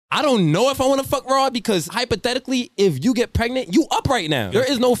I don't know if I want to fuck Rod because hypothetically, if you get pregnant, you up right now. There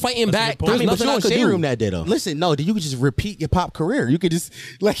is no fighting back. There's nothing I no could shade do. room that day though. Listen, no, you could just repeat your pop career. You could just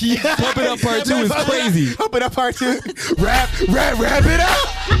like Pump It Up Part 2 is crazy. Pump It Up Part 2. Rap it up.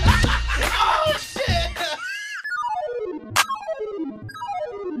 Oh shit.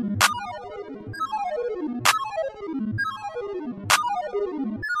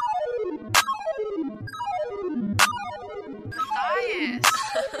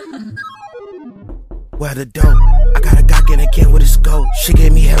 Where the dope? I got a Glock in a can with a scope. She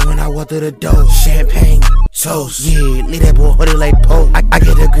gave me head when I walked through the door. Champagne, toast, yeah, leave that boy hoodie like Pope. I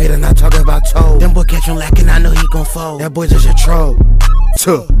get the grit and I talk about toe. Them boy catch him lacking, I know he gon' fold. That boy just a troll.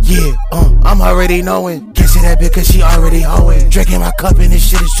 Yeah, I'm already knowing. Can't see that bitch cause she already hoeing. Drinking my cup and this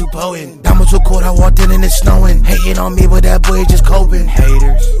shit is too potent. Diamonds too cold, I walked in and it's snowing. Hating on me, but that boy just coping.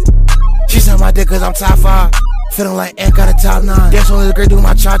 Haters. She suck my dick cause I'm top 5. Feeling like Ant got a top 9. Dance on the great do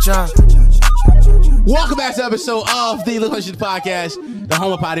my cha-cha. Welcome back to episode of the Little Shit Podcast, the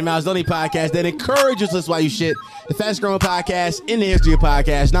home of Potty Mouths, the only podcast that encourages us while you shit. The fastest growing podcast in the history of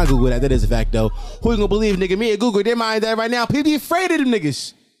podcasts. Not Google that is a fact though. Who you gonna believe, nigga? Me or Google? They're mind that right now. People be afraid of them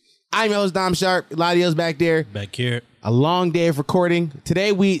niggas. I'm your host, Dom Sharp. A lot of y'all's back there. Back here. A long day of recording.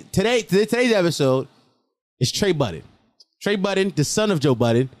 Today's episode is Trey Budden. Trey Budden, the son of Joe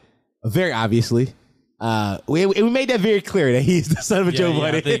Budden, very obviously. We made that very clear that he's the son of Joe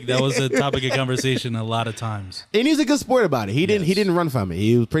Budden. I think that was a topic of conversation a lot of times. And he's a good sport about it. He didn't run from it.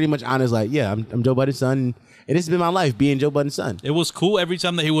 He was pretty much honest, like, yeah, I'm Joe Budden's son, and this has been my life being Joe Budden's son. It was cool every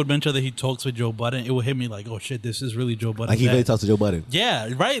time that he would mention that he talks with Joe Budden. It would hit me like, oh shit, this is really Joe Budden. Like he really talks to Joe Budden. Yeah,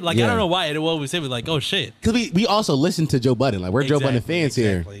 right. Like I don't know why it always hit me like, oh shit, because we also listen to Joe Budden. Like we're Joe Budden fans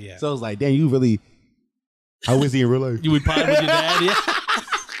here. Yeah. So it's like, damn, you really. How is he in real life? You would pod with your dad, yeah.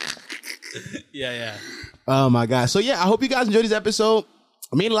 Yeah. Oh my god! So yeah, I hope you guys enjoyed this episode.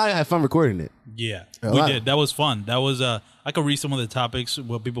 I mean, a lot of had fun recording it. Yeah, we did. That was fun. That was I could read some of the topics,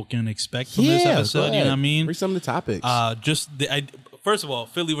 what people can expect from this go episode. ahead. You know what I mean? Read some of the topics. First of all,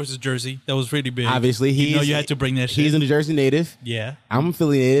 Philly versus Jersey. That was pretty big. Obviously, you had to bring that shit. He's a New Jersey native. Yeah, I'm a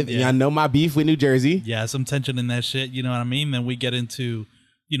Philly native. Yeah. And I know my beef with New Jersey. Yeah, some tension in that shit. You know what I mean? Then we get into,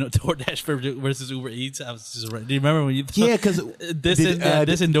 DoorDash versus Uber Eats. I was just, do you remember when you? Yeah, because this and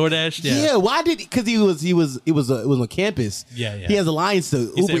DoorDash. Yeah, why did? Because it was on campus. Yeah. He has alliance to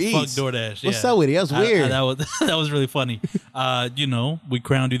He Uber said, Eats. Fuck DoorDash. What's up with it? That was weird. That was really funny. We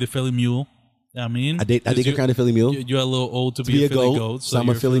crowned you the Philly Mule. I mean, I did get crowned a Philly Mule. You're a little old to be a Philly goat, so I'm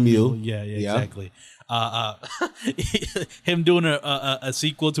a Philly Mule. Yeah, exactly. Him doing a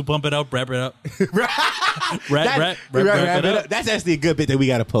sequel to Pump It Up, Wrap It Up. Wrap It Up. That's actually a good bit that we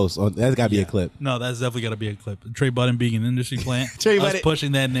got to post. That's got to be a clip. No, that's definitely got to be a clip. Trey Budden being an industry plant. Trey us Budden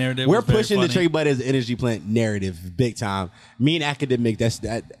pushing that narrative. We're pushing the Trey Budden's energy plant narrative big time. Me and Academic,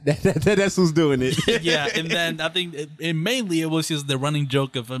 that's who's doing it. Yeah, and then I think mainly it was just the running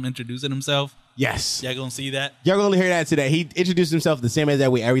joke of him introducing himself. Yes. Y'all gonna see that? Y'all gonna hear that today. He introduced himself the same as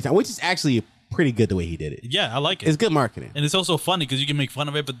that way every time, which is actually pretty good the way he did it. Yeah, I like it. It's good marketing. And it's also funny because you can make fun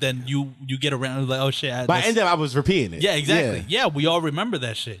of it, but then you get around like, oh shit. By the end of it, I was repeating it. Yeah, exactly. Yeah, we all remember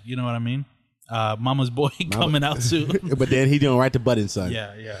that shit. You know what I mean? Mama's Boy coming out soon. But then he doing right to Budden's son.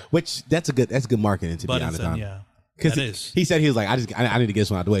 Yeah. Which that's good marketing to Budden's be honest. son, yeah. Because he said he was like, I need to get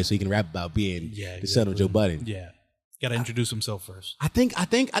this one out of the way so he can rap about being the son of Joe Budden. Yeah. Got to introduce himself first. I think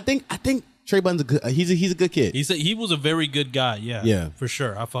Trey Budden's he's a good kid. He was a very good guy. Yeah, for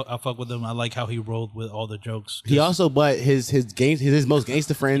sure. I fuck with him. I like how he rolled with all the jokes. He also but his most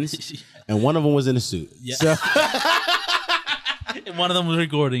gangster friends, and one of them was in a suit. Yeah. So, and one of them was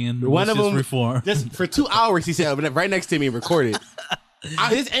recording, and one of them reform. Just for 2 hours, he said right next to me and recorded.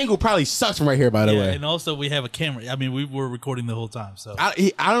 His angle probably sucks from right here, by the way. And also we have a camera. I mean, we were recording the whole time. So I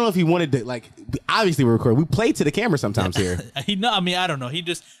don't know if he wanted to obviously we're recording. We play to the camera sometimes here. I don't know. He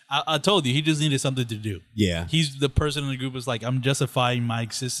just I told you he just needed something to do. Yeah. He's the person in the group was like, I'm justifying my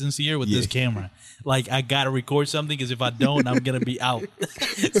existence here with this camera. Like I gotta record something because if I don't, I'm gonna be out.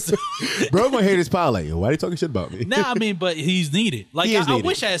 So, bro, gonna hear this pile like, yo, why are you talking shit about me? Nah, I mean, but he's needed. Like I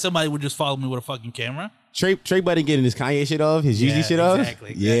wish I had somebody who would just follow me with a fucking camera. Trey Budden getting his Kanye shit off, his Yeezy shit off.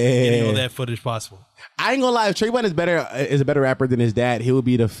 Exactly. Yeah. Getting all that footage possible. I ain't gonna lie, if Trey Budden is a better rapper than his dad, he would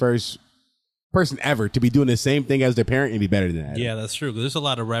be the first person ever to be doing the same thing as their parent and be better than that. Yeah, that's true. There's a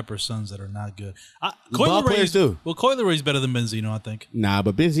lot of rapper sons that are not good. Ball players too. Well, Coi Leray's better than Benzino, I think. Nah,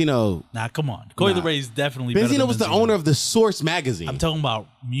 but Benzino. Nah, come on. Coi Leray's definitely better than Benzino was the owner of the Source magazine. I'm talking about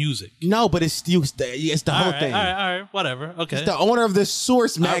music. No, but it's the whole thing. All right, whatever. Okay. It's the owner of the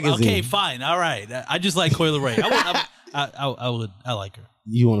Source magazine. Okay, fine. All right. I just like Coi Leray. I like her.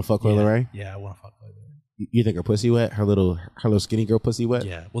 You want to fuck Coi Leray? Yeah, I want to fuck Coi Leray. You think her pussy wet? Her little skinny girl pussy wet?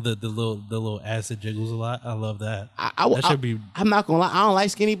 Yeah. Well, the little acid jiggles a lot. I love that. That should be. I'm not gonna lie. I don't like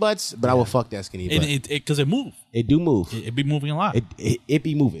skinny butts, but I will fuck that skinny butt. Because it move. It do move. It be moving a lot. It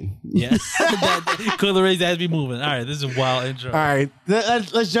be moving. Yes. Coil Ray's ass be moving. All right. This is a wild intro. All right.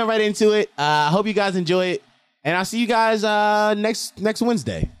 Let's jump right into it. I hope you guys enjoy it, and I'll see you guys next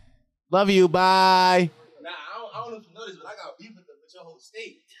Wednesday. Love you. Bye. Nah, I don't know if you noticed, but I got beef with your whole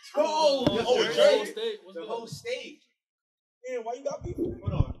state. Oh, the whole state. Man, why you got beef?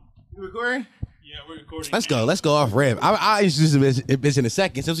 Hold on. You recording? Yeah, we're recording. Let's go off rip. I'll introduce this in a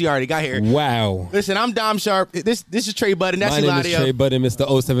second since we already got here. Wow. Listen, I'm Dom Sharp. This is Trey Budden. That's My name is Trey Budden, Mr.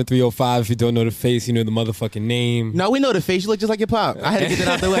 07305. If you don't know the face, you know the motherfucking name. No, we know the face. You look just like your pop. I had to get that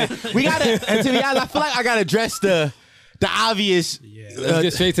out the way. We gotta, and to be honest, I feel like I gotta address the obvious. Yeah. Let's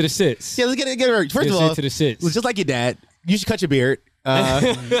get straight to the shits. Yeah, let's get it right. First of all, to the shits. just like your dad, you should cut your beard.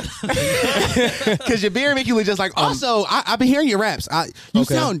 Because your beard make you look just like. Also, I've been hearing your raps. You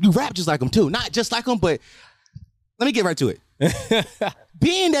rap just like him too. Not just like him, but let me get right to it.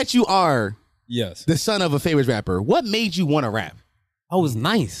 Being that you are the son of a famous rapper, what made you want to rap? I was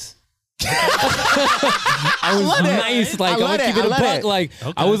nice. I was nice. Like, I would keep it a buck. Like,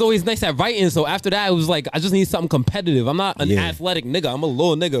 I was always nice at writing. So after that, it was like, I just need something competitive. I'm not an athletic nigga. I'm a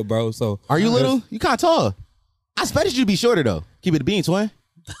little nigga, bro. So are you little? You kind of tall. I expected you to be shorter though. Keep it a bean, twin.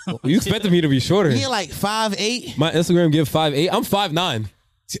 You expected me to be shorter? You're like 5'8". My Instagram give 5'8". I'm 5'9".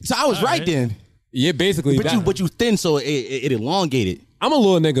 So I was right then. Yeah, basically. But you thin, so it elongated. I'm a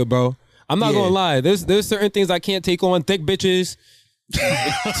little nigga, bro. I'm not gonna lie. There's certain things I can't take on. Thick bitches,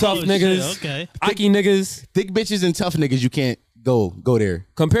 tough niggas, Aki niggas. Thick bitches and tough niggas, you can't go there.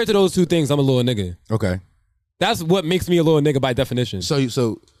 Compared to those two things, I'm a little nigga. Okay. That's what makes me a little nigga by definition. So you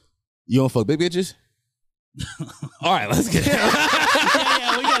don't fuck big bitches? All right, let's get it.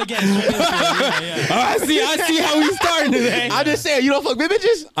 We gotta get it. I see how we starting today. I'm just saying, you don't fuck big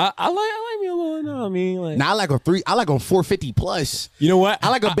bitches? I like me a little. No, I mean, like, nah, I like on 450 plus. You know what? I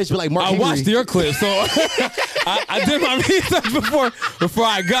like a bitch with like Mark I Henry. watched your clip, so I did my research before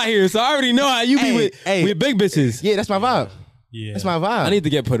I got here, so I already know how you be with big bitches. Yeah, that's my vibe. Yeah, that's my vibe. I need to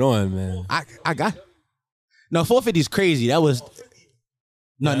get put on, man. I got. No, 450 is crazy. That was.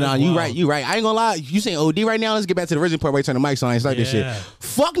 No, you right. I ain't gonna lie. You saying OD right now? Let's get back to the original part where you turn the mics on and start this shit.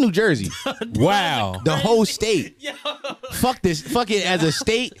 Fuck New Jersey. Wow. The whole state. Fuck this. Fuck it as a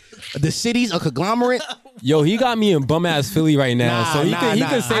state. The city's a conglomerate. Yo, he got me in bum ass Philly right now, so he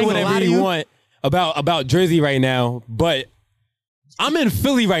can say whatever he want about Jersey right now. But I'm in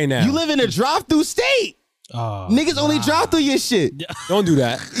Philly right now. You live in a drive-through state. Niggas only drive through your shit. Don't do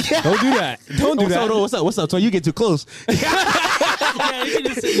that. Don't do that. Don't do that. What's up? So you get too close.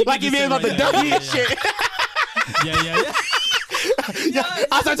 Like you mean about the W and shit. Yeah.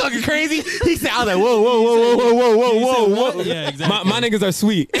 I start talking crazy. He said, I was like, whoa. Yeah, exactly. My niggas are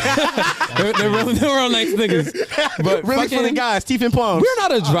sweet. they're real nice niggas. But really funny guys, teeth and palms. We're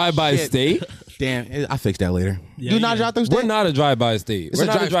not a drive-by state. Damn, I fixed that later. Yeah, you not a drive-through state? We're not a drive-by state. We're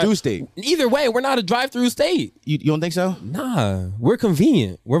not a drive-through state. Either way, we're not a drive-through state. You don't think so? Nah, we're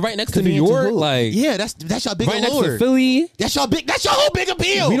convenient. We're right next to New York. Like, yeah, that's your big right allure. Next to Philly. That's your whole big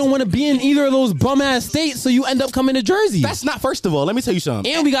appeal. We don't want to be in either of those bum ass states, so you end up coming to Jersey. That's not. First of all, let me tell you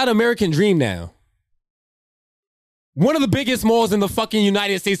something. And we got American Dream now. One of the biggest malls in the fucking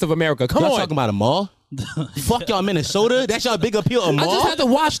United States of America. Come y'all on. Talking about a mall? Fuck y'all Minnesota. That's y'all big appeal. A mall? I just had to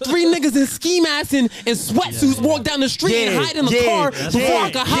watch 3 niggas in ski masks and sweatsuits walk down the street and hide in the car before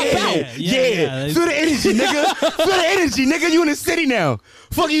I could hop out. Yeah. Feel the energy, nigga. Feel the energy, nigga. You in the city now.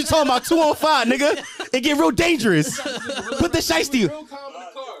 Fuck you talking about 2 on 5, nigga. It get real dangerous. Put the shiesty.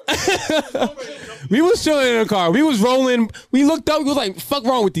 We was chilling in a car. We was rolling. We looked up. We was like, "Fuck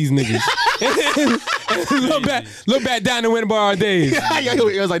wrong with these niggas?" look back down the window by our days.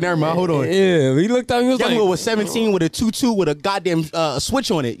 It was like, never mind. Hold on. Yeah, we looked up. He was Young like, was 17 with a 2-2 with a goddamn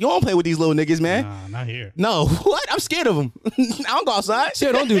switch on it. You don't play with these little niggas, man. Nah, not here. No, what? I'm scared of them. I don't go outside.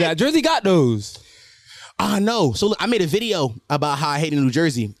 "Shit, don't do that." Jersey got those. No. So look, I made a video about how I hated New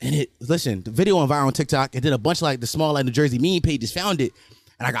Jersey, and the video went viral on TikTok. It did a bunch of like the small like New Jersey meme pages found it.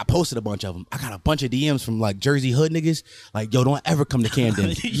 And I got posted a bunch of them. I got a bunch of DMs from like Jersey hood niggas. Like, yo, don't ever come to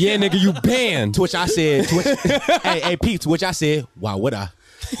Camden. Yeah, nigga, you banned. To which I said, hey, Pete, to which I said, why would I?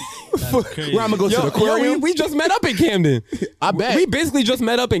 Where I'm gonna go to the aquarium? We just met up in Camden. I bet. We basically just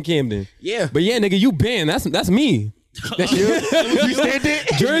met up in Camden. Yeah. But yeah, nigga, you banned. That's me. That's you? You stamped it?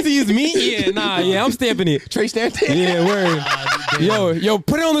 Jersey is me? Yeah, I'm stamping it. Trey stamped it? Yeah, word. Yo,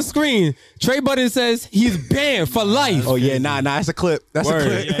 put it on the screen. Trey Budden says he's banned for life. Oh yeah, nah, that's a clip. That's word.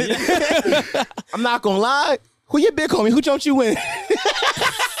 A clip. I'm not gonna lie. Who your big homie? Who jumped you in?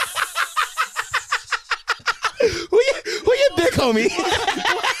 homie?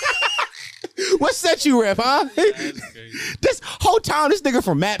 What set you rep, huh? This whole time, this nigga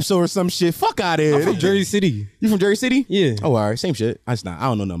from Mapso or some shit. Fuck out of here. I'm from Jersey City. You from Jersey City? Yeah. Oh, all right. Same shit. I don't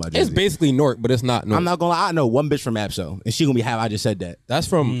know nothing about Jersey. It's basically Newark, but it's not Newark. I'm not gonna lie. I know one bitch from Mapso, and she gonna be how I just said that.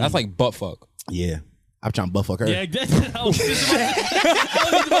 That's like butt fuck. Yeah. I'm trying to butt fuck her. Yeah, that's what I was just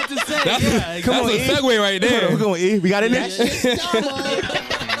about to say. That's a segue right there. We're going E. We got in there?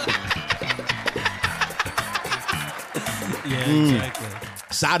 Yeah, exactly.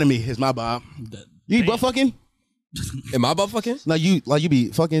 Sodomy is my Bob. You be butt fucking? Am I butt fucking? No, you be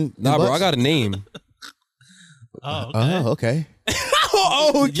fucking. Nah, bro, butts? I got a name. Oh, okay.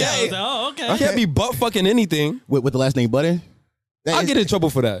 Oh, okay. Okay. Okay. I can't be butt fucking anything. With the last name Budden? I'll get in trouble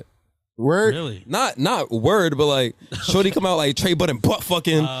for that. Word? Really? Not word, but like shorty come out like Trey Budden butt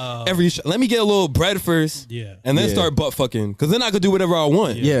fucking let me get a little bread first, Yeah. and then Yeah. start butt fucking, because then I could do whatever I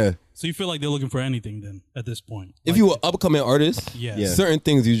want. Yeah. So you feel like they're looking for anything then at this point? If you an upcoming artist, Yeah. Yeah. certain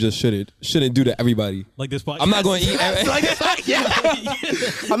things you just shouldn't do to everybody. Like this podcast. I'm not going to eat.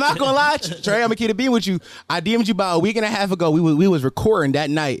 I'm not gonna lie, Trey. I'm gonna keep it being with you. I DM'd you about a week and a half ago. We was recording that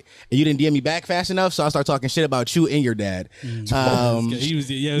night, and you didn't DM me back fast enough, so I started talking shit about you and your dad. He was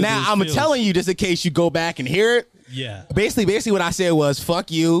Now I'm telling you, just in case you go back and hear it. Yeah. Basically, what I said was,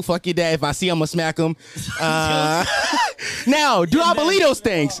 "Fuck you, fuck your dad. If I see him, I'ma smack him." Now, do I believe those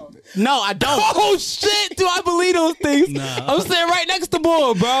things? No, I don't. Oh shit! Do I believe those things? Nah. I'm sitting right next to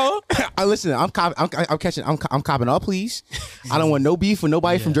boy, bro. Listen, I'm copping all, please. I don't want no beef with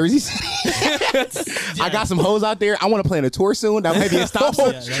nobody from Jersey City. I got some hoes out there. I want to plan a tour soon. That might be a stop.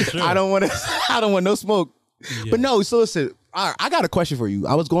 that's true. I don't want no smoke. Yeah. But no, so listen, I got a question for you.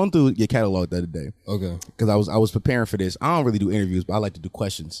 I was going through your catalog the other day. Okay. Because I was preparing for this. I don't really do interviews, but I like to do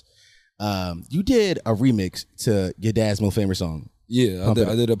questions. You did a remix to your dad's most famous song. Yeah, Pump It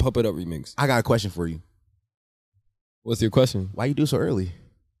Up. I did a Pump It Up remix. I got a question for you. What's your question? Why you do so early?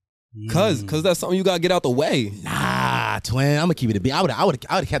 Cause that's something you gotta get out the way. Nah, twin. I'm gonna keep it a beat. I would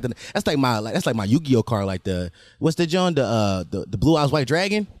have kept it. That's like my Yu-Gi-Oh card. Like what's the John the Blue Eyes White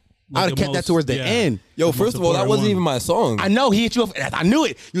Dragon. I would have kept that towards the end. Yo, first of all, that wasn't even my song. I know he hit you up. I knew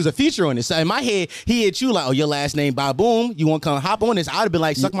it. He was a feature on it. So in my head, he hit you like, "Oh, your last name, Bob Boom. You want to come hop on this?" I'd have been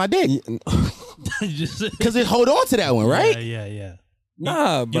like, "Suck my dick," because it hold on to that one, right? Yeah.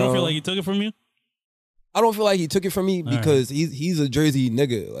 Nah, bro. You don't feel like he took it from you? I don't feel like he took it from me because he's a Jersey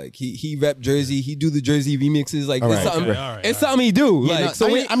nigga. Like he rep Jersey. He do the Jersey remixes. Like it's something. It's something he do. Yeah, like no, so.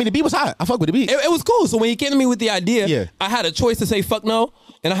 I mean, the beat was hot. I fuck with the beat. It was cool. So when he came to me with the idea, Yeah. I had a choice to say fuck no,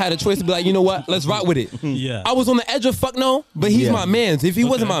 and I had a choice to be like, you know what, let's rock with it. Yeah. I was on the edge of fuck no, but he's Yeah. my mans. If he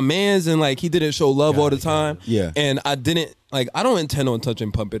wasn't my mans and like he didn't show love all the time, Yeah. and I didn't like, I don't intend on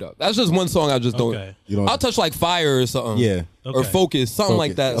touching Pump It Up. That's just one song I just don't. Okay. You don't- I'll touch like Fire or something. Yeah. Or Okay. Focus, something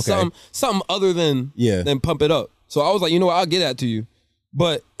like Focus, that. okay. Something other than Pump It Up. So I was like, you know what, I'll get that to you.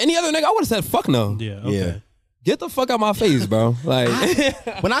 But any other nigga, I would have said fuck no. Yeah. Okay. Yeah. Get the fuck out my face, bro. Like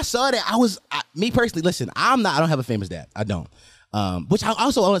When I saw that, me personally. Listen, I don't have a famous dad. I don't. Which I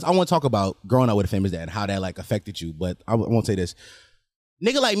want to talk about growing up with a famous dad and how that like affected you. But I won't say this.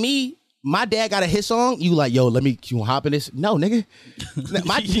 Nigga like me, my dad got a hit song. You like, yo, you want to hop in this? No, nigga.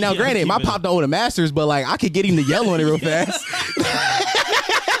 Now, granted, my pop don't own the masters, but like I could get him the yellow on it real fast.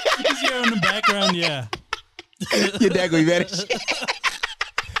 He's here in the background. Yeah. Your dad gonna be mad as shit.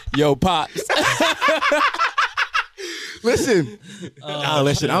 yo, pops. Listen,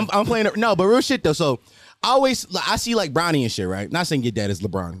 listen. I'm playing. No, but real shit though. So I see like Bronny and shit, right? Not saying your dad is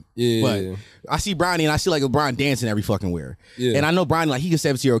LeBron, Yeah. but I see Bronny and I see like LeBron dancing every fucking where. Yeah. And I know Bronny, like, he's a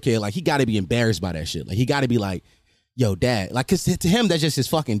 17-year-old kid, like he got to be embarrassed by that shit. Like he got to be like, yo, dad, like, cause to him that's just his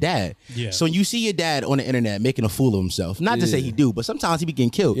fucking dad. Yeah. So when you see your dad on the internet making a fool of himself, not to say he do, but sometimes he be getting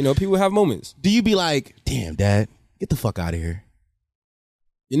killed. You know, people have moments. Do you be like, damn, dad, get the fuck out of here?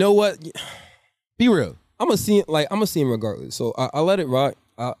 You know what? Be real. I'm gonna see him regardless. So I let it rock.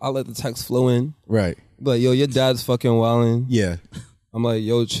 I let the text flow in. Right. But yo, your dad's fucking wildin'. Yeah. I'm like,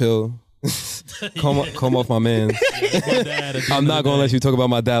 yo, chill. come off my man. I'm not gonna let you talk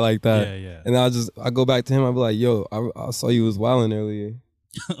about my dad like that. Yeah. And I go back to him. I be like, yo, I saw you was wilding earlier.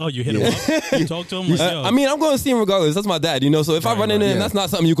 Oh, you hit him up? You talk to him? Like, yo. I mean, I'm going to see him regardless. That's my dad, you know? So if I run into him, that's not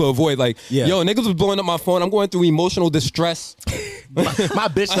something you can avoid. Like, yo, niggas was blowing up my phone. I'm going through emotional distress. my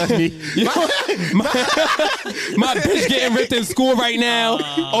bitch left me. My bitch getting ripped in school right now.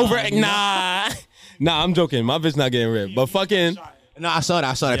 Nah, I'm joking. My bitch not getting ripped. But fucking... No, I saw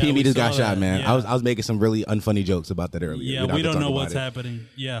that. Yeah, PNB we just saw got shot, that. man. Yeah. I was making some really unfunny jokes about that earlier. Yeah, we don't know what's happening.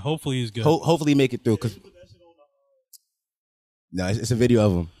 Yeah, hopefully he's good. Hopefully make it through. No, it's a video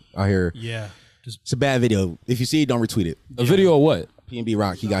of him out here. Yeah. It's a bad video. If you see it, don't retweet it. A video of what? PNB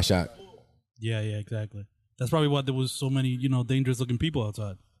Rock, he got shot. Yeah, exactly. That's probably why there was so many, dangerous looking people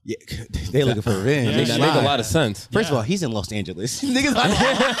outside. Yeah, they looking for revenge. Yeah, That make a lot of sense. First of all, he's in Los Angeles. Niggas like,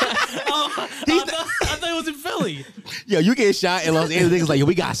 I thought it was in Philly. yo, you get shot in Los Angeles. Niggas like, yo,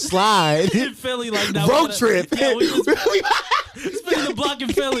 we got slide. In Philly, like now. Road trip. Yeah, we just spinning the block in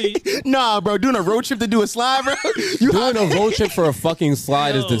Philly. Nah, bro, doing a road trip to do a slide, bro. You Doing a road trip for a fucking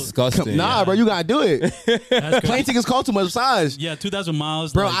slide is Yo. disgusting. Nah, bro, you gotta do it. Plane tickets cost too much size. Yeah, 2,000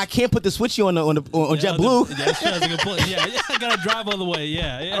 miles. Bro, like, I can't put the switchy on JetBlue. That's a good point. Yeah, I gotta drive all the way.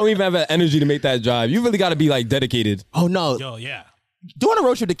 Yeah. I don't even have that energy to make that drive. You really got to be like dedicated. Oh no, Yo, yeah. doing a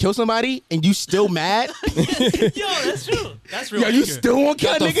road trip to kill somebody and you still mad? Yo, that's true. That's real. Yo, you anger. still won't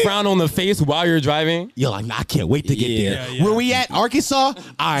kill Got a the nigga? frown on the face while you're driving. You're like, nah, I can't wait to get there. Yeah, yeah. Where we at? Arkansas?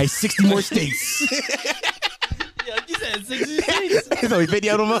 All right, 60 more states. Yeah, you said 60 states. There's only 50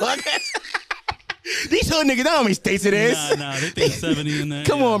 of them. These hood niggas, I don't know how many states it is. Nah, they think 70 in there.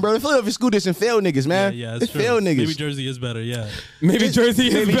 Come on, bro. The Philadelphia school district failed niggas, man. Yeah, it's it's true. failed niggas. Maybe Jersey is better. Yeah. Maybe Jersey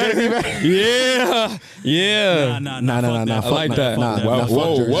is maybe better. Jersey better. Yeah. Nah. Nah. I like that. Nah, Whoa,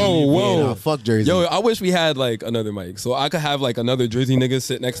 fuck Jersey. whoa. Yeah, nah, fuck Jersey. Yo, I wish we had like another mic, so I could have like another Jersey nigga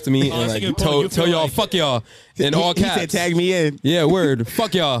sit next to me and that's a like good point. You tell feel y'all like- fuck y'all in all he caps. said, tag me in. Yeah, word.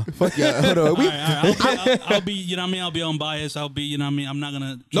 Fuck y'all. Fuck yeah. Hold on. All right. I'll be, I'll be unbiased. I'll be, I'm not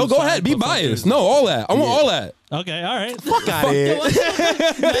gonna. No, choose go side, ahead. Be but fuck biased. Jersey. No, all that. I want all that. Okay, all right. Fuck out of here.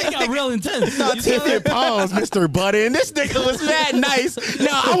 They got real intense. Nah, You see tip your that? palms, Mr. Budden. This nigga was mad nice. No,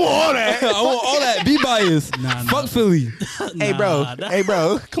 I want all that. I want all that. Be biased. Nah. Fuck Philly. Hey, bro. Nah, Hey,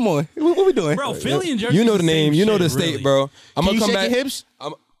 bro. Come on. What we doing? Bro, Philly and Jersey. You know is the name. same You know the shit, state, really. bro. I'm Can gonna you come shake back. your hips?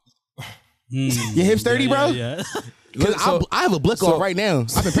 I'm- Your hips 30, bro? Yeah. Because I have a blick off right now.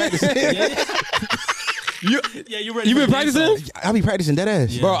 I've been practicing. Yeah, you ready? You for been the practicing? game, I be practicing dead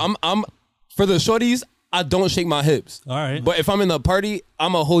ass. Yeah. Bro, I'm for the shorties, I don't shake my hips. All right. But if I'm in the party,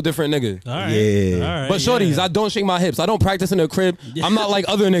 I'm a whole different nigga. All right. Yeah. All right. But shorties, I don't shake my hips. I don't practice in the crib. I'm not like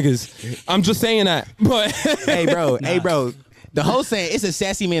other niggas. I'm just saying that. But Hey, bro. Hey, bro. The whole saying, it's a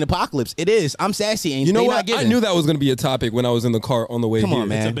sassy man apocalypse. It is. I'm sassy. And you know they what? Not I giving. knew that was going to be a topic when I was in the car on the way Come here. on,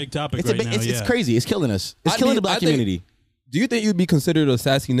 man. a big topic It's right now, It's yeah. crazy. It's killing us. It's killing the black community. Do you think you'd be considered a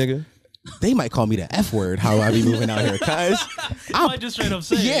sassy nigga? They might call me the F word. How I be moving out here, cuz. I might just straight up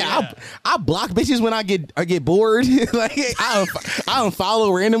say, Yeah, I block bitches when I get bored. Like I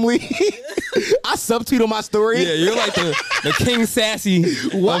unfollow randomly. I subtweet on my story. Yeah, you're like the king sassy.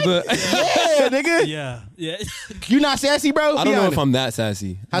 What? Of the, Yeah, nigga. Yeah. You not sassy, bro? I don't know if I'm that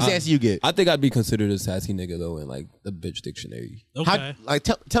sassy. How sassy you get? I think I'd be considered a sassy nigga though in like the bitch dictionary. Okay.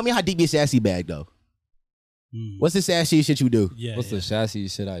 Tell me how deep your sassy bag though. What's the sassy shit you do? Yeah. What's the sassy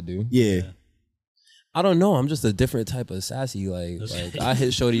shit I do? Yeah. I don't know. I'm just a different type of sassy. Like I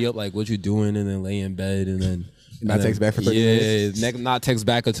hit shorty up like, what you doing, and then lay in bed and then Not text back for 30 minutes? not text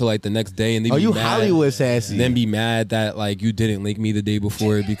back until like the next day, and then Oh, be you mad, Hollywood sassy. Then be mad that like you didn't link me the day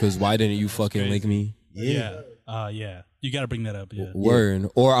before because why didn't you fucking link me? Yeah. Yeah. You got to bring that up. Yeah. Word.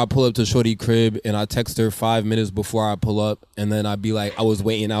 Or I pull up to shorty crib and I text her 5 minutes before I pull up, and then I'd be like, I was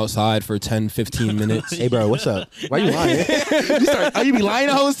waiting outside for 10, 15 minutes. Hey, bro, what's up? Why you lying? You be lying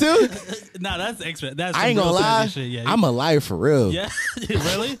to hoes too? Nah, that's extra. That's I ain't some gonna real lie. sassy Shit. Yeah. I'm a liar for real. Yeah.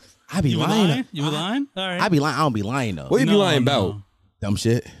 Really? I be You were lying. lying? You were lying? All right. I be lying. I don't be lying though. What you be No, lying no. about? Dumb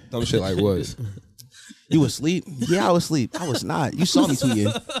shit. Dumb shit like what? You was asleep? Yeah, I was asleep. I was not. You saw me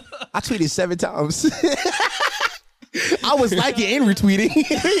tweeting. I tweeted 7 times. I was liking and retweeting.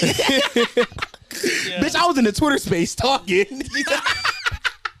 Bitch, I was in the Twitter space talking.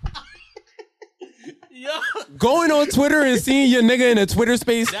 Going on Twitter and seeing your nigga in a Twitter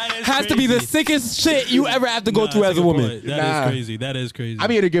space That is has to be the crazy. sickest shit you ever have to go through as a woman. That Nah. is crazy. That is crazy. I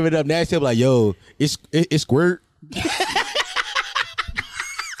be here to give it up nasty. I'm like, yo, it's squirt.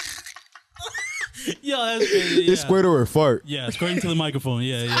 Yo, that's crazy. Yeah. It's squirt or a fart. Yeah, squirting to the microphone.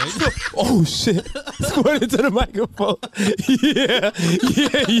 Yeah, yeah. Oh shit! Squirted to the microphone. Yeah.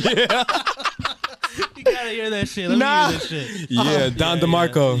 You gotta hear that shit. Let Nah. me hear that shit. Yeah, Don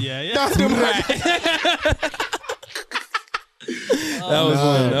DeMarco. Yeah, yeah. That was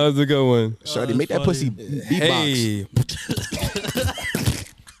one. That was a good one. Shorty, make that funny. pussy beatbox. Hey.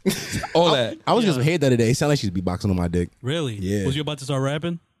 All that. I was just some head the other day. It sounded like she's beatboxing on my dick. Really? Yeah. Was you about to start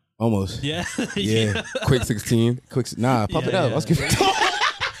rapping? Almost. Yeah. Yeah. Quick 16. Quick. Nah, pump it Yeah, up. yeah. Let's get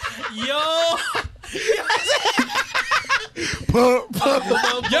Yo. pump.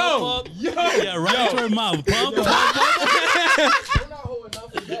 Yo. Yeah, right to her mouth. Pump.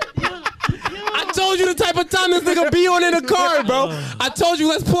 I told you the type of time this nigga be on in the car, bro. I told you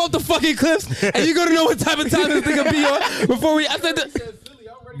let's pull up the fucking clips, and you're gonna know what type of time this nigga be on before we. I said that.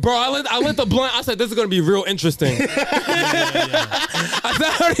 Bro, I lit the blunt. I said, this is going to be real interesting. I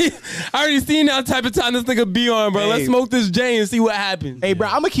said, I already seen that type of time this nigga be on, bro. Hey. Let's smoke this J and see what happens. Hey, bro,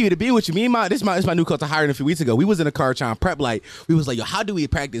 I'm gonna keep it to be with you. Me and this is my new culture hired a few weeks ago. We was in a car trying to prep. Like, we was like, yo, how do we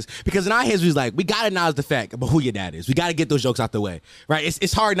practice? Because in our heads, we was like, we gotta acknowledge the fact about who your dad is. We gotta get those jokes out the way, right?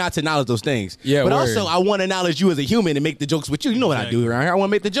 It's hard not to acknowledge those things. Yeah, but word. also, I want to acknowledge you as a human and make the jokes with you. You know what I do around here. I want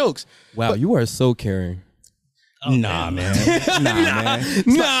to make the jokes. Wow, you are so caring. Okay. Nah, man.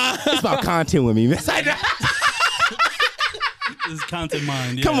 It's about content with me, man. It's like, This is content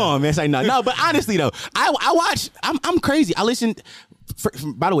mind. Yeah. come on, man. It's like, no. But honestly, though, I watch. I'm crazy. I listened.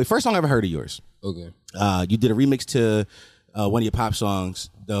 By the way, first song I ever heard of yours. Okay. You did a remix to one of your pop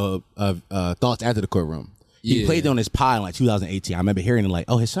songs, the Thoughts After the Courtroom. He Yeah. played it on his pod in like 2018. I remember hearing it like,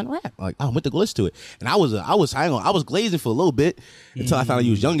 oh, his son rap. Like, I went to go listen to it, and I was glazing for a little bit until I found out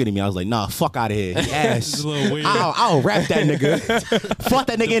he was younger than me. I was like, nah, fuck out of here. He ass. It's a little weird. I'll rap that nigga. Fuck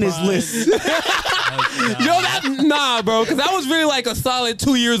that nigga in his list. Nah, bro, because that was really like a solid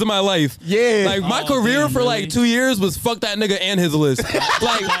 2 years of my life. Yeah. Like, my Oh, career damn, for like really? 2 years was fuck that nigga and his list.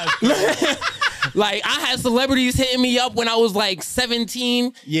 Like, I had celebrities hitting me up when I was like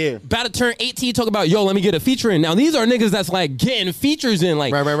 17. Yeah. About to turn 18, talk about, yo, let me get a feature in. Now, these are niggas that's like getting features in.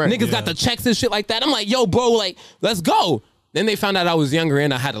 Like, Right. niggas got the checks and shit like that. I'm like, yo, bro, like, let's go. Then they found out I was younger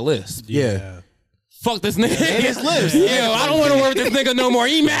and I had a list. Yeah. Fuck this nigga. And his list. Yo, I don't want to work with this nigga no more.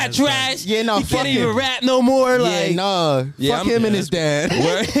 He mad trash. Yeah, no, he fuck can't even him. rap no more. Like, Yeah, no. Yeah, Fuck I'm- him and his dad.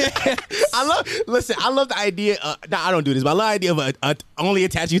 Word. I love the idea. I don't do this, but I love the idea of only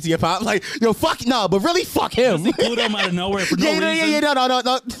attaching you to your pop. Like, yo, fuck, no, but really, fuck him. Include him out of nowhere for no reason.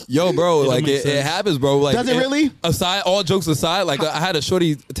 No. Yo, bro, like makes it sense. happens, bro. Like, Does it really? Aside, all jokes aside, like I had a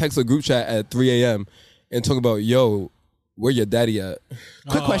shorty text a group chat at 3 a.m. and talk about, yo, where your daddy at?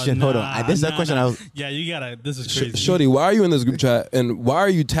 Quick question. Hold on. This is a question I was. Yeah, you gotta. This is crazy. Shorty, why are you in this group chat? And why are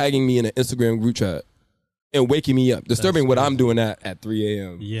you tagging me in an Instagram group chat and waking me up, disturbing what I'm doing at 3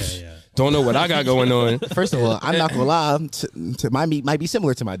 a.m.? Yeah. Don't know what I got going on. First of all, I'm not gonna lie. Might be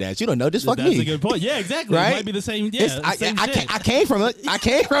similar to my dad's. You don't know. Just fuck That's me. a good point. Yeah, exactly. Right? It might be the same. Yeah, It's- same I shit. came from it.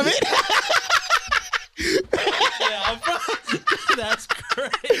 Yeah, that's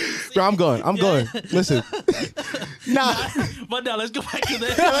crazy. Bro, I'm going. Listen. Nah. But no, let's go back to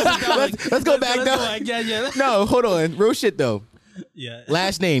this. Let's go back, though. Yeah. No, hold on. Real shit though. Yeah.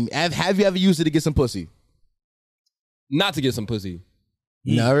 Last name. Have you ever used it to get some pussy? Not to get some pussy.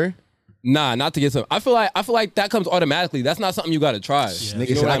 Never. Nah, not to get some. I feel like that comes automatically. That's not something you got to try. Nigga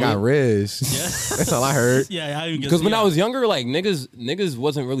You know said what I got mean? Riz. That's all I heard. Yeah, Because when I was younger, like niggas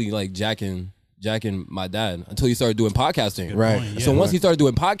wasn't really like jacking my dad until he started doing podcasting. Right. point, yeah. So once he started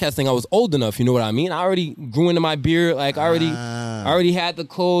doing podcasting, I was old enough. You know what I mean? I already grew into my beard. Like I already had the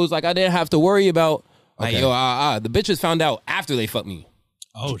clothes. Like I didn't have to worry about like Okay. the bitches found out after they fucked me.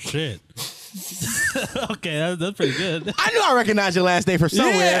 Oh shit. Okay, that's pretty good. I knew I recognized your last name from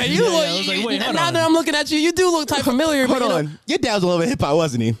somewhere. Yeah, you Yeah, look. I was like, wait, hold now on. that I'm looking at you, you do look type familiar. Hold but, you know- on. Your dad was a little bit hip hop,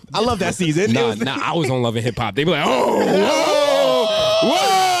 wasn't he? I love that season. Nah, I was on Love and Hip Hop. They be like, whoa.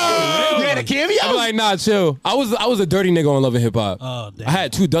 You had a cameo? I'm like, nah, chill. I was a dirty nigga on Love and Hip Hop. Oh, damn. I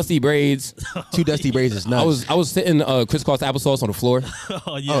had 2 dusty braids. Two dusty braids is nuts. I was sitting crisscross applesauce on the floor.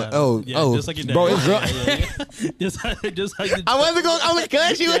 Oh yeah. oh, yeah, oh. Just like your dad. Bro, it's real. Yeah. Just like the, I wasn't going. I'm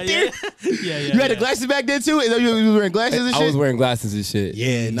glad you were there. Yeah. You had the glasses back then too. You was wearing glasses and shit. I was wearing glasses and shit.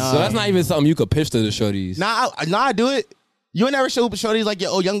 Yeah, nah. So that's not even something you could pitch to the shorties. Nah, I do it. You ain't never show shorties like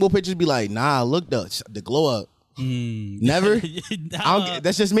your old young boy pictures. Be like, nah, look the glow up. Never.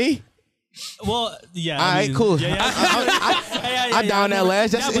 That's just me. Well, yeah. All right, cool. Yeah, I down that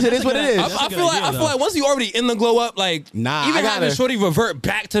last. It is what it is. I feel like once you already in the glow up, like Nah, even I having gotta- shorty revert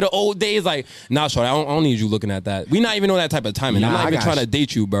back to the old days, like nah, shorty, I don't need you looking at that. We not even on that type of timing. I'm Nah, not I even got trying you. to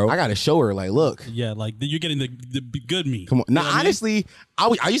date you, bro. I gotta show her. Like, look. Yeah, like you're getting the good me. Come on. Now, You know what I mean? honestly,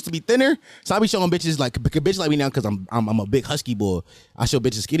 I used to be thinner, so I be showing bitches like bitches like me now because I'm a big husky boy. I show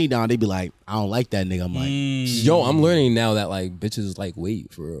bitches skinny down, they be like, I don't like that nigga. I'm like, Yo, I'm learning now that like bitches like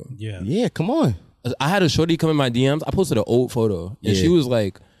weight for real. Yeah. yeah, come on. I had a shorty come in my DMs. I posted an old photo, and Yeah. she was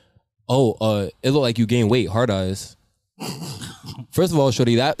like, "Oh, it looked like you gained weight, hard eyes." First of all,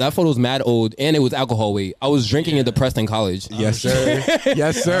 shorty, that photo's mad old, and it was alcohol weight. I was drinking and depressed in college. Yes, sir.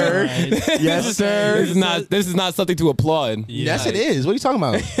 Yes, sir. Right. Yes, sir. This is not something to applaud. Yes, it is. What are you talking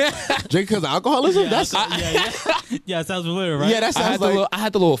about? Drink because of alcoholism? That's Yeah, it sounds familiar, right? yeah. That I sounds had, like I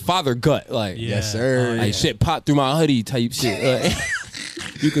had the little father gut, like Yeah. yes, sir. like shit popped through my hoodie type shit. Like,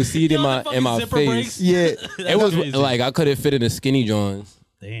 you could see it in my zipper face. breaks? Yeah, It was crazy. like I couldn't fit in the skinny Johns.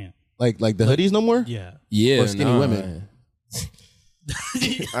 Damn. like the hoodies no more. Yeah. Yeah, Or skinny women.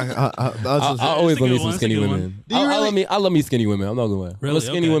 I always love me some skinny women. I love me skinny women. I'm not gonna lie. Really? I'm a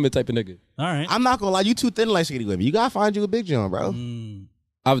skinny women type of nigga. All right. I'm not gonna lie, you too thin like skinny women. You gotta find you a big John, bro.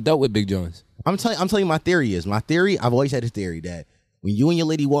 I've dealt with big Johns. I'm telling you, my theory is I've always had this theory that when you and your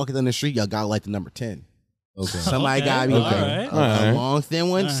lady walking down the street, y'all got like the number 10. Okay. Somebody gotta be a long thin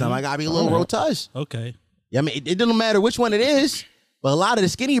one. Somebody gotta be a little rotund. Okay. Yeah, I mean, it doesn't matter which one it is, but a lot of the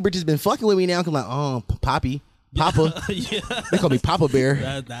skinny bitches been fucking with me now. I'm like, oh, Poppy, Papa. Yeah. They call me Papa Bear.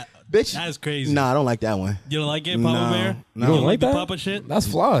 Bitch. That's crazy. Nah, I don't like that one. You don't like it, Papa Bear? No. You don't like the that? Papa shit? That's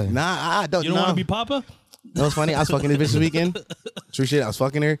fly. Nah, I don't. You don't want to be Papa? That was funny. I was fucking this bitch this weekend. True shit. I was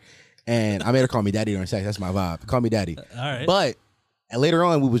fucking her, and I made her call me daddy during sex. That's my vibe. Call me daddy. All right. But later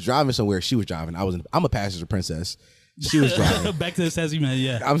on, we was driving somewhere. She was driving. I'm a passenger princess. She was driving. Back to the sassy man.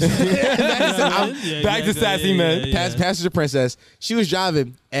 Yeah. Back to sassy man. Passenger princess. She was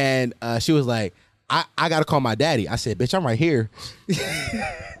driving, and she was like, I gotta call my daddy. I said, bitch, I'm right here.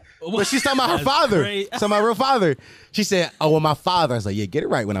 But she's talking about her father. Talking about her real father. She said, oh, well, my father. I was like, yeah, get it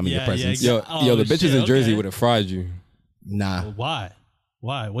right when I'm in your presence. Yo, the bitches in Jersey would have fried you. Nah. Why?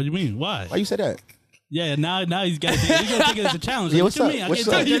 What do you mean? Why you say that? Yeah, now he's got to take it as a challenge. Yeah, Like, what's what up? you mean? What's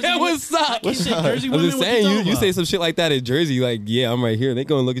I up? can't Yeah, what's up? Jersey I'm women. just What saying, you talking say some shit like that in Jersey, like, yeah, I'm right here. They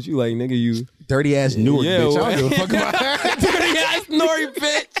gonna look at you like, nigga, you Dirty ass Newark Yeah, bitch. I well- don't give a fuck about her. dirty ass Nori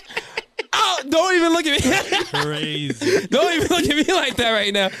bitch. Oh, don't even look at me. Crazy. Don't even look at me like that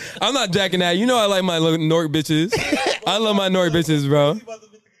right now. I'm not jacking that. You know I like my little Nori bitches. I love my Nori bitches, bro.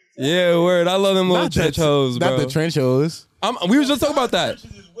 Yeah, word. I love them little trench hoes, bro. Not the trench hoes. We was just talking about that.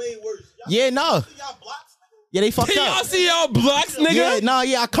 Yeah, no. Yeah, they fucked Y'all up. see y'all blocks, nigga? Yeah, no,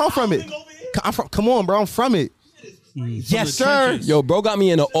 yeah, I come from it. Come on, bro. I'm from it. Yes, sir. trenches. Yo, bro got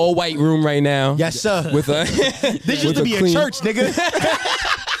me in an all white room right now. Yes, sir. With a This used to be a church, nigga.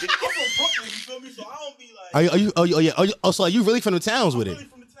 So are you really from the towns with it?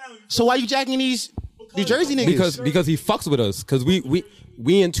 So why you jacking these New Jersey niggas? Because he fucks with us. Because we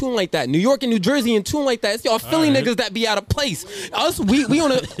in tune like that. New York and New Jersey in tune like that. It's y'all Philly niggas that be out of place. Us, we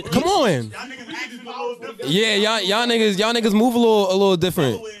on a come on. Yeah, y'all niggas move a little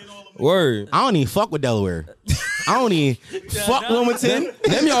different. Word. I don't even fuck with Delaware. I don't even fuck Wilmington.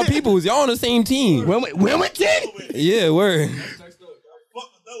 Them y'all peoples, y'all on the same team. Wilmington? Yeah, word.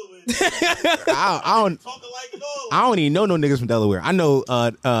 I don't even know no niggas from Delaware. I know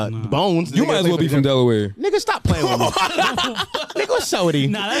Bones. You might as well be from Delaware. Nigga, stop playing with me. Nigga, what's up with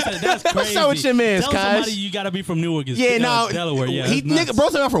him? Nah, that's crazy. What's up with your mans, Tell guys? somebody you gotta be from Newark. Yeah, no. Delaware. Yeah, he that's nigga, bro,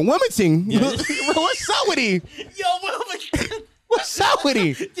 I'm from Wilmington. Yeah. What's up with him? Yo, Wilmington. What's up with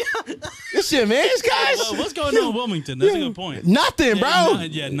him? This shit, man, guys. Well, what's going on in Wilmington? That's a good point. Nothing, bro.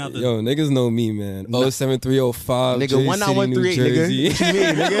 Nothing. Yo, niggas know me, man. 07305. Nigga, 1913, nigga. What you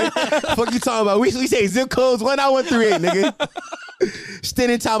mean, nigga? Fuck you talking about? We say zip codes 1913, nigga.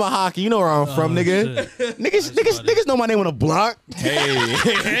 Standing top of hockey. You know where I'm from, nigga. Niggas know my name on a block.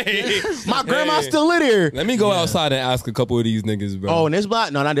 Hey. My grandma still live here. Let me go outside and ask a couple of these niggas, bro. Oh, in this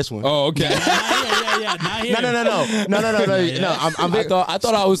block? No, not this one. Oh, okay. Yeah. Not here. No. I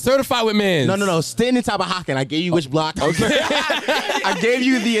thought I was certified with men. No. Standing top of hockey. I gave you which block. Okay. I gave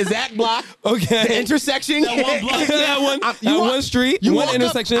you the exact block. Okay. The intersection. That one block. That one street. You one walk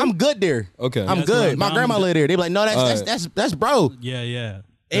intersection. Up, I'm good there. Okay. I'm That's good. right. My grandma lived there. They be like, no, that's bro. Yeah.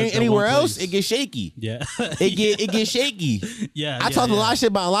 Anywhere else, it gets shaky. Yeah. It gets shaky. Yeah. I talk a lot of shit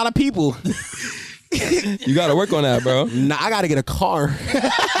about a lot of people. You got to work on that, bro. Nah, I got to get a car.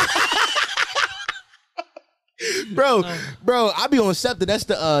 Bro, I be on SEPTA. That's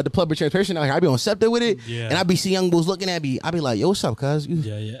the public transportation out here. I be on SEPTA with it, and I be see young bulls looking at me. I be like, yo, what's up, cuz?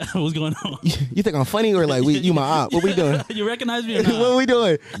 Yeah. What's going on? You think I'm funny or like you my op? What we doing? You recognize me or not? What we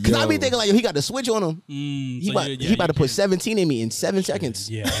doing? Because I be Yo. thinking like, yo, he got the switch on him. He about to put 17 in me in 7 seconds.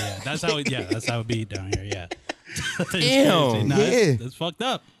 Yeah. That's how it be down here. Yeah. It's Damn. crazy. Nah, Yeah. That's fucked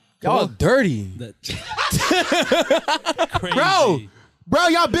up. Y'all dirty. Crazy. Bro,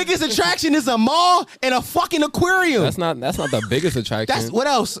 y'all biggest attraction is a mall and a fucking aquarium. That's not the biggest attraction. That's what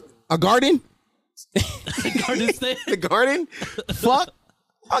else? A garden? Garden State. The garden? Fuck.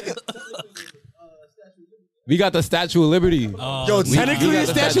 We got the Statue of Liberty. Yo, technically, the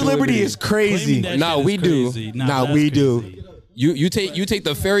Statue of Liberty is crazy. Nah, we do. Nah, we do. You take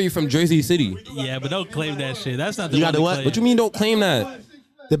the ferry from Jersey City. Yeah, but don't claim that shit. That's not the You one got the to what? claim. What you mean don't claim that?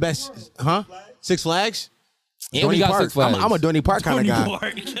 The best, huh? Six Flags? And we Dorney got Park. Six Flags. I'm a Dorney Park kind of guy.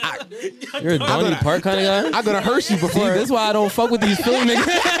 You're a Dorney Park kind of guy? I go to Hershey See, before. this is why I don't fuck with these Philly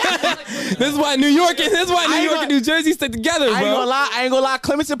niggas. This is why New York and New Jersey stick together, bro. I ain't gonna lie.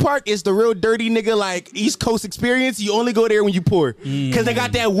 Clementon Park is the real dirty nigga like East Coast experience. You only go there when you poor, because they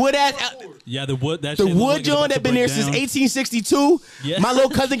got that wood ass. Yeah, the wood. That The shit wood joint that been there since 1862. Yeah. My little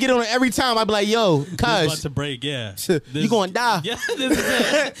cousin get on it every time. I be like, yo, about cuz to break. Yeah, you gonna die. Yeah, this is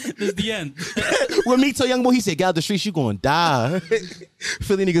it. This is the end. When Meek told young boy, he said, get out the streets, you gonna die.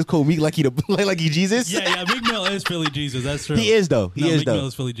 Philly niggas call Meek like he Jesus. Yeah. Meek Mill is Philly Jesus. That's true. He is though. Meek Mill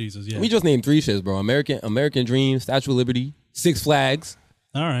is Philly Jesus. Yeah. We just named 3 shits, bro. American Dream, Statue of Liberty, Six Flags.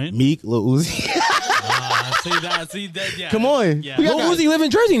 All right. Meek, Lil Uzi. See that. Yeah. Come on. Yeah. Lil Lil Uzi live in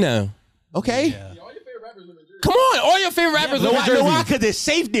Jersey now. Okay. Yeah. Come on, all your favorite rappers live in Jersey. Know why? Because it's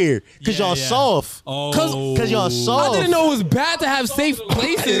safe there. Because y'all soft. Oh. Because y'all soft. I didn't know it was bad to have safe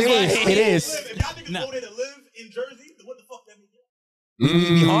places. It is. If y'all niggas go there to live in Jersey, then what the fuck that mean?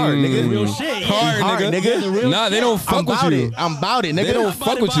 Be hard, nigga. Real shit. Hard, nigga. Nah, they don't fuck with you. I'm about it, nigga. They don't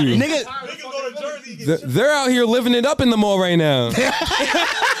fuck with you. Nigga, Niggas go to Jersey. They're out here living it up in the mall right now.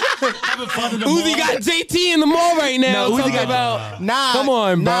 Having fun in the Uzi mall. got JT in the mall right now. No, Uzi Talking got- about. nah. Come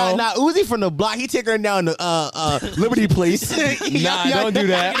on, bro. Nah, Uzi from the block. He taking her down to Liberty Place. Nah, don't do Take it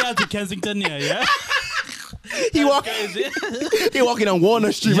that. out to Kensington. Yeah. He walking on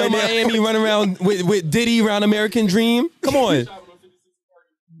Walnut Street Yo, right now. Miami running around with Diddy around American Dream. Come on.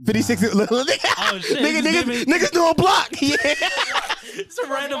 56. Oh shit. Niggas doing block. Yeah. It's a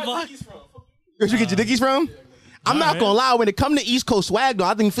random block. Where'd you get your dickies from? I'm not gonna lie. When it come to East Coast swag, though,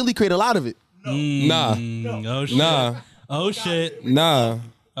 I think Philly create a lot of it. Nah. Oh shit. Nah. Oh shit. Nah.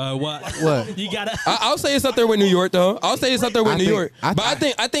 What? What? You gotta. I'll say it's up there with New York, though. I'll say it's up there with New York. But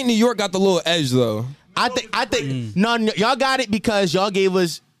I think New York got the little edge, though. I think no, y'all got it because y'all gave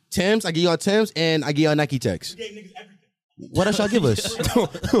us Timbs. I gave y'all Timbs, and I gave y'all Nike Techs. Gave niggas everything. What else y'all give us?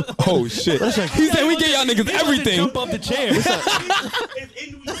 Oh shit. He said we get y'all niggas everything. Jump off the chair. It's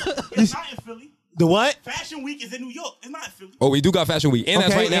in New York. It's not in Philly. The what? Fashion Week is in New York. It's not in Philly. Oh, we do got Fashion Week. And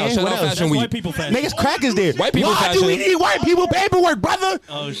that's Okay, right now. and Shout what out else? Fashion That's Week. white people fashion. Niggas crackers there. White people Why do we fashion. need white people paperwork, brother?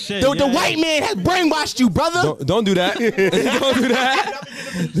 Oh shit. The white man has brainwashed you, brother. Don't do that. Don't do that. Y'all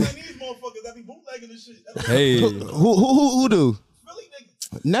be getting them Chinese motherfuckers that be bootlegging this shit. That's Hey. Who do? Philly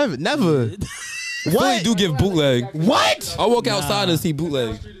niggas. Never. Philly What? do give bootleg. What? I walk outside and see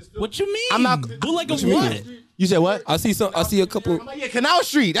bootleg. What you mean? I'm not- Bootleg of you what? mean? You said what? I see a couple. Yeah, Canal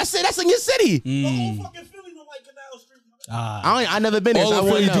Street. That's it. That's in your city. The whole fucking Philly look like Canal Street. I never been there. All so of I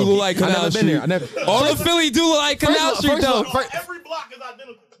Philly wouldn't do know. look like I Canal never Street. been there. I never. All of Philly do look like Canal Street, first of though. all, Every block is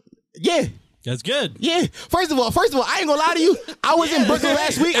identical. Yeah. That's good. Yeah. First of all, I ain't gonna lie to you. I was in Brooklyn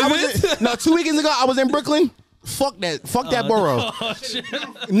last week. No, 2 weekends ago, I was in Brooklyn. Fuck that borough. Oh shit.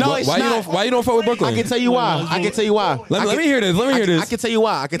 No, it's Why not. you don't fuck with Brooklyn? I can tell you why. I can tell you why. Let me hear this. Let me hear I this. can tell you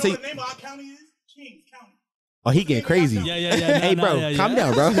why. I can You tell know you. what the name of our county is? Kings County. Oh, he getting crazy. Yeah. Hey, bro, calm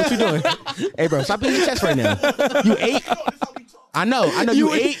down, bro. What you doing? Hey, bro, stop beating your chest right now. You ate? No, this how we talk. I know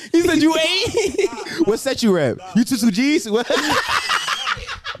you ate. He said you ate. What set you rap? You two G's? What?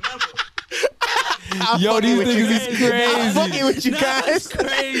 Yo, these with you. niggas is I'm crazy. fucking with you guys.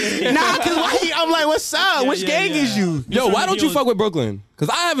 Crazy. Nah, cause I'm like, what's up? Which gang is you? Yo, why don't you fuck with Brooklyn? Because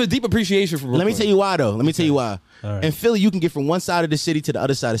I have a deep appreciation for Brooklyn. Let me tell you why, though. Let me tell you why. All right. In Philly, you can get from one side of the city to the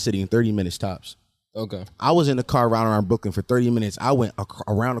other side of the city in 30 minutes tops. Okay. I was in the car around Brooklyn for 30 minutes. I went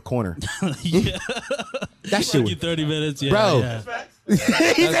around the corner. Yeah. That shit was, 30 minutes. Yeah, Bro. Yeah.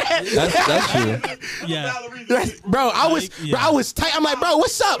 That's true. Yeah. bro, I was tight. I'm like, bro,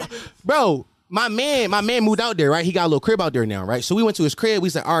 what's up? Bro, my man moved out there, right? He got a little crib out there now, right? So we went to his crib. We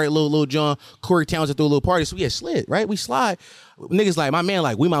said, all right, little John, Corey Townsend threw a little party. So we had slid, right? We slide. Niggas like, my man,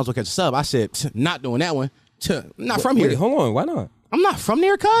 like, we might as well catch a sub. I said, not doing that one. I'm not from here. Wait, hold on. Why not? I'm not from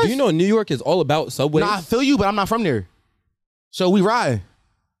there, cuz. Do you know New York is all about subways? Nah, I feel you, but I'm not from there. So we ride.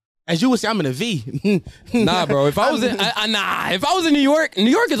 As you would say, I'm in a V. Nah, bro. If I was in, if I was in New York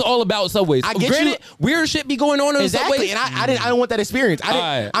is all about subways. I get Granted, you. weird shit be going on in Exactly, subways. and I didn't want that experience.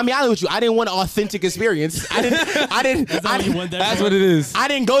 Alright. I mean, honest with you, I didn't want an authentic experience. I didn't. That's what it is. I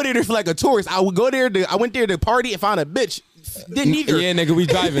didn't go there for like a tourist. I would go there. I went there to party and found a bitch. Didn't either. Yeah, nigga, we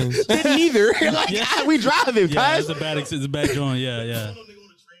driving. Didn't either. Like we driving, Yeah, guys. it's a bad joint. Yeah.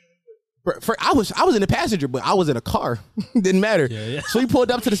 I was in the passenger, but I was in a car. Didn't matter. Yeah. So we pulled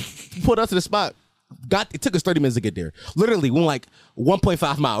up to the spot. It took us 30 minutes to get there. Literally, we went like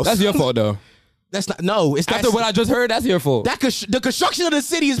 1.5 miles. That's your fault, though. That's not. No, it's After what I just heard, that's your fault. the construction of the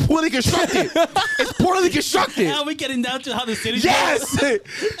city is poorly constructed. It's poorly constructed. Now we getting down to how the city. Yes,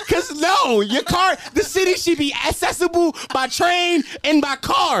 because your car, the city should be accessible by train and by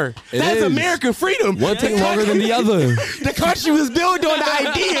car. That's is. American freedom. One take longer than the other. The country was built on the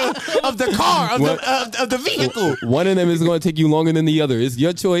idea of the car, of the vehicle. One of them is going to take you longer than the other. It's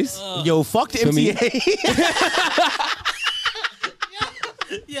your choice. Yo, fuck the MTA.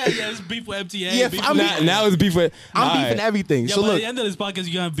 Yeah, it's beef with MTA. Yeah, beef I'm with Now it's beef with. I'm beefing everything. Yeah, So but at look, the end of this podcast,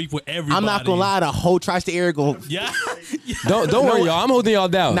 you're gonna have beef with everybody. I'm not gonna lie, the whole tri-state area go. Yeah. Don't worry, y'all. I'm holding y'all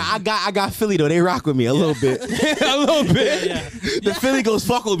down. Nah, I got Philly though. They rock with me a little bit. A little bit. Yeah. The Philly goes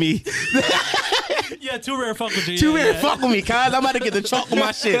fuck with me. Yeah, too rare fuck with you. Too yeah, rare yeah. fuck with me, cuz I'm about to get the chalk on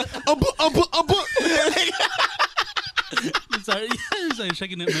my shit. Sorry,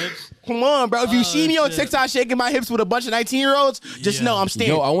 shaking them hips. Come on, bro. If you see me on shit. TikTok shaking my hips with a bunch of 19-year-olds, just Yeah. know I'm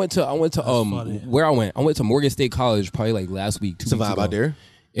standing. Yo, I went to funny. where I went to Morgan State College probably like last week. 2 It's a weeks vibe ago. out there.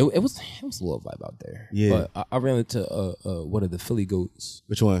 It was a little vibe out there. Yeah. But I ran into one of the Philly goats.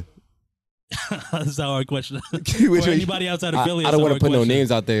 Which one? That's a hard question. Which For one? anybody outside of Philly, I don't want want to put no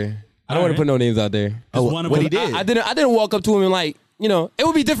names out there. I don't want Alright. to put no names out there. Oh, one of what he them- did? I didn't walk up to him and like, you know, it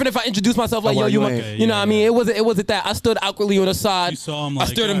would be different if I introduced myself like, Oh, yo, you, right, my, okay, you know what I mean? It wasn't that. I stood awkwardly on the side. You saw him I like,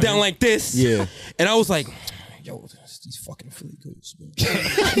 stood him alright. down like this. Yeah. And I was like, yo, these fucking Philly goats, man.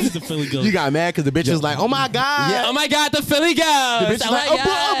 He's the Philly goat. You got mad because the bitch was like, oh my God. Yeah, oh my God, the Philly goats. The bitch was Oh like,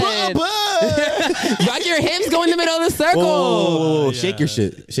 my God. Rock your hips, go in the middle of the circle. Whoa. Yeah. Shake your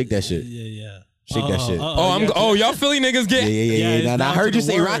shit. Shake that shit. Yeah. Shake that shit. Y'all Philly niggas get. Yeah. it's Now, I down heard to you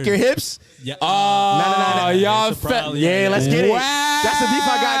the say word. rock your hips. Yeah. Oh, y'all It's a problem. Yeah, let's get it. Wow. That's the beef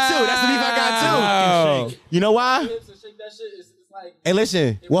I got too. That's the beef I got too. You know why? Hey,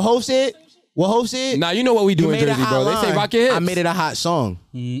 listen. What Hov said? Nah, you know what we do in made a Jersey, hot bro. They say line. rock your hips. I made it a hot song.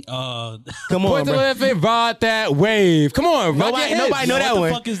 Come on, Point to bro. left and ride that wave. Come on, rock your hips. Nobody know that what the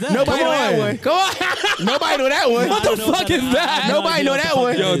one. fuck is that? Nobody Come know that on. one. Come on. Nobody know that one. What the fuck is that? Nobody know that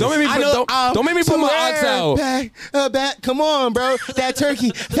one. Yo, don't make me put, don't make me put my ox out. Back. Come on, bro. That turkey,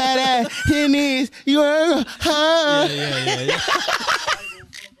 fat ass, his knees. You are Yeah.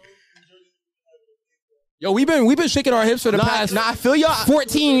 Yo, we've been shaking our hips for the past I feel y'all.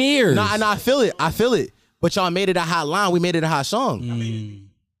 14 years. Nah, I feel it. I feel it. But y'all made it a hot line. We made it a hot song.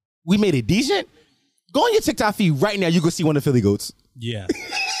 We made it decent. Go on your TikTok feed right now. You can see one of the Philly goats. Yeah.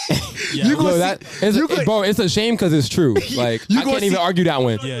 You Bro, gonna see- bro, it's a shame because it's true. Like You I gonna can't even see- argue that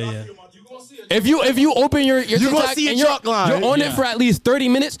one. Yeah. If you open your gonna TikTok see a and you're chalk line. on Yeah. it for at least 30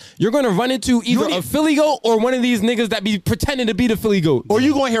 minutes, you're gonna run into either don't a even- Philly goat or one of these niggas that be pretending to be the Philly goat. Or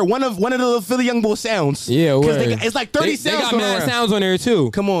you gonna hear one of the little Philly young boy sounds. Yeah, 'Cause word. it's like 30 They sounds got going mad around. sounds on there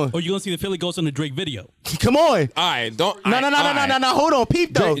too. Come on. Or you gonna see the Philly Ghost on the Drake video? Come on. All right, don't. No. Hold on.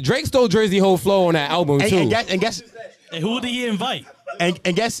 Peep though. Drake stole Jersey whole flow on that album too. And guess Hey, who did he invite?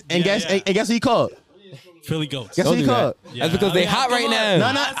 guess who he called? Philly Ghost. Guess Don't who he do that. called? That's because they hot right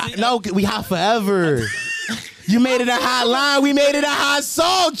now. No, we hot forever. You made it a hot line. We made it a hot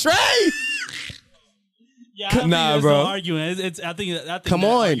song, Trey. Yeah, I don't Nah, think there's bro. no argument. I think Come that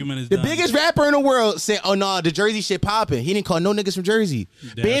on. argument is The done. biggest rapper in the world said, "Oh no, the Jersey shit popping." He didn't call no niggas from Jersey.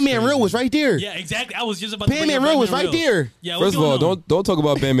 Bandman crazy. Real was right there. Yeah, exactly. I was just about to bring Bandman up Real was Bandman right there. Yeah, what's First of all, going on? don't talk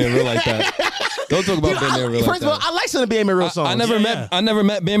about Bandman Real like that. Don't talk about Bandman Real like First of all, that. I like some of the Bandman Real songs. I never Yeah.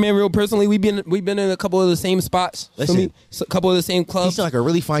 met Bandman Real personally. We've been in a couple of the same spots. Listen. Feel me? A couple of the same He clubs. sound like a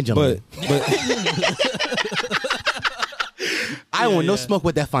really fine but gentleman. I don't want no smoke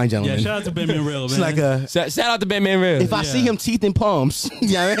with that fine Yeah, gentleman. shout out to Bandman Real, man. It's like a. shout out to Bandman Real. If I see him teeth and palms,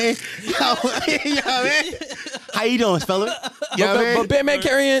 you know what I mean? You know what I mean? How you doing, fella? You know what I but mean? Bandman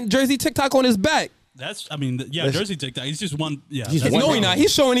carrying Jersey TikTok on his back. That's, I mean, yeah, Jersey TikTok. He's just one. Yeah, He's that's one- No, he not.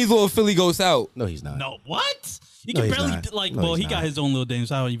 He's showing these little Philly ghosts out. No, he's not. No, what? He No, can he's barely not. like. No, Well, he's he got not. his own little thing,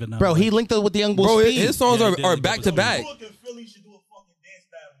 so I don't even know. Bro, he linked up with the young boy. Bro, Speed. his songs Yeah, are they back did to the back. New York and Philly should do a fucking dance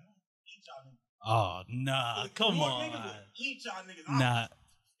battle. Eat y'all niggas. Oh nah, come New York on, niggas will eat y'all niggas. nah.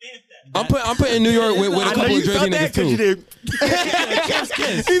 Stamp that. I'm putting New York with a I know couple you of Jersey felt niggas that 'cause you too. did.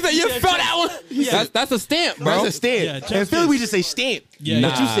 He said you felt that one. That's a stamp, bro. That's a stamp. Yeah, In chef's Philly, kiss. we just say stamp. Yeah,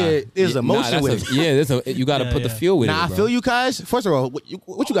 But you said there's emotion that's with it. you got to Yeah, put the yeah. feel with it. Nah, I bro. feel you guys. First of all, what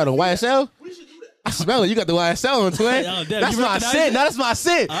you got on YSL? I smell it. You got the YSL on, twin. Oh, damn, That's you my recognize scent. it? No, that's my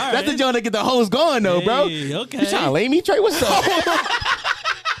scent. All That's the right. joint that get the hoes going, though, bro. Hey, okay. You trying to lay me, Trey? What's up?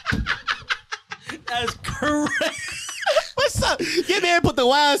 That's correct. What's up? Get man, put the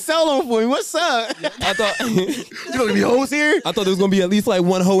YSL on for me. What's up? I thought You gonna be hoes here? there was gonna be at least like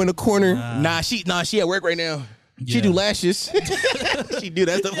one hoe in the corner. Nah, she at work right now. She do lashes. She do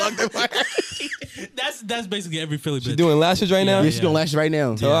that's the fucked up. That's basically every Philly bitch. She doing lashes right now? Yeah, she doing lashes right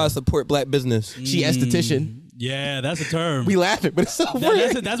now. So I support black business. She esthetician. Yeah, that's a term. We laughing, but it's so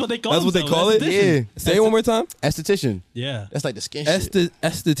weird. That's what they call. That's what they call it? Yeah. Say it one more time. Esthetician. Yeah. That's like the skin shit.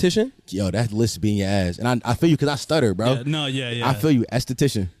 Esthetician? Yo, that list be in your ass. And I feel you because I stutter, bro. Yeah, no, yeah. I feel you.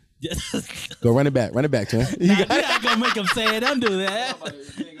 Esthetician. Yeah. Go run it back, Tim. You're not gonna make him say it. Don't do that.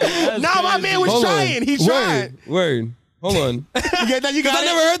 No, my man was trying. He's trying. Word. Hold on. You get that? You got I it?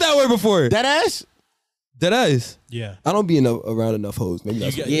 never heard that word before. That ass? Dead eyes. Yeah. I don't be around enough hoes. Maybe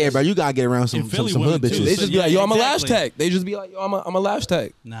that's Yeah, bro. You gotta get around some Philly hood women, too. bitches. They just be like, yo, I'm a lash exactly. tech. They just be like, yo, I'm a lash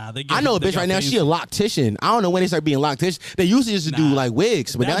tech. Nah, they. I know a bitch right now. She a loctician. I don't know when they start being loctician. They used to just do like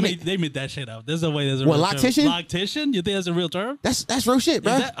wigs, but now they made that shit up. There's no way there's a What, real loctician? term. Loctician? You think that's a real term? that's real shit,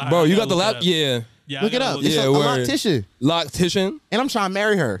 bro. Bro, you got the lap? Yeah. Yeah, Look it up. It's Yeah, a word. loctician, Loctician. and I'm trying to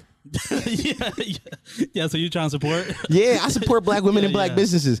marry her. yeah. So you trying to support? Yeah, I support black women and black yeah.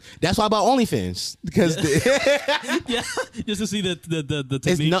 businesses. That's why I bought OnlyFans because Yeah, just to see the it's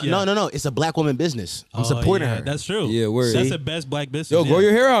technique. no. It's a black woman business. I'm supporting her. That's true. Yeah, word. That's See? the best black business. Yo, grow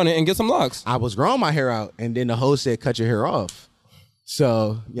your hair out and get some locks. I was growing my hair out, and then the host said, "Cut your hair off."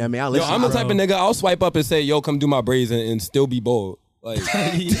 So yeah, I mean, I Yo, listen. I'm the type of nigga, I'll swipe up and say, yo, come do my braids and still be bold. Like,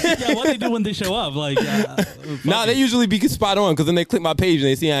 yeah, what they do when they show up? Like, nah, they usually be spot on because then they click my page and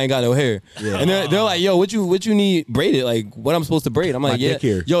they see I ain't got no hair. Yeah. And they're like, yo, what you need braided? Like, what I'm supposed to braid? I'm like, My dick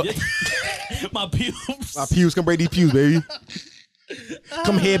hair. Yo, my pubes. My pews, come braid these pews, baby.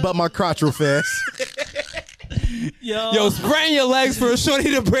 Come headbutt my crotch real fast. Yo, spreading your legs for a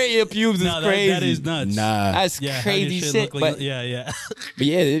shorty to braid your pubes is crazy. that is nuts. Nah, That's Yeah, how crazy your shit. look like- But yeah.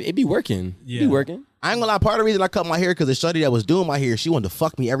 yeah, it be working. Yeah. It be working. I ain't gonna lie. Part of the reason I cut my hair because the shorty that was doing my hair, she wanted to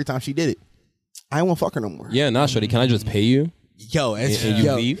fuck me every time she did it. I ain't want to fuck her no more. Yeah, nah, shorty, can I just pay you? Yo, that's, And you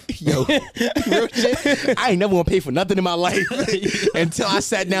yo, leave? Yo, real shit. I ain't never gonna pay for nothing in my life until I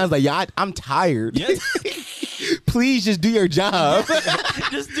sat down. I was like, yo, I'm tired. Yeah. Please just do your job.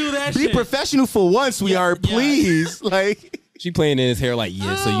 Just do that Be shit. professional for once, sweetheart. yeah. Please, like, She playing in his hair like,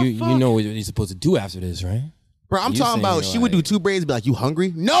 yeah, so you know what you're supposed to do after this, right? bro, I'm You talking about. saying, She would do like- 2 braids, and be like, "You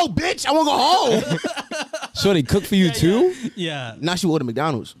hungry? No, bitch. I want to go home." Shorty cook for you too? Yeah. Now she would order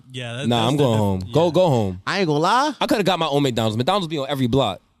McDonald's. Yeah. Nah, I'm going home. Yeah. Go home. I ain't gonna lie. I could have got my own McDonald's. McDonald's be on every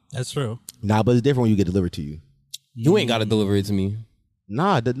block. That's true. Nah, but it's different when you get delivered to you. You ain't got to deliver it to me.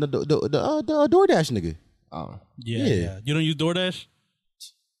 Nah, the DoorDash nigga. Oh. Yeah. You don't use DoorDash?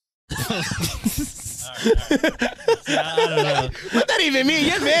 Yeah, I don't know. What that even mean?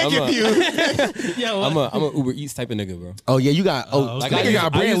 You're mad I'm a- confused. Yeah, what? I'm a Uber Eats type of nigga, bro. Oh yeah, you got. Oh, okay. like I you use- got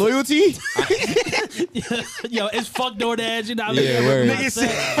I brand use- loyalty. Yo, it's fuck DoorDash. You know what I mean? Yeah, word. Nigga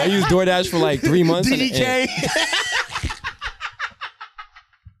said- I used DoorDash for like 3 months. and- DDK.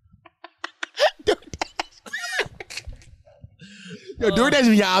 Yo, DoorDash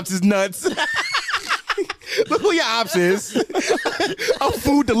with your ops is nuts. Look who your ops is. A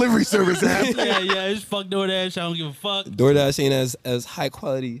food delivery service app. yeah, it's fuck DoorDash. I don't give a fuck. DoorDash ain't as high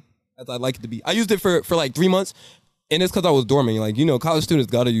quality as I'd like it to be. I used it for like 3 months, and it's because I was dorming. Like, you know, college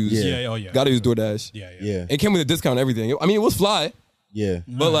students gotta use gotta use DoorDash. Yeah, It came with a discount and everything. I mean, it was fly, yeah.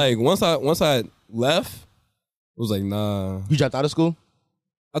 but like once I left, it was like, nah. You dropped out of school?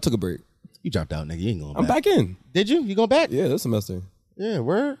 I took a break. You dropped out, nigga. You ain't going I'm back in. Did you? You going back? Yeah, this semester. Yeah,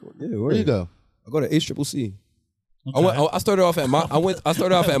 where? Yeah, Where you go? I go to HCCC. Okay. I started off at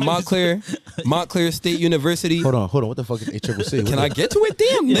Montclair State University. Hold on. What the fuck is HCCC? Can I get to it?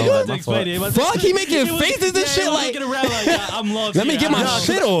 Damn, Yeah, nigga. to explain it. Fuck, he making He was- faces and yeah, shit he was like. looking around like, I'm lost. Let me here. get my I don't know.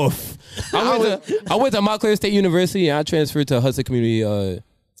 shit off. I went to Montclair State University and I transferred to Hudson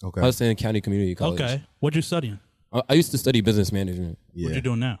Hudson County Community College. Okay. What you studying? I used to study business management. Yeah. What you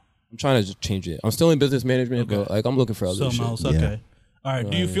doing now? I'm trying to just change it. I'm still in business management, but like I'm looking for other Something shit. else. Yeah. Okay. All right.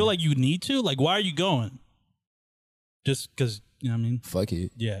 Do you feel like you need to? Like, why are you going? Just because, you know what I mean? Fuck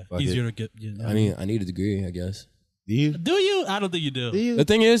it. Yeah. Fuck Easier to get. You know I mean, I need a degree, I guess. Do you? do you? I don't think you do. Do you? The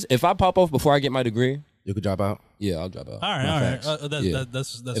thing is, if I pop off before I get my degree, You could drop out. yeah, I'll drop out. All right.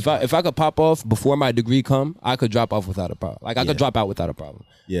 facts. That's If I could pop off before my degree come, I could drop off without a problem. Like I could drop out without a problem.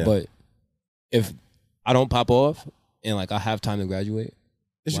 Yeah. But if I don't pop off and like I have time to graduate,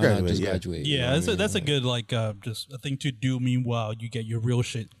 Just why not graduate, just yeah. graduate? You know Yeah, what I that's mean? that's a good like just a thing to do. Meanwhile, you get your real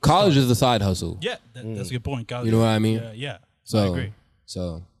shit. College is a side hustle. Yeah, that's a good point. College, You know what I mean? Yeah. So I agree.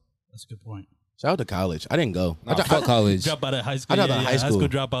 So That's a good point. Shout out to college. I didn't go. nah, fuck college. Drop out of high school. I dropped out of high school.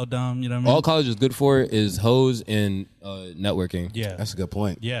 dropout down. You know what I mean? All college is good for is hoes and networking. Yeah. That's a good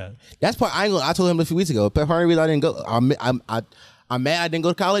point. Yeah. That's part. I told him a few weeks ago. Part of the reason I didn't go. I'm mad I didn't go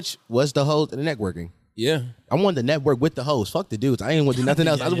to college was the whole the networking. Yeah. I wanted to network with the host. Fuck the dudes. I ain't want to do nothing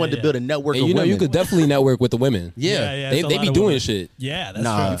else. I just wanted to build a network And of you know, women. you could definitely network with the women. Yeah. They it's a be lot of doing women. shit. Yeah, that's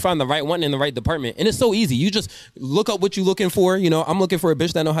Nah. true. You find the right one in the right department. And it's so easy. You just look up what you're looking for. You know, I'm looking for a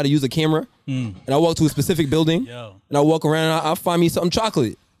bitch that know how to use a camera. And I walk to a specific building. Yo. And I walk around and I'll find me something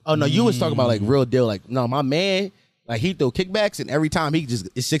chocolate. Oh, no, you was talking about, like, real deal. Like, no, my man, like, he throw kickbacks, and every time he just,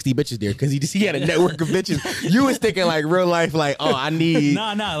 it's 60 bitches there because he had a network of bitches. You was thinking, like, real life, like, oh, I need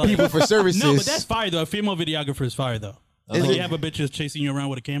Like, people for services. No, but that's fire, though. A female videographer is fire, though. Is Like, it? you have a bitch that's chasing you around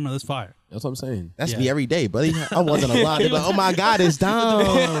with a camera, that's fire. That's what I'm saying. That's Yeah. me every day, buddy. I wasn't a lot. They're like, oh, my God, it's down.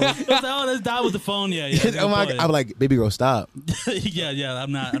 It's like, oh, let's die with the phone. Yeah, yeah. Oh, my God. I'm like, baby girl, stop. yeah,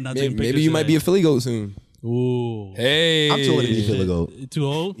 I'm not taking Maybe pictures you might be a today. Philly goat soon. Ooh. Hey. I'm too old to be Philly goat. Too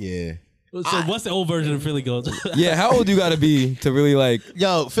old? Yeah. So what's the old version of Philly goat? Yeah, how old you gotta be to really like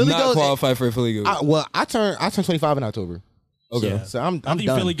Yo, Philly not goat. qualify for a Philly goat? I turned 25 in October. Okay. Yeah. So I'm I think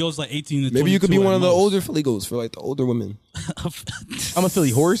done. Philly goes like 18 to 22. Maybe you could be one at of the most. older Philly goats for like the older women. I'm a Philly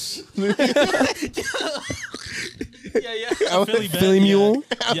horse. Yeah. I'm a Philly, bet, Philly yeah. mule.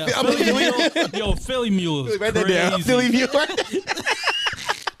 Yeah, I'm Philly a- mule. Yo, Philly mule is Write that down. crazy. Philly mule.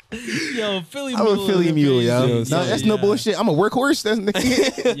 Yo, Philly I'm mule. a Philly is mule, yo. amazing. No, that's no Yeah. bullshit. I'm a workhorse.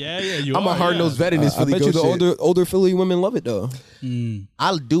 That's Yeah, you I'm are, a hard nosed vet in this I Philly bet you goat the shit. older Philly women love it though.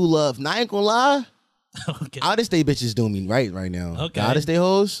 I do love. Now, I ain't gonna lie. Okay. Out of state bitches doing me right now. Okay. Out of state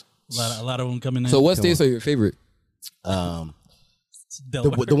hoes. A lot of them coming in. So what states are your favorite? The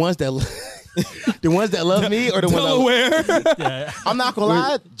Delaware. ones that the ones that love me or the ones Delaware. Yeah. I'm not gonna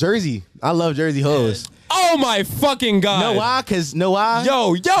lie. Jersey. I love Jersey hoes. Oh my fucking god. Know why? Cause know why?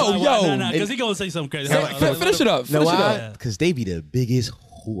 Yo, No, because he gonna say something crazy. Finish it up. Know Finish it why? up. Because they be the biggest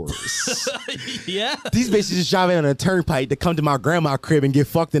whores. Yeah. These bitches just driving on a turnpike to come to my grandma's crib and get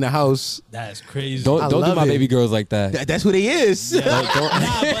fucked in the house. That's crazy. Don't I do love my it. baby girls like that. That's who they is.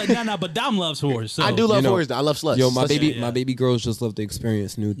 But Dom loves whores. So. I do love You know, whores. Though. I love sluts. Yo, my Sluts- my baby girls just love to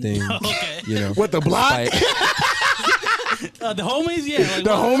experience new things. Okay. You know. What, the block? Like, The homies, yeah. Like, The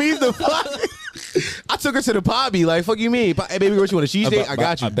homies, the fuck. I took her to the Pobby. Like, fuck you mean? Hey, baby girl, you want a cheese date? I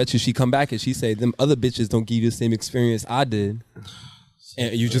got you. I bet you she come back and she say, them other bitches don't give you the same experience I did.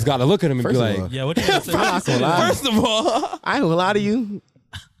 And you just gotta look at them and First be of like, all, Yeah, what you gonna say? I'm not gonna lie. first of all, I ain't gonna lie to you.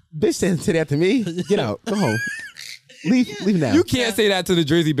 Bitch said that to me. Get out. Go home. Leave now. you can't say that to the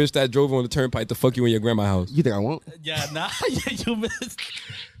Jersey bitch that drove on the turnpike to fuck you in your grandma's house. You think I won't? Yeah, nah. Yeah, you missed.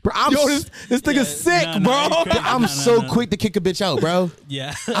 Bro, I'm Yo, this nigga's sick, nah, bro. nah, you crazy. I'm Nah, so nah. quick to kick a bitch out, bro.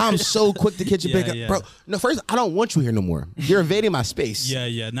 Yeah. I'm so quick to kick a Yeah, bitch out. yeah. Bro, no, first, I don't want you here no more. You're invading my space.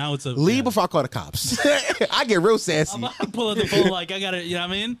 Yeah. Now it's a Leave yeah. before I call the cops. I get real sassy. I pull out the phone like I gotta. You know what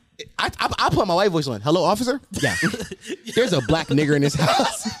I mean? I put my white voice on. Hello, officer? Yeah. There's a black nigger in this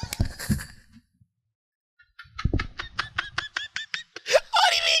house.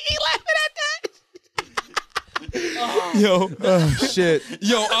 Yo, Shit.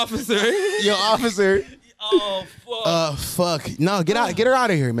 yo, officer. Yo, officer. Oh fuck. Fuck. No, get her out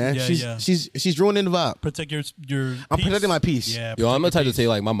of here, man. Yeah, She's ruining the vibe. Protect your. I'm peace. protecting my peace. Yeah. Yo, I'm the protect type your to say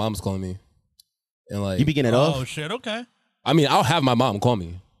like my mom's calling me, and like You be getting it peace. Oh off? shit. Okay. I mean, I'll have my mom call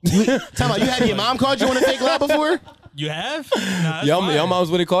me. Tell me, you had your mom called you on a fake line before? You have? Nah, that's Y'all fire.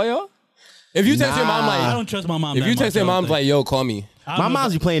 moms wouldn't call y'all? If you text your mom I like, don't trust my mom. if that you text much, your I don't mom's think. like, yo, call me. I don't My know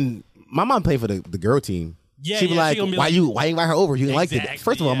mom's if- be playing. My mom playing for the girl team. Yeah, she be yeah, like, she gonna be why like- you invite her over? You didn't like it. Exactly,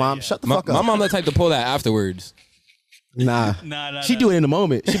 First of all, yeah, mom, yeah. shut the My fuck up. mom the type to pull that afterwards. Nah. She do it in the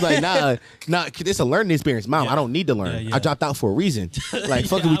moment. She be like, nah, it's a learning experience. Mom, Yeah. I don't need to learn. Yeah, yeah. I dropped out for a reason. Like,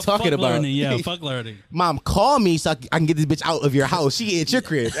 fuck Yeah, are we talking fuck about? Learning. Yeah, fuck learning. Mom, call me so I can get this bitch out of your house. She at your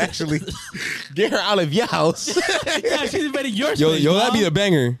crib, actually. Get her out of your house. Yeah, she's invading your Yo, space, that'd be Mom. a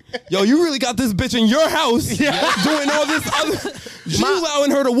banger. Yo, you really got this bitch in your house doing all this other. You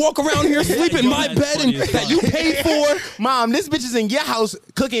allowing her to walk around here, sleep in Yo, my that's bed, and funny as that you fuck. paid for. Mom, this bitch is in your house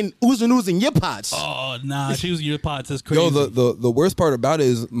cooking ooze and ooze in your pots. Oh nah, she was your pots. That's crazy. Yo, the worst part about it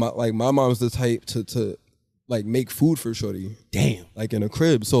is my mom's the type to like make food for shorty. Damn. Like in a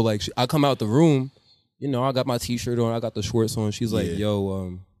crib. So like I come out the room, you know, I got my t-shirt on, I got the shorts on. She's like,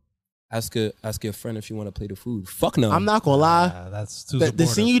 yo, ask your friend if she want to play the food. Fuck no. I'm not gonna lie. That's too The supportive.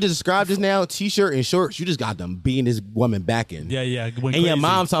 scene you just described just now, t-shirt and shorts, you just got them beating this woman back in. Yeah, yeah. And your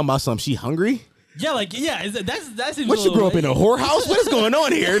mom talking about something. She hungry? Yeah, like yeah. That's What, you grew up in a whorehouse? What is going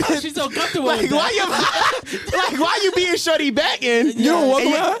on here? She's so comfortable. Like, with why that. you like why you being shorty back in? you don't walk And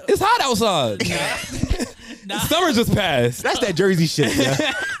you- around. It's hot outside. Summer just passed. That's that Jersey shit,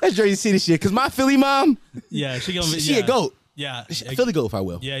 yeah. That's Jersey City shit. Cause my Philly mom, Yeah, she gonna. she yeah. a goat. Yeah, Philly goat if I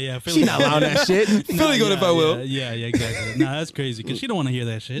will. Yeah, yeah. She not allowing that shit. Philly goat if I will. Yeah, exactly. Nah, that's crazy because she don't want to hear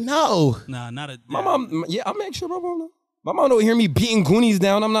that shit. No. Nah, not a. My mom, yeah, I make sure my mom don't hear me beating Goonies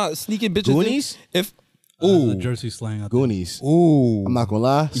down. I'm not sneaking bitches. Goonies? If The Jersey slang. I think. Goonies. Ooh. I'm not gonna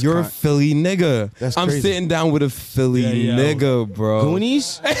lie. You're a Philly nigga. That's I'm crazy. sitting down with a Philly Yeah. nigga, bro.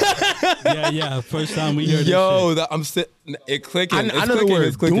 Goonies. Yeah. First time we heard Yo, this I'm sitting. It clicking. I know the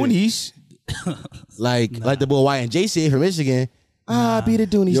word Goonies. like the boy Y and J said from Michigan. Be the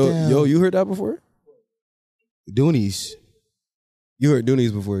Doonies down. Yo, you heard that before? Doonies. You heard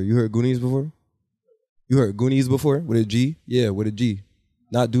Doonies before? You heard Goonies before? You heard Goonies before with a G? Yeah, with a G.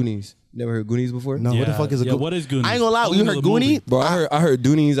 Not Doonies. Never heard Goonies before? No, shit. what the fuck is a Yeah, what is Goonies? I ain't gonna lie. Only You know heard the movie. Goonies? Bro, I heard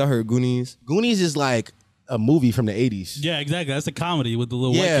Doonies. I heard Goonies. Goonies is like a movie from the 80s. Yeah, exactly. That's a comedy with the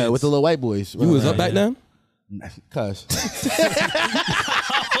little white Yeah, kids. with the little white boys. You was up back then? Cuz.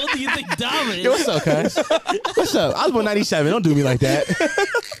 How old do you think Dom is? Yo, what's up, cuz? What's up? I was born 97. Don't do me like that.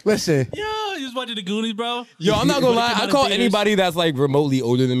 Listen. Yo, you was watching the Goonies, bro? Yo, I'm not gonna When it lie. came out I in call theaters? anybody that's like remotely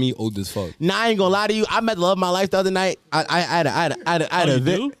older than me old as fuck. Nah, I ain't gonna lie to you. I met the love of my life the other night. I had an you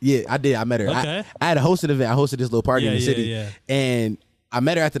event. do? Yeah, I did. I met her. Okay. I had a hosted event. I hosted this little party in the city. Yeah. And I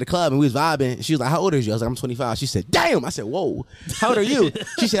met her after the club and we was vibing. She was like, "How old are you?" I was like, "I'm 25." She said, "Damn." I said, "Whoa. How old are you?"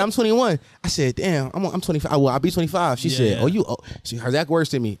 She said, "I'm 21." I said, "Damn, I'm 25. Well, I'll be 25." She said, yeah. "Oh, you." Her exact words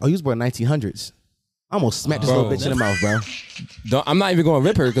to me, "Oh, you was born 1900s." I almost smacked this Bro. little bitch in the mouth, bro. I'm not even gonna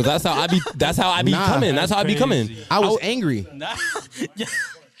rip her because that's how I be. That's how I be Nah. coming. That's how I be coming. Crazy. I was angry. Nah. Yeah.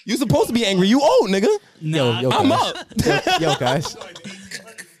 You supposed to be angry. You old nigga. Nah, yo, I'm guys. up. Yo, guys.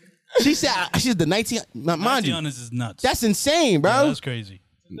 She said she's the 19. Mind you, honest is nuts. that's insane, bro. Yeah, that's crazy.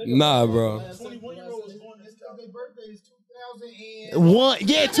 Nah, bro. 21-year-old was born. His birthday is 2000 One,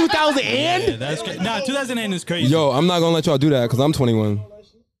 yeah, 2000 and Yeah, that's nah. 2008 is crazy. Yo, I'm not gonna let y'all do that because I'm 21.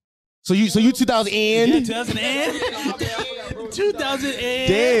 so you 2000 yeah, and 2008. 2008.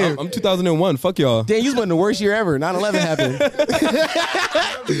 damn. I'm 2001. Fuck y'all. Damn, you was one of the worst year ever. 9/11 happened.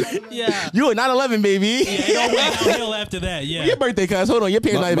 Yeah. You were 9/11, baby. It all went downhill after that. Yeah. Your birthday, cuz. Hold on, your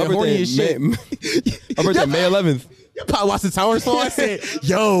parents not even horny as shit. my birthday May 11th. You probably watched the towers fall and said,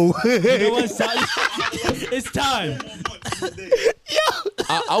 "Yo." You know what? It's time.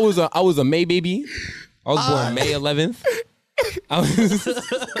 I was a May baby. I was born May 11th.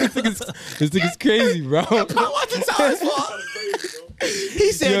 This nigga's crazy, bro. I watched the towers fall.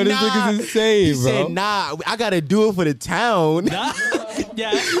 He said, Yo, this "Nah." nigga's insane, He bro. said, "Nah, I gotta do it for the town." Nah.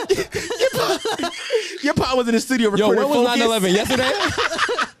 Yeah. Your pop was in the studio Yo, recording when was Focus. 9/11? Yesterday?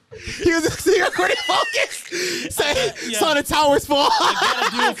 He was in the studio recording Focus. Saw the towers fall.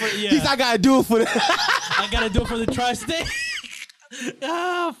 Gotta do it for He's like, "I gotta do it for the." I gotta do it for the tri-state.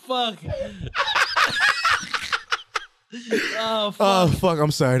 Ah, fuck. Oh, fuck. Oh fuck!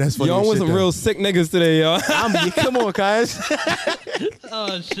 I'm sorry. That's funny. Y'all as was shit, some though. real sick niggas today, y'all. Come on, guys.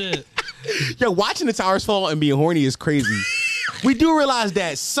 Oh, shit. Yo, watching the towers fall and being horny is crazy. We do realize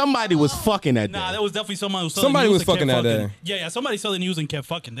that somebody was fucking that day. Nah, that was definitely someone who saw Somebody the news was and kept fucking that day. Yeah, somebody saw the news and kept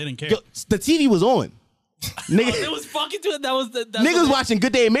fucking. They didn't care. Yo, the TV was on. Nigga, It was fucking to it. That was the niggas watching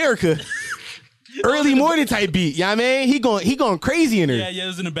Good Day America. Early morning type beat. You know what I mean? He going crazy in her. Yeah, it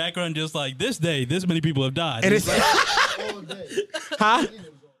was in the background just like, this day, this many people have died. And it's huh?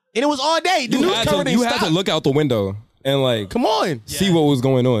 And it was all day. The news covered You didn't had to stop. look out the window and like Come on. see what was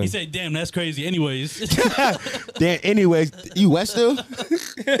going on. He said, damn, that's crazy. Anyways. Damn, anyways, you West still?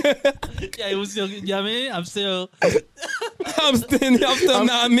 Yeah, it was still, you know what I mean? I'm still, I'm still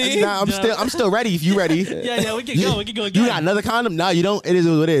not me. Nah, I'm still ready if you ready. yeah, we can go. We can go again. You got another condom? No, you don't. It is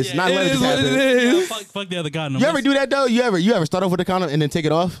what it is. Yeah, Not it let it is just what happen. it Yeah, is. fuck the other condom. You ever do that though? You ever start off with the condom and then take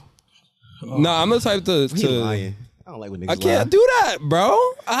it off? Nah, I'm the type He to lying. I don't like when niggas I can't do that, bro.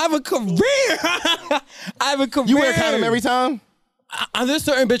 I have a career. I have a career. You wear a condom every time? There's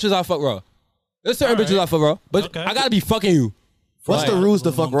certain bitches I fuck raw. There's certain bitches I fuck raw. But Okay. I gotta be fucking you. What's the Like, rules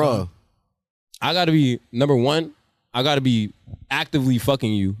to fuck raw? I gotta be number one. I gotta be actively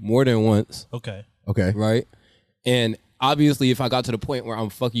fucking you more than once, Okay. Okay. right? And obviously, if I got to the point where I'm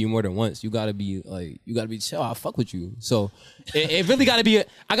fucking you more than once, you gotta be chill. I fuck with you. So it really gotta be.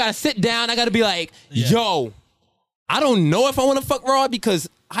 I gotta sit down. I gotta be like, yo, I don't know if I want to fuck raw because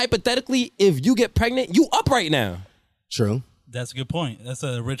hypothetically, if you get pregnant, you up right now. True. That's a good point. That's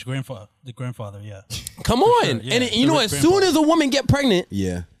a rich grandfather. The grandfather, yeah. Come on, sure, yeah. and you know, The as rich soon as a woman get pregnant,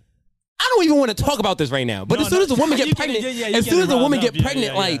 Yeah. I don't even want to talk about this right now. But No, as soon as a woman you get get pregnant, it, yeah, you as get soon it as a woman riled up. get Yeah,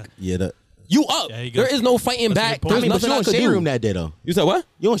 pregnant, yeah, like Yeah. you up. Yeah, you go. There is no fighting That's a back. good There's point. But nothing you I on could shade do. room that day though. You said what?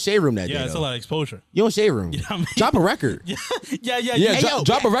 You on shade room that day. Yeah, it's a though. lot of exposure. You on shade room. I mean- Drop a record. Yeah. Yeah, Hey, yo,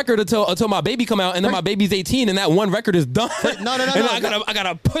 drop a record until my baby come out, and then my baby's 18, and that one record is done. No, and then I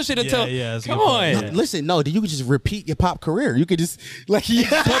gotta push it until. yeah, that's a come good on, point. Yeah. Listen, no, you could just repeat your pop career. You could just like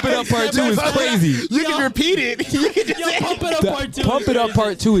Pump It Up Part 2 is crazy. You can repeat it. You can just Yo, Pump It Up Part 2. Pump It Up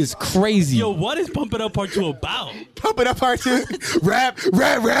Part 2 is crazy. Yo, what is Pump It Up Part 2 about? Pump It Up Part 2. Wrap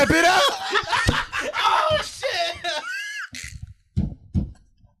it up. Oh shit!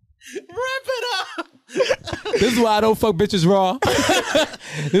 Wrap it up. This is why I don't fuck bitches raw.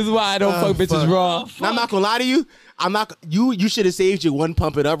 This is why I don't fuck bitches raw. Now, I'm not gonna lie to you. I'm not. You should have saved your one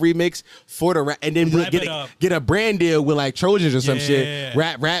Pump It Up remix for the and then get a brand deal with like Trojans or some shit.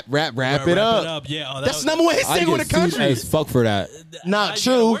 Wrap it up. Yeah, that's the number one hit single in the country. As fuck for that. Not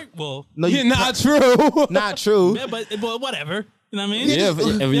true. Well, No, Yeah, not true. not true. yeah, but whatever. You know what I mean? Yeah,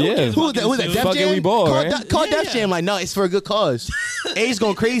 yeah. Who's that? Def Fucking Jam? we ball, Call, right? call Def Jam like, no, it's for a good cause. A's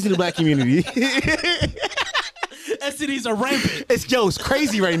going crazy in the black community. STDs are rampant. It's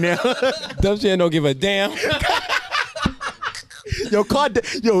crazy right now. Def Jam don't give a damn.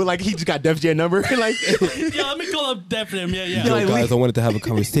 Like he just got Def Jam number. Like, Yo, let me call up Def Jam. Yeah. Yo, like, guys, I wanted to have a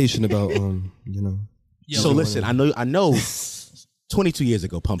conversation about, you know. Yo, so listen, I know. 22 years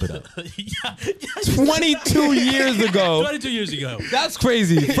ago, Pump It Up. 22 years ago. 22 years ago. That's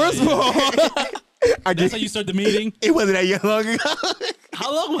crazy. First of all, That's how you start the meeting. It wasn't that long ago.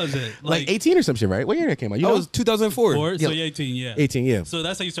 How long was it? Like 18 or some shit, right? What year that came out? You that know? was 2004. Four? So you're 18, yeah. 18, yeah. So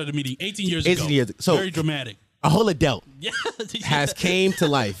that's how you started the meeting. 18 years 18 ago. years ago. So- very dramatic. A whole adult Yeah. has came to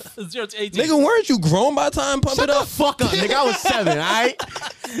life. 0 to 18. Nigga, weren't you grown by the time Pump Shut It the Up? fuck up, nigga. I was 7, all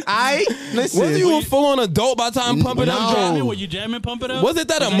right? Listen. Wasn't you a full-on adult by the time Pump It No. Up dropped? Were you jamming Pump It Up? Was it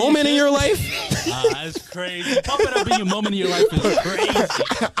that a your moment in shit? your life? That's crazy. Pump It Up being a moment in your life is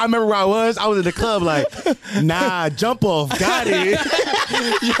crazy. I remember where I was in the club like, nah, jump off, got it.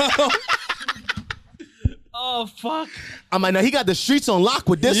 Oh, fuck. I'm like, no, he got the streets on lock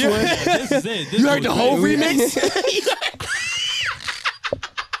with this one. This is it. This You heard the was whole crazy. remix?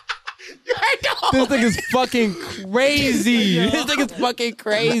 You heard the whole This nigga's fucking crazy. This nigga's fucking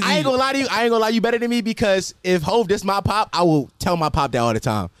crazy. I ain't gonna lie to you. I ain't gonna lie. You better than me because if Hov this my pop, I will tell my pop that all the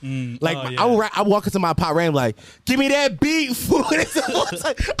time. Like I will walk into my pop random like, give me that beat, fool.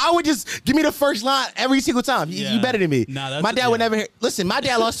 I would just give me the first line every single time. You better than me. Nah, that's my dad would never hear. Listen, my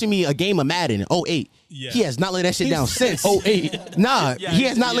dad lost to me a game of Madden in 08. Yeah. He has not let that shit down since 08. Nah, Yeah, he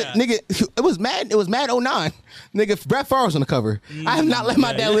has not let nigga. It was mad 09. Nigga, Brett Favre was on the cover. I have not let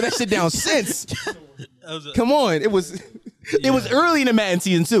my dad let that shit down since. Come on, it was early in the Madden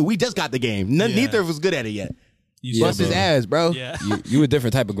season too. We just got the game. Neither of us good at it yet. You Bust his ass, bro. Yeah. You a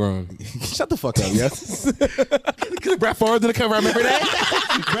different type of grown. Shut the fuck up, yes. Brett Favre's on the cover. I remember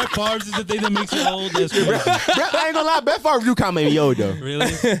that. Brett Favre's is the thing that makes you old. That's crazy. I ain't gonna lie. Brett Favre do kind of made me old though.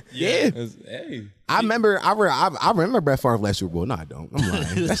 Really? Yeah. Hey. I remember Brett Favre last Super Bowl. No, I don't. I'm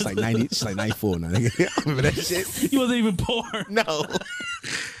lying. That's like 90. It's like 94 now. Nigga. I remember that shit. He wasn't even born. No.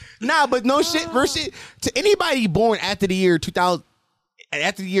 Nah, but no shit. To anybody born after the year 2000,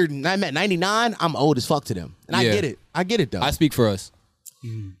 after the year 99, I'm old as fuck to them, and I get it. I get it though. I speak for us.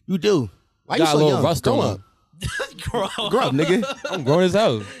 You do. Why you Got a so little young? rust Grow on up. him. Grow up, nigga. I'm grown as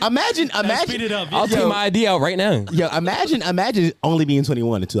hell. Imagine. Speed it up. I'll take my ID out right now. Yo, imagine only being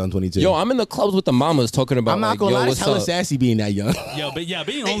 21 in 2022. Yo, I'm in the clubs with the mamas talking about. I'm not like, gonna yo, lie, it's what's hella up? sassy being that young. Yo, but yeah,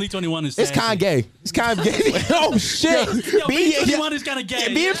 being only 21 is It's sassy. kind of gay. It's kind of gay. Oh shit! Yo, being 21 is kind of gay.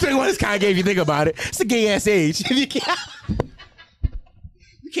 Yeah, being 21 is kind of gay if you think about it. It's a gay ass age.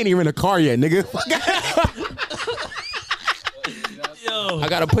 You can't even rent a car yet, nigga. Yo, I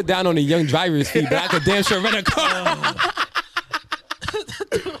gotta put down on the young driver's fee, but I could damn sure rent a car.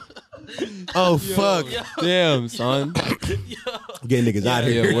 Oh fuck! Damn, son. Getting niggas out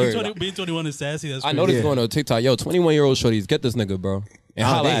Yeah, here. word. being 21 is sassy. That's I know this is going on TikTok. Yo, 21-year-old shorties, get this nigga, bro, and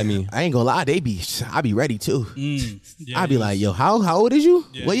holla at me. I ain't gonna lie, I be ready too. Yeah, I be like, yo, how old is you?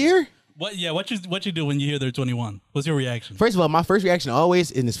 Yeah. What year? What you do when you hear they're 21? What's your reaction? First of all, my first reaction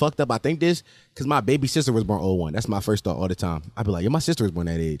always, and it's fucked up, I think this, because my baby sister was born 01. That's my first thought all the time. I be like, yo, my sister was born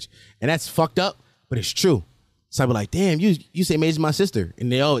that age. And that's fucked up, but it's true. So I be like, damn, you same age as my sister.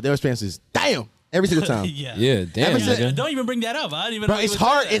 And their response is, damn, every single time. Yeah, damn, nigga. Don't even bring that up. I didn't even Bro, know it's you would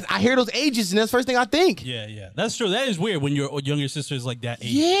hard. say that. I hear those ages, and that's the first thing I think. Yeah. That's true. That is weird when your younger sister is like that age.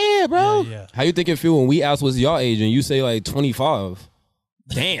 Yeah, bro. Yeah. How you think it feel when we ask what's your age and you say like 25?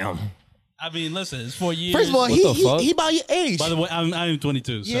 Damn. I mean, listen, it's 4 years. First of all, What the fuck? he about your age. By the way, I'm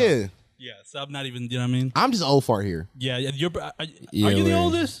 22. So. Yeah. Yeah, so I'm not even, you know what I mean? I'm just old fart here. Yeah, are Yeah, you the right.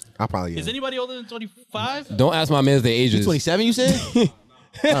 oldest? I probably am. Is anybody older than 25? Don't ask my man's the You ages. 27, you said?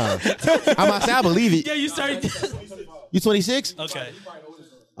 I'm about to say, I believe it. Yeah, you started. You 26? Okay.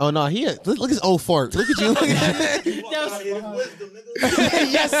 Oh, no, look at his old fart. Look at you.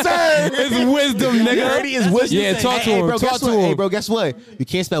 Yes, sir. It's wisdom, You nigga. heard he is wisdom. Yeah, talk to him. Bro, Talk guess to what? him. Hey, bro, guess what? You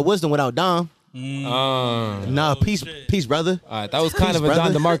can't spell wisdom without Dom. Nah, peace, brother. All right, that was kind Peace, of a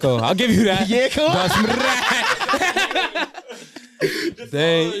Don brother. DeMarco. I'll give you that. Yeah, come on.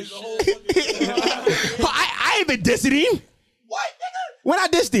 Dang. I ain't been dissing him. What, nigga? When I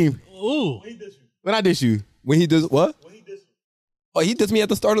dissed him. Ooh. When he diss you. When I dissed you. When he does what? When he diss you. Oh, he dissed me at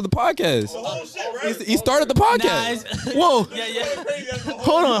the start of the podcast. The whole shit, right? He started the podcast. Nice. Whoa. Yeah.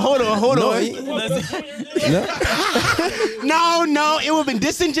 Hold on. No, it would have been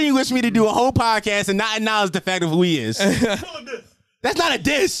disingenuous for me to do a whole podcast and not acknowledge the fact of who he is. Tell him this. That's not a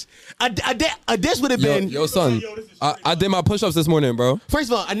diss. A diss would have been. Yo, son, I did my push-ups this morning, bro.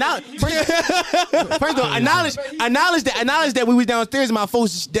 First of all, acknowledge that we was downstairs and my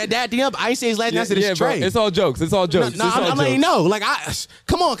folks dapped him up. I ain't say his last name. I said it's bro. Trey. It's all jokes. It's all jokes. No, I'm letting you know. Like,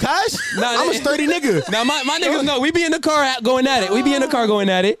 come on, cuz. I'm a sturdy nigga. Now, my niggas know. We be in the car going at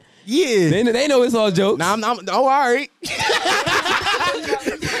it. Yeah. They know it's all jokes. Nah, all right.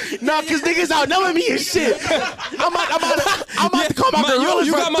 Nah, cause niggas outnumber me and shit. I'm about to call my gorillas.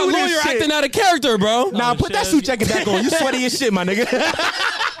 You got my lawyer acting out of character, bro. Nah, put that suit jacket back on. You sweaty as shit, my nigga.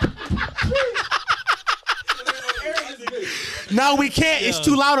 No, we can't. It's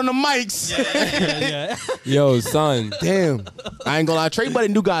too loud on the mics. Yeah. Yo, son. Damn. I ain't gonna lie. Trey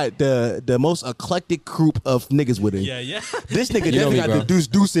Budden do got the most eclectic group of niggas with him. Yeah. This nigga know definitely me, got the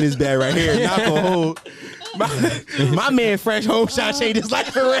deuce in his bag right here. Not gonna hold. My man, Fresh Home Shot changed his life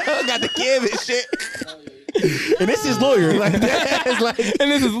for real. Got the kid and shit. And this is lawyer. Like that's like. And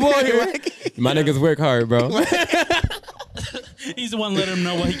this is lawyer. My niggas work hard, bro. He's the one letting him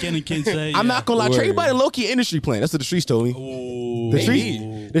know what he can and can't say. I'm not gonna lie. Trey Word. Budden low-key industry plan. That's what the streets told me. Ooh.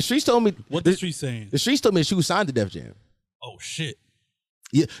 The streets told me. What the street saying? The streets told me she was signed to Def Jam. Oh shit.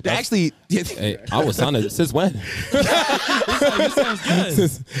 Yeah, actually. Yeah, Hey, I was signed since when? This sounds good.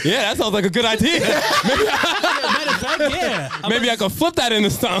 Yeah, that sounds like a good idea. Matter of fact, yeah. Maybe I could flip that into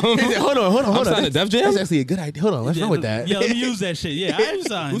something. hold on. I'm signed to Def Jam? That's actually a good idea. Hold on, let's run with that. Yeah, let me use that shit. Yeah, I'm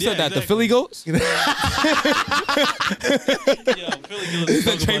signed. Who said that? The Philly Goats? Yeah, Philly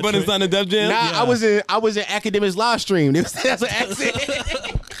goes. Trey Budden signed to Def Jam? Nah, I was in Academics live stream. That's what Ack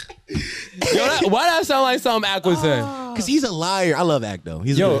said. Yo, why that sound like something Ack would say? Cause he's a liar. I love Ack though.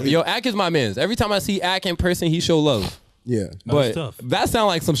 He's Yo, Ack is my man. Every time I see Ack in person, he show love. yeah. But tough. that sound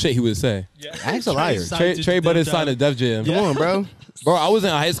like some shit he would say. Yeah. Ack's a liar. Trey Budden signed to Def Jam. Come on, bro. Bro, I was in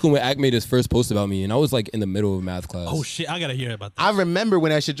high school when Ack made his first post about me, and I was like in the middle of math class. Oh shit, I gotta hear about that. I remember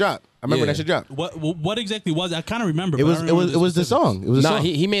when that shit dropped. What exactly was it? I kind of remember. It but I was don't it remember was the specifics. song. It was a Nah, song.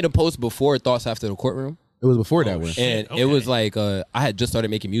 he made a post before Thoughts After the Courtroom. It was before that one. shit. And it was Okay. like, I had just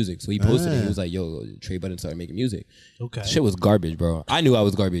started making music. So he posted it. He was like, yo, Trey Budden started making music. Okay. Shit was garbage, bro. I knew I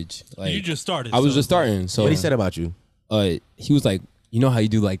was garbage. Like, You just started. I was so- just starting. So What he said about you? He was like, you know how you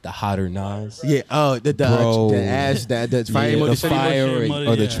do like the hot or Nas? Yeah. Oh, the ass, the fire Yeah, emoji. the shit fire emoji,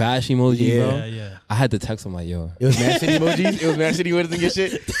 or the yeah. trash emoji, Yeah. bro. Yeah. I had to text him like, yo. It was mad shit emojis. It was mad shit emojis and your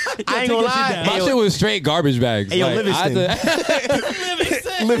shit. I ain't gonna that shit lie. down. My shit was straight garbage bags. Hey, yo, Like, I had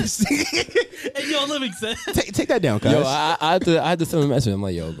to- Livingston. Hey, yo, Livingston. Take that down, cuz. Yo, I had to send him a message. I'm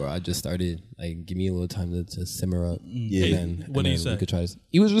like, yo, bro, I just started. Like, give me a little time to simmer up. Yeah. And What did he say? We could try this.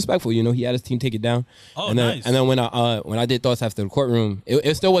 He was respectful, you know. He had his team take it down. Oh, and then, nice. And then when I did Thoughts After the Courtroom,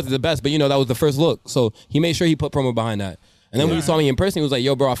 it still wasn't the best, but you know that was the first look. So he made sure he put promo behind that. And then when he saw me in person, he was like,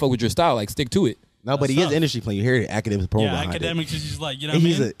 yo, bro, I fuck with your style. Like, stick to it. No, but he is industry plan. You hear the academics promo Yeah, behind academics is just like, you know And what I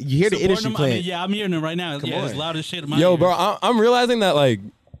he's mean? you hear the Supporting industry him. plan. I mean, yeah, I'm hearing it right now. It's on. loud as shit in my Yo, ears. bro, I'm realizing that, like,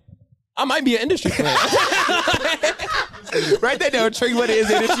 I might be an industry player. Right there, though. Trey Budden is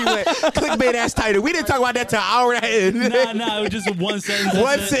industry plan. Clickbait ass title. We didn't talk about that till an hour and a half. Nah, it was just one sentence.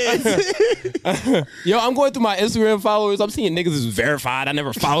 One That's it. sentence. Yo, I'm going through my Instagram followers. I'm seeing niggas is verified. I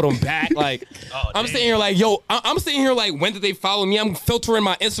never followed them back. Like, I'm sitting here like, yo, I'm sitting here like, when did they follow me? I'm filtering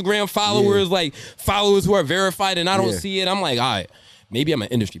my Instagram followers, like followers who are verified, and I don't Yeah. see it. I'm like, all right, maybe I'm an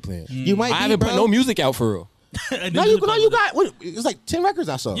industry player. You might I be, haven't bro. put no music out for real. No, you got what? It's like 10 records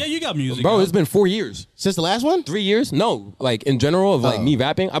I saw. Yeah, you got music. Bro, it's been 4 years. Since the last one? 3 years? No, like in general of like me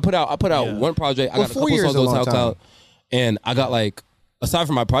rapping. I put out Yeah. one project. I Well, got a 4 couple years songs is a on long SoundCloud, time. and I got like, aside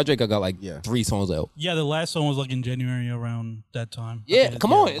from my project, I got like Yeah. 3 songs out. Yeah, the last one was like in January around that time. Yeah, Okay,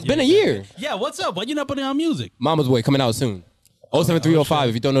 come on, it's been a year. Yeah, what's up? Why you not putting out music? Mama's Boy coming out soon. 07305.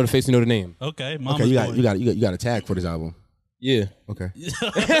 If you don't know the face, you know the name. Okay, Mama's Okay, Boy. you got a tag for this album. Yeah. Okay. No.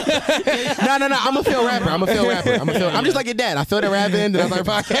 I'm a failed rapper. I'm just like your dad. I failed at rapping, then I started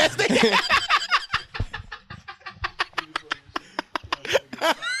podcasting.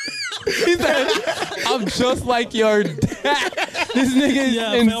 He said, I'm just like your dad. This nigga is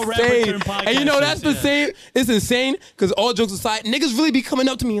Yeah, failed rapper insane. turned And you know, podcaster, that's the yeah. same. It's insane because all jokes aside, niggas really be coming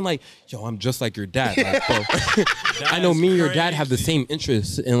up to me and like, yo, I'm just like your dad. Like, bro, I know me and your dad have the crazy. same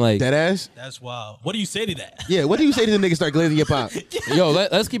interests in like, Dead ass? That's wild. What do you say to that? Yeah, what do you say to the niggas start glazing your pop? yo,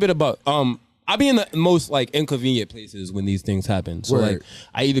 let's keep it about. I be in the most like inconvenient places when these things happen. So like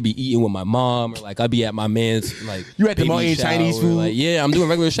I either be eating with my mom or like I be at my man's like You at the baby mall eating shower, Chinese food? Like, yeah, I'm doing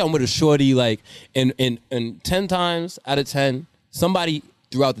regular shit. I'm with a shorty like and 10 times out of 10 somebody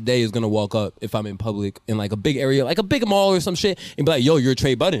throughout the day is gonna walk up if I'm in public in like a big area, like a big mall or some shit, and be like, "Yo, you're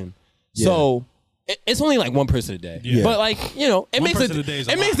Trey Budden." Yeah. So it's only like one person a day, but like it makes it.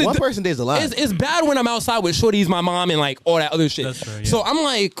 It makes it. One person a day is a lot. It's bad when I'm outside with shorties, my mom, and like all that other shit. That's right, yeah. So I'm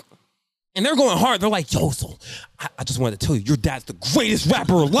like, and they're going hard. They're like, "Yo, so I just wanted to tell you, your dad's the greatest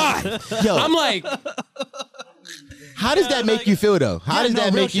rapper alive." Yo, I'm like, how does that make you feel though? How does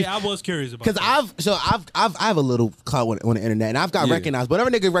that make you? I was curious about Because I have a little clout on the internet, and I've got recognized. But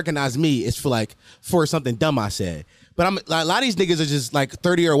whenever nigga recognize me, it's for something dumb I said. But I'm like, a lot of these niggas are just like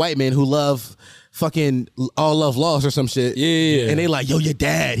 30-year white men who love fucking All Love Lost or some shit. Yeah. And they like, yo, your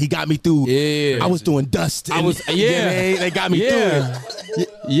dad, he got me through. Yeah. I was doing dust. I was, yeah. They got me through it.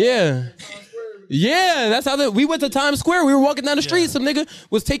 Yeah. Yeah, that's how we went to Times Square. We were walking down the street. Some nigga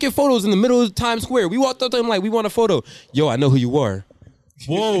was taking photos in the middle of Times Square. We walked up to him like, we want a photo. Yo, I know who you are.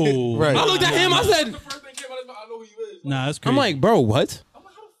 Whoa. Right. I looked at him. I said, Nah, that's crazy. I'm like, bro, what?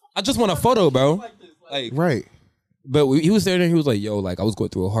 I just want a photo, bro. Like, Right. but he was there and he was like, yo, like I was going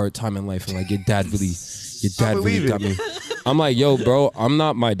through a hard time in life and like your dad really got me. I'm like, yo, bro, I'm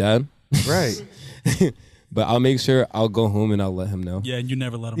not my dad. Right. But I'll make sure I'll go home and I'll let him know. Yeah, and you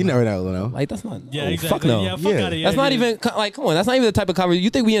never let him You know. never know. Like that's not. Yeah, oh, exactly. Fuck no. Yeah, fuck out of here. That's not even like. Come on, that's not even the type of conversation. You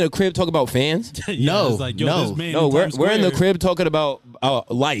think we in a crib talk about fans? Yeah, No, it's like, yo, no. this man No, in we're Times in the Square. crib talking about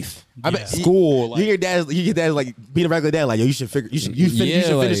life. I bet School, You like- your dad's like being a regular dad. Like, yo, you should finish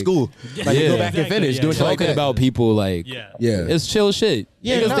like- school. Like, Yeah. go back and Exactly, finish. yeah, Doing shit like Talking that. about people like Yeah. Yeah. it's chill shit.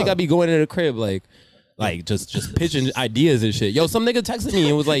 Yeah, You just no. think I be going in the crib like just pitching ideas and shit. Yo, some nigga texted me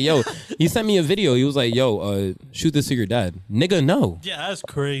and was like, yo, he sent me a video. He was like, yo, shoot this to your dad. Nigga, no. Yeah, that's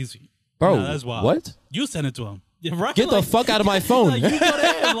crazy. Bro, Nah, that's wild. what? You sent it to him. Yeah, right? Get the fuck out of my phone. Like, you go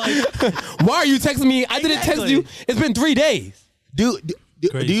to him, like, Why are you texting me? I didn't text Exactly. you. It's been 3 days. Do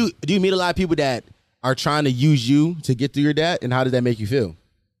Crazy. you meet a lot of people that are trying to use you to get through your dad, and how does that make you feel?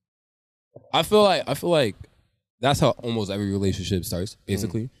 I feel like that's how almost every relationship starts,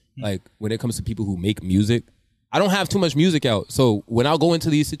 basically. Like when it comes to people who make music, I don't have too much music out. So when I'll go into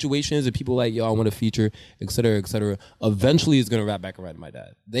these situations and people like, yo, I want to feature, et cetera, eventually it's going to wrap back around to my dad.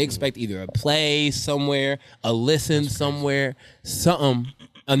 They expect either a play somewhere, a listen somewhere, something.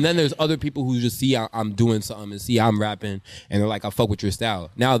 And then there's other people who just see I'm doing something and see I'm rapping and they're like, I fuck with your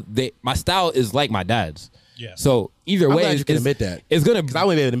style. Now, my style is like my dad's. Yeah. So either I'm way, glad you can admit that. It's gonna. Because I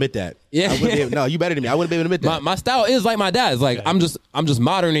wouldn't be able to admit that. Yeah. I wouldn't be able, no, you better than me. I wouldn't be able to admit that. My style is like my dad's. Like I'm just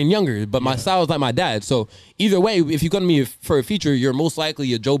modern and younger, but my style is like my dad's. So either way, if you come to me for a feature, you're most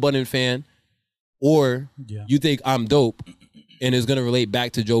likely a Joe Budden fan, or you think I'm dope, and it's gonna relate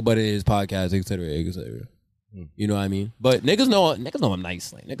back to Joe Budden and his podcast, et cetera, et cetera. You know what I mean? But niggas know I'm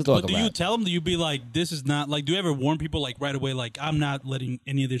nice. Like niggas know I But can do you rap. tell them? Do you be like, this is not like? Do you ever warn people like right away? Like, I'm not letting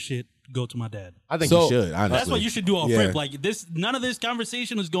any of this shit go to my dad. I think So- you should, honestly. That's what you should do off Yeah. rip. Like this, none of this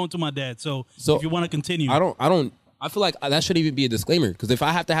conversation is going to my dad. So if you want to continue, I feel like that shouldn't even be a disclaimer because if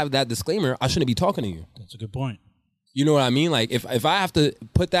I have to have that disclaimer, I shouldn't be talking to you. that's a good point. You know what I mean? Like if I have to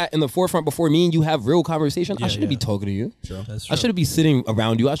put that in the forefront before me and you have real conversation, I shouldn't be talking to you. That's I true. shouldn't be sitting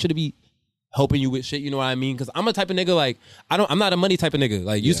around you. I should be helping you with shit. You know what I mean? Because I'm a type of nigga like I'm not a money type of nigga.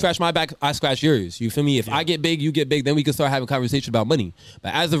 Like you scratch my back, I scratch yours. You feel me? If I get big, you get big, then we can start having conversation about money.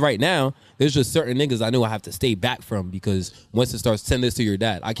 But as of right now, there's just certain niggas I know I have to stay back from because once it starts, send this to your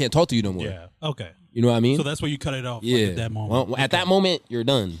dad. I can't talk to you no more. Yeah. Okay. You know what I mean? So that's where you cut it off. yeah. Like, at that moment. Well, at that moment, you're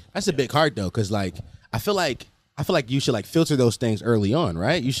done. That's a big hard though, because like I feel like you should like filter those things early on,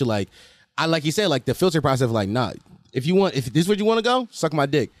 right? You should like you said, like the filter process of like, nah, if this is where you want to go, suck my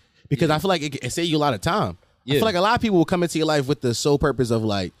dick. Because I feel like it save you a lot of time. I feel like a lot of people will come into your life with the sole purpose of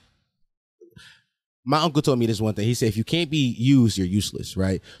like, my uncle told me this one thing. He said, if you can't be used, you're useless,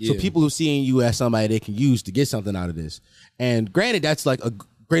 right? So people who seeing you as somebody they can use to get something out of this. And granted, that's like a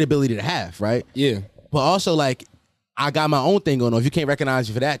great ability to have, right? Yeah. But also like, I got my own thing going on. If you can't recognize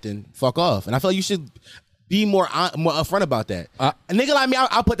you for that, then fuck off. And I feel like you should be more upfront about that. A nigga like me,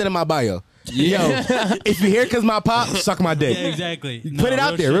 I'll put that in my bio. Yo, if you here because my pop, suck my dick. Yeah, exactly. Put it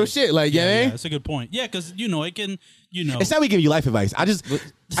out there, real shit. Like, yeah, yeah, that's a good point. Yeah, because it can, It's not we give you life advice.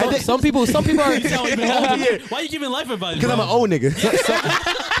 Some people are. You sound even older. Why are you giving life advice? Because I'm an old nigga.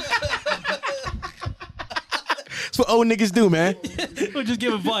 That's what old niggas do, man. We'll just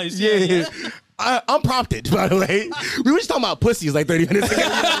give advice. Yeah. I'm prompted, by the way. We were just talking about pussies like 30 minutes ago.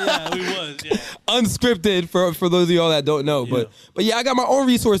 Yeah, we was. Yeah. Unscripted for those of y'all that don't know. But yeah, I got my own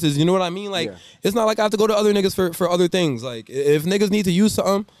resources. You know what I mean? Like it's not like I have to go to other niggas for other things. Like if niggas need to use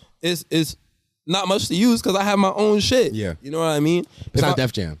something, it's not much to use because I have my own shit. Yeah. You know what I mean? It's not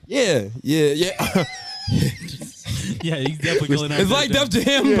Def Jam. Yeah. Yeah, he's definitely going out. It's like Def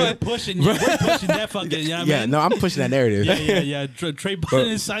Jam, but we're pushing that fucking. You know what I Yeah, mean? no, I'm pushing that narrative. Yeah. Trey Budden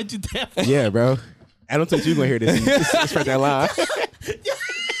is signed to Def. Yeah, bro. I don't think you're gonna hear this. Just spread that line.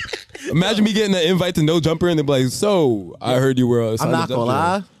 imagine me getting an invite to No Jumper and they're like, so I heard you were. I'm not gonna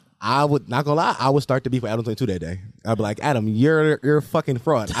lie. I would start the beef with Adam 22 that day. I'd be like, Adam, you're a fucking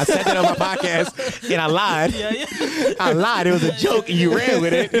fraud. I said that on my podcast and I lied. Yeah. I lied. It was a joke and you ran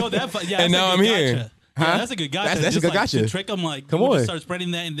with it. Yo, And now I'm here. Gotcha. Huh? Yeah, that's a good gotcha. That's a good gotcha. To trick them, like, Come we'll on. just start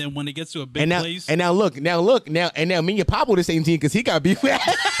spreading that, and then when it gets to a big place. And now look, me and your pop on the same team because he got beef with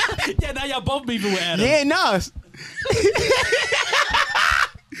Adam. Yeah, now y'all both beefing with Adam. Yeah, no.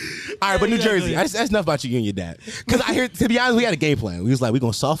 All right, but New Jersey, that's enough about you and your dad. Because I hear, to be honest, we had a game plan. We was like, we're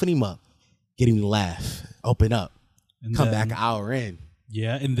going to soften him up, get him to laugh, open up, And come then- back an hour in,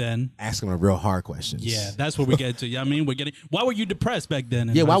 Yeah, and then. ask him a real hard questions. Yeah, that's where we get to. Yeah, I mean, we're getting. Why were you depressed back then?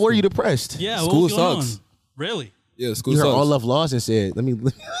 in Yeah, why high were you school? depressed? Yeah, School what was going sucks. on? Really? Yeah, school You heard sucks. all love laws and said, let me.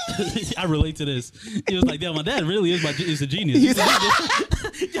 I relate to this. He was like, "Damn, my dad really is a genius." He's a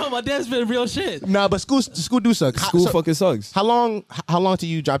genius. Yo, my dad's been real shit. Nah, but school do suck. School fucking sucks. How long till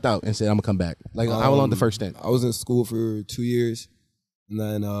you dropped out and said, I'm going to come back? Like, how long the first stint? I was in school for 2 years, and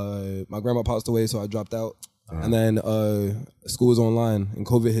then my grandma passed away, so I dropped out. And then school was online, and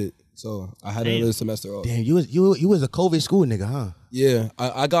COVID hit, so I had another semester off. Damn, you was a COVID school nigga, huh? Yeah,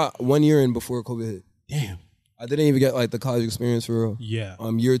 I got 1 year in before COVID hit. Damn. I didn't even get like the college experience for real. Yeah.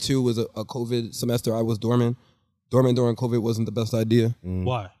 Year 2 was a COVID semester. I was dormant. Dormant during COVID wasn't the best idea.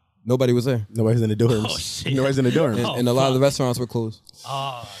 Why? Nobody was there, Nobody's in the dorms. Oh, shit. Nobody's in the dorms. and a lot of the restaurants were closed.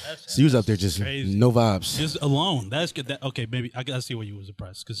 Oh, that's So you was up there just crazy. no vibes. just alone. That's good. Okay, maybe I gotta see why you was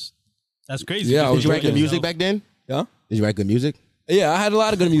depressed because that's crazy. Yeah, I Did was you write good drinking. music back then? Yeah, Did you write good music? yeah. I had a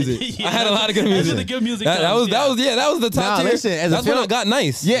lot of good music. Yeah, I had a lot of good that's music. when the good music That comes, was the top Nah, tier. listen, as a That's when film- I got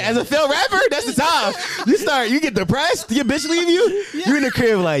nice. Yeah, as a failed rapper, that's the time. You get depressed, your bitch leave you. You in the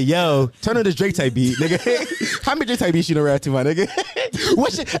crib like, yo, turn on this Drake type beat, nigga. How many Drake type beats you done rap to, my nigga?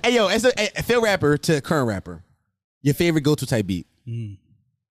 Hey, yo, as a failed rapper to current rapper, your favorite go-to type beat? You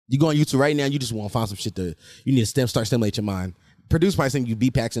go on YouTube right now, you just want to find some shit you need to start stimulate your mind. Produce probably send you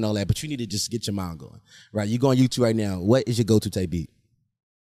beat packs and all that, but you need to just get your mind going. Right? You go on YouTube right now, what is your go-to type beat?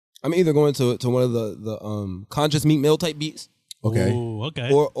 I'm either going to one of the conscious Meat Mill type beats, Okay. Ooh,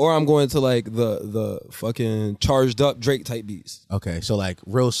 okay. or I'm going to like the fucking charged up Drake type beats. Okay, so like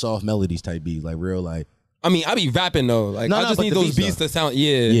real soft melodies type beat, like real like. I mean, I be rapping though. Like No, I no, just but need the those beats, beats though. to sound.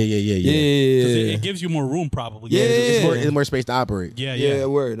 Yeah. It gives you more room, probably. Yeah. It's more space to operate. Yeah. Yeah,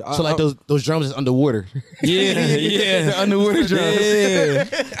 word. So like those drums is underwater. Yeah. underwater drums. Yeah.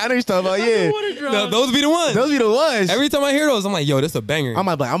 I know you're talking about. Yeah, No, those be the ones. those be the ones. Every time I hear those, I'm like, yo, this a banger. I'm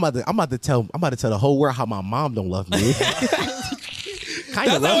about to tell the whole world how my mom don't love me. That's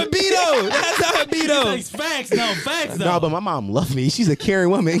how it be though. That's how it be though. Thanks, facts though. No, but my mom love me. She's a caring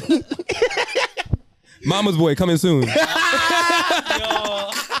woman. Mama's Boy coming soon. Yo, that's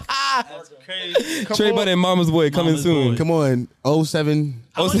crazy. Trey Budden, Mama's Boy coming Mama's soon. Boy. Come on, 07.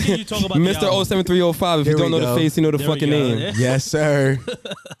 How much can you talk about the Mr. album? 07305. If There you don't we know go. the face, you know the There we fucking go. name. Yeah. Yes, sir.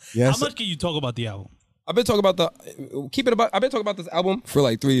 Yes. How much can you talk about the album? I've been talking about I've been talking about this album for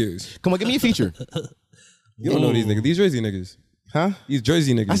like 3 years. Come on, give me a feature. You don't know these niggas. These Jersey niggas. Huh? These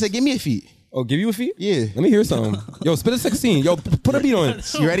Jersey niggas. I said, give me a feat. oh, give you a feat? Yeah. Let me hear something. Yo, spit a 16. Yo, put a beat on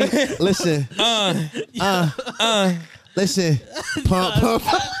it. You ready? Listen. Listen. Pump.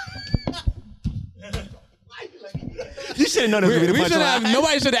 You should have known this was gonna be We the should have. punchline.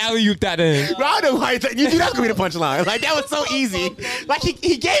 Nobody should have alley-ooped that in. Bro, I don't know why you knew that was gonna be the punchline. Like that was so easy. Like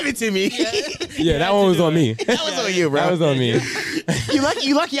he gave it to me. Yeah, that one was on me. That was on you, bro. That was on me.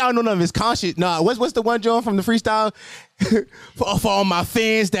 You lucky I don't know none of his conscious. Nah, what's the one John from the freestyle? for all my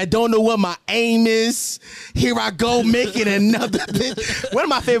fans that don't know what my aim is, here I go making another bitch. One of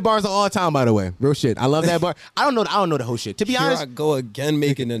my favorite bars of all time, by the way. Real shit. I love that bar. I don't know the whole shit. To be Here honest, I go again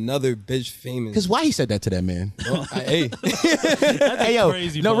making another bitch famous. because why he said that to that man? Hey, Hey yo,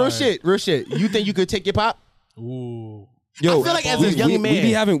 crazy no bar. real shit. You think you could take your pop? Ooh. yo, I feel like as a young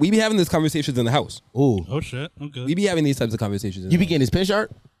man, we be having these conversations in the house. ooh, Oh shit. Okay. We be having these types of conversations. In you the be getting his pen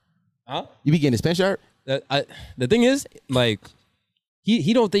sharp? Huh? You be getting his pen sharp? The thing is, like,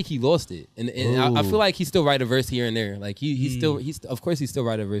 he don't think he lost it, and I feel like he still write a verse here and there. Like he's of course he still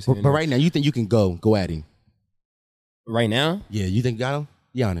write a verse here and But there. right now, you think you can go at him? Right now, Yeah, you think you got him?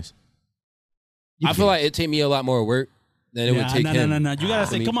 Be honest. I feel like it take me a lot more work than it would take him. No. You gotta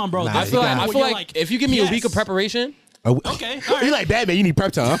say, come on, bro. Nah, I feel you gotta- like if you give me a week of preparation, Okay, all right. You like Batman? You need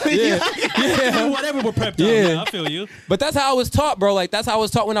prep time. Do whatever with prep time. Yeah. Yeah, I feel you. But that's how I was taught, bro. Like that's how I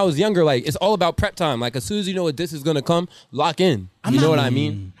was taught when I was younger. Like it's all about prep time. Like as soon as you know what this is gonna come, lock in. You know what I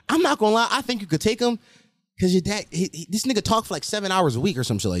mean? I'm not gonna lie. I think you could take him because your dad. This nigga talk for like 7 hours a week or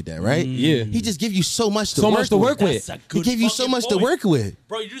some shit like that, right? Yeah. He just give you so much to So work much to work with. with. He give you so much to work with.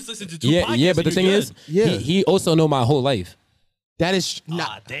 Bro, you just listen to two Yeah, podcasts. yeah. But the and thing you're is, good. he also know my whole life. That is Ah,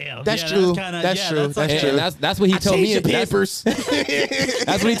 not. damn. That's Yeah, true. kinda- That's yeah, true. like- That's true. And that's what he told me. Change the That's- papers.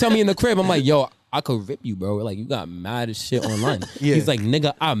 That's what he told me in the crib. I'm like, yo, I could rip you, bro. Like, you got mad as shit online. Yeah. He's like,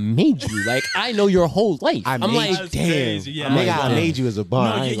 nigga, I made you. Like, I know your whole life. I'm made like, you. That's Damn. crazy. Yeah, Nigga, I damn. made you as a bar.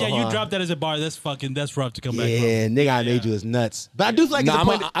 No, I ain't yeah, gonna you lie. dropped that as a bar. That's rough to come back Yeah, from. nigga, I made you as nuts. But I do feel like nah, it's a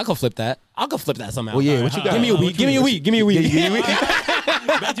point. I could flip that. I could flip that somehow. Well, yeah, what you got? Give me a week. Give me a week. Give me a week.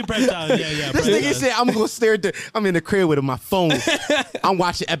 Back to prep time. Yeah. This nigga said I'm gonna stare at I'm in the crib with my phone. I'm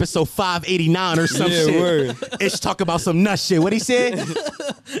watching episode 589 or some Yeah, shit. word. It's talk about some nut shit. What he said?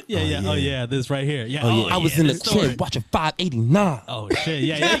 Yeah. Oh yeah, this right here. Yeah. I was in the this story. crib watching 589. Oh shit.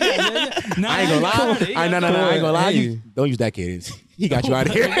 Yeah. Nah, I ain't gonna lie. you got it. I ain't gonna lie. Hey. You don't use that cadence. He got you out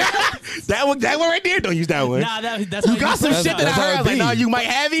of here. that one right there. Don't use that one. Nah, that's You why got some need shit prep that I time. heard. I was like, RB. no, you might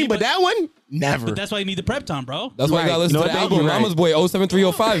have him, but that one, never. But that's why you need the prep time, bro. That's why I Right. gotta listen You know to the what? album. You're right. Mama's Boy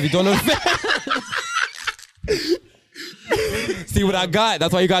 07305. If you don't know. See what I got.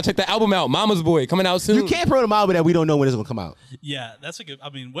 That's why you gotta check the album out. Mama's Boy coming out soon. You can't promote a album that we don't know when it's gonna come out. Yeah, that's a good. I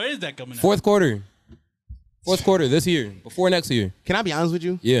mean, where is that coming out? Fourth quarter this year. Before next year. Can I be honest with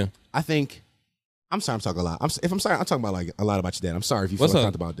you? Yeah. I think. I'm sorry, I'm talking a lot. If I'm sorry, I'm talking about like a lot about your dad. I'm sorry if you feel What's up?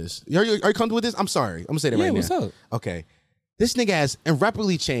 uncomfortable about this. Are you comfortable with this? I'm sorry. I'm gonna say that Yeah, right what's now. up? Okay. This nigga has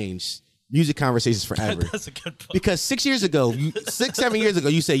irreparably changed music conversations forever. That's a good point. Because 6 years ago, 7 years ago,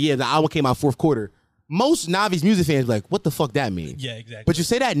 you said, yeah, the album came out fourth quarter. Most novice music fans be like, what the fuck that mean? Yeah, exactly. But you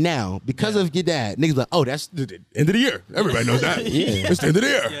say that now because of your dad. Niggas like, oh, that's the end of the year. Everybody knows that. Yeah. It's the end of the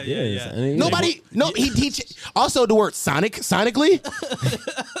year. Yeah. Nobody, he also the word sonically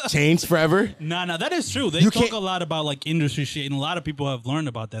changed forever. No, that is true. They You talk can't- a lot about like industry shit, and a lot of people have learned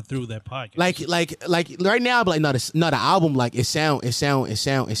about that through that podcast. Like right now, but like the album, like it sound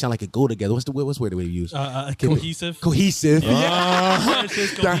like it go together. What's the word that we use? Cohesive. Cohesive. Yeah, it's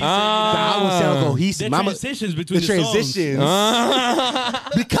just cohesive, The album sound cohesive. The Mama- transitions between the the songs. transitions.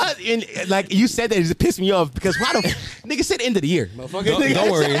 Because like you said that, it just pissed me off because why the nigga said end of the year, motherfucker. Don't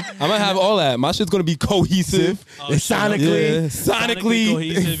worry. I'm gonna have all that. My shit's gonna be cohesive. And sonically, Yeah. Sonically,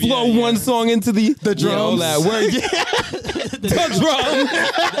 cohesive, flow yeah. one song into the drums. Yeah, all that word. Yeah. the drum.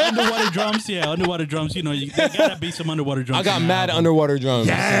 The underwater drums, underwater drums. You know, there gotta be some underwater drums. I got in the mad album. underwater drums.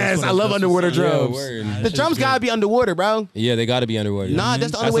 Yes, I love underwater Yeah, drums. word. The drums gotta be underwater, bro. Yeah, they gotta be underwater. Nah,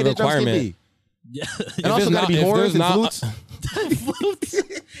 that's the only That's way a the drums can requirement. be. And also it's gotta be not- if horns there's and not- flutes.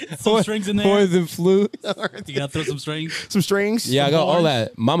 Some strings in there. Horns and flute. You gotta throw some strings. Some strings. Yeah, I got all horns.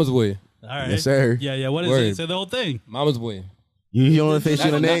 that. Mama's Boy. All right. Yes, sir. Yeah. What is Word. it? Say the whole thing. Mama's Boy. You don't want to face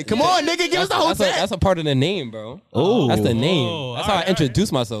you in the That's name. not- Come on, nigga, give us the whole That's thing. a part of the name, bro. Oh. That's the name. Oh, That's all how right, I introduce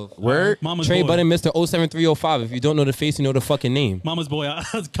myself. Word. Mama's Trey boy. Budden, Mr. 07305. If you don't know the face, you know the fucking name. Mama's boy.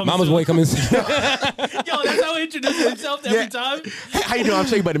 Mama's Boy coming. Yo, that's how he introduces himself every time. How you doing? I'm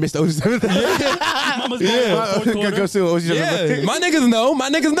Trey Budden, Mr. Ocean. Mama's boy. Fourth quarter. Go soon. Yeah, my niggas know. My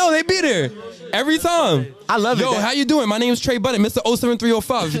niggas know. They be there every time. I love it. Yo, how you doing? My name's Trey Budden, Mr.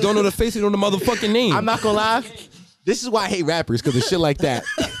 07305. If you don't know the face, you know the motherfucking name. I'm not gonna lie. This is why I hate rappers, because of shit like that.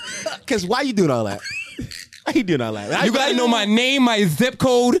 Because why you doing all that? Why you doing all that? You gotta know my name, my zip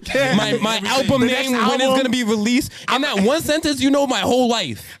code, my album The name, next when it's album. gonna be released. In that one sentence, you know my whole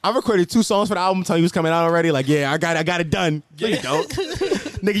life. I recorded 2 songs for the album, telling you was coming out already. Like, yeah, I got it done. No, you don't.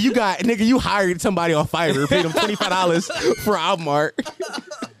 nigga, you hired somebody on Fiverr, paid them $25 for album art.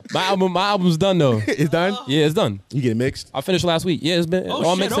 My album's done though. It's done. Yeah, it's done. You get it mixed. I finished last week. Yeah, it's been Oh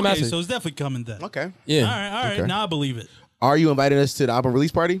all shit. mixed and Okay, mastered. so it's definitely coming then. Okay. Yeah. All right. Okay. Now I believe it. Are you inviting us to the album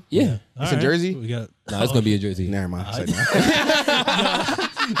release party? Yeah. It's in Jersey. We got. Nah, it's gonna be a Jersey. Never mind. I said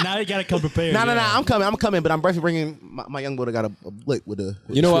no. Now you gotta come prepared. No. yeah. I'm coming, but I'm definitely bringing my young boy that got a blick with the.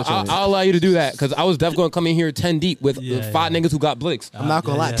 You know what? switch on it. I'll allow you to do that because I was definitely gonna come in here 10 deep with Yeah, 5 niggas who got blicks. I'm not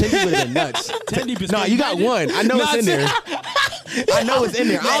gonna lie. yeah. 10 people would have been nuts. 10 deep is No, you got one. I know it's in there. I know it's in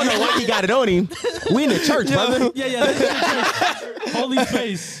there. I don't know why he got it on him. We in the church, brother. Yeah. That's Holy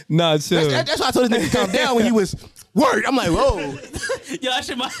space. Nah, chill. That's why I told this nigga to calm down when he was word. I'm like, whoa, Yo, that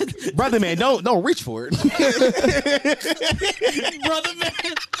shit, my brother, man, don't reach for it. brother man.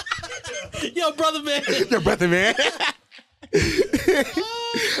 Yo, brother man. Your brother, man.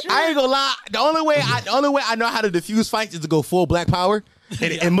 I ain't gonna lie. The only way I know how to diffuse fights is to go full black power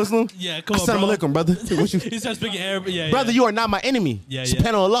and Muslim. Yeah, come on, Assalamu bro. alaikum, brother. What you, He starts speaking Arabic. Yeah, brother, you are not my enemy. Yeah,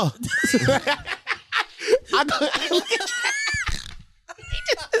 Subhanallah. I go.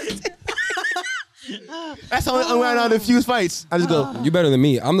 That's how I went on the fuse fights. I just go. You better than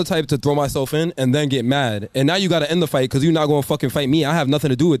me. I'm the type to throw myself in and then get mad. And now you got to end the fight because you're not going to fucking fight me. I have nothing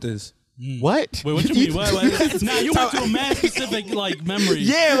to do with this. What? Wait, what you mean? What? Nah, you went to a mad specific like memory.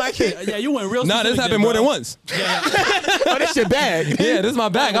 Yeah, like Yeah, you went real. Nah, this specific happened there, more than bro. once. oh, this shit bad. Yeah, this is my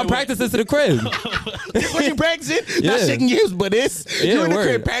bag. I practiced this to the crib. This what you practicing? Not Yeah. shaking your hips, but this. Yeah, you in the word.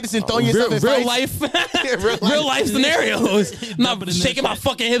 crib practicing throwing yourself in real fights. life, real life scenarios. I'm not Dumping in shaking that my shit.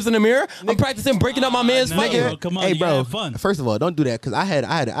 fucking hips in the mirror. I'm practicing breaking up my man's no, fight. bro, come on, Hey, you gotta bro. have fun. First of all, don't do that because I had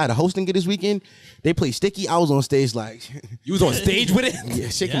a hosting gig this weekend. They played Sticky. I was on stage like, You was on stage with it. yeah,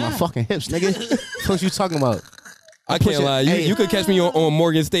 shaking my Yeah. fuking hips, nigga. What you talking about? I can't pushing- lie. You could catch me on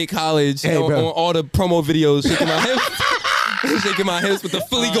Morgan State College Hey, on bro. all the promo videos, shaking my hips, shaking my hips with the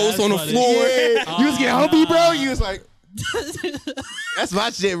Philly Ghost that's on the funny. floor. Yeah, you was getting humpy, bro. You was like, that's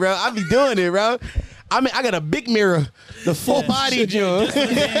my shit, bro. I be doing it, bro. I mean, I got a big mirror, the full body, John. Just for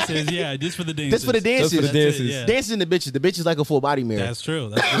the dances, yeah, just for the dances. Just for the dances. Just for the That's it, dances. yeah. Dancing the bitches. The bitch is like a full body mirror. That's true.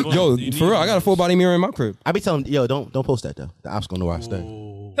 That's good. Yo, You for need real, I got a one. full body mirror in my crib. I be telling, yo, don't post that though. The ops gonna know where I stay.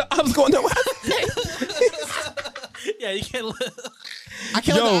 I was going to. Yeah, you can't. I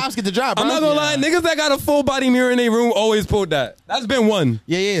can't let the ops get the job, bro. I'm not gonna lie, niggas that got a full body mirror in their room always pulled that. That's been one.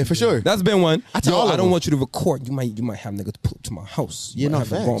 Yeah, for sure. That's been one. I tell all of I don't them. want you to record. You might have niggas pull up to my house. You Yeah, might no, have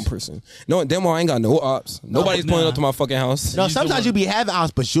the facts. wrong person. No, damn well I ain't got no ops. Nobody's pulling nah. up to my fucking house. No, Use the sometimes one. you be having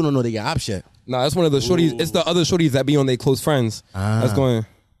ops, but you don't know they got ops yet. Nah, that's one of the shorties. It's the other shorties that be on their close friends. That's going.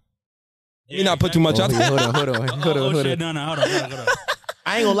 You not put too much out there. Hold on. Oh shit! No, hold on.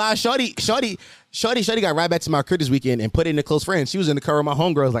 I ain't gonna lie, Shorty got right back to my crib this weekend and put it in the close friends. She was in the car with my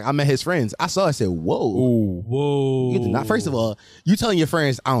homegirls. Like I met his friends. I saw. I said, "Whoa, Whoa. You did not." First of all, you telling your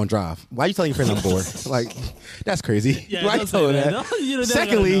friends I don't drive. Why you telling your friends I'm bored? Like that's crazy. Yeah, Why you don't say telling that. that? No, you don't gotta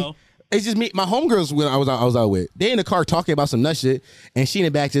Secondly, know. it's just me. My homegirls when I was out with. They in the car talking about some nut shit, and she in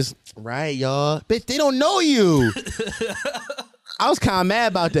the back just right, y'all. Bitch, they don't know you. I was kind of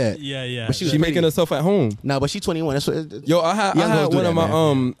mad about that. Yeah. But she was She making pretty. herself at home. No, but she 21. That's what. Yo, I had Young girls do one that, of my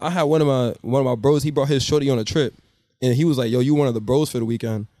man. I had one of my bros. He brought his shorty on a trip, and he was like, "Yo, you one of the bros for the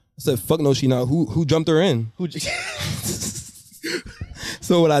weekend?" I said, "Fuck no, she not. Who jumped her in?"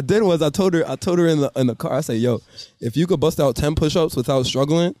 So what I did was I told her in the car. I said, "Yo, if you could bust out 10 push-ups without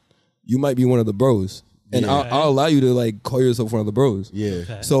struggling, you might be one of the bros, and Yeah. I'll allow you to like call yourself one of the bros."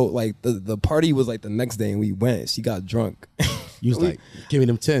 Yeah. So like the party was like the next day, and we went. She got drunk. You was like, give me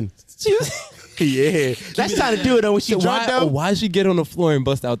them 10. Yeah. That's trying to do it though when she drunk though. Why'd she get on the floor and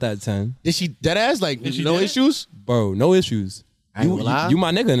bust out that 10? Did she dead ass? Like she no dead? issues? Bro, no issues. I ain't You, gonna lie. you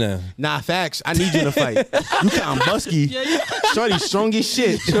my nigga now. Nah, facts. I need you in a fight. You kind of busky. Shorty strong as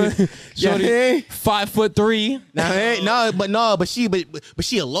shit. Shorty, Yeah. 5'3". But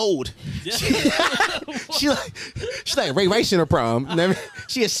she a load. She like Ray Rice in her prom.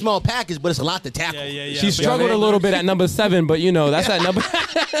 She a small package, but it's a lot to tackle. Yeah. She struggled a little bit at number 7, but you know that's that number.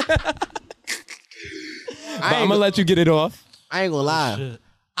 But I'm gonna let you get it off. I ain't gonna lie. shit.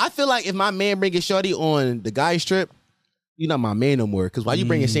 I feel like if my man bringing Shorty on the guys trip, you not my man no more. Cause why you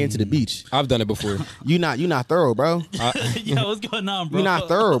bringing sand to the beach? I've done it before. You not thorough, bro. Yeah, what's going on, bro? You not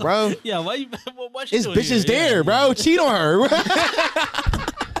thorough, bro. Yeah, why you? Why she This doing bitch is here? there, Yeah. bro. Cheat on her.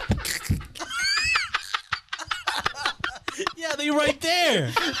 Yeah, they right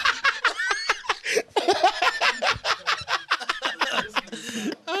there.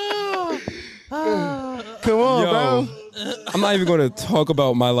 Come on, Yo, bro. I'm not even gonna talk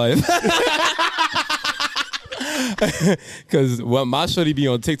about my life. Cause my shorty be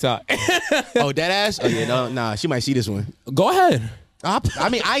on TikTok. Oh, that ass? Oh yeah, no, nah. She might see this one. Go ahead. I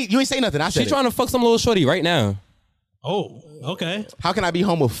mean, you ain't say nothing. I said She trying to fuck some little shorty right now. Oh, okay. How can I be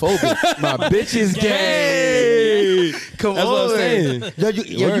homophobic? My bitch is gay. Come That's on, what I'm saying. Yo,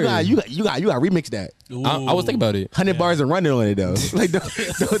 you Word. got remix that. I was thinking about it. 100 bars and running on it though. Like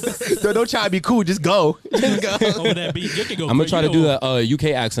don't try to be cool. Just go. Just go. Over that beat, you can go. I'm gonna try to do that. the UK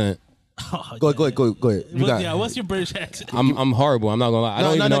accent. Go ahead. You got. Yeah, what's your British accent? I'm horrible. I'm not gonna lie. I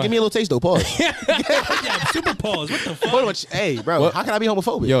don't even know. Give me a little taste though. Pause. Yeah, super pause. What the fuck? Hold on. Hey, bro. What? How can I be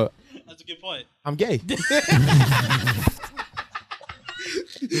homophobic? Yo, That's a good point. I'm gay.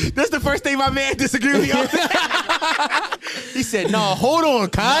 That's the first thing my man disagreed with me on. He said, "No, hold on,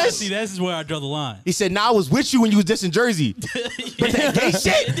 cuz." See, this is where I draw the line. He said, "Nah, I was with you when you was just in Jersey." But that gay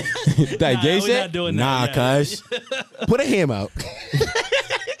shit? that gay we're shit. not doing Nah, that. Yeah. cuz. Put a ham out.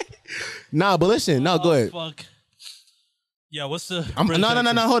 Nah, but listen. No, go ahead. Fuck. Yeah, what's the? No. British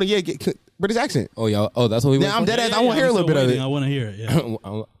accent? Hold on. Yeah, British accent. Oh y'all. Oh, that's what we. Yeah, went I'm for? dead ass. Yeah, I want to hear a I'm little bit still of waiting. it. I want to hear it.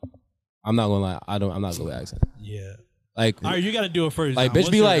 Yeah. I'm not gonna lie. I'm not good with accent. Yeah. Like, All right, you got to do it first. like John. bitch What's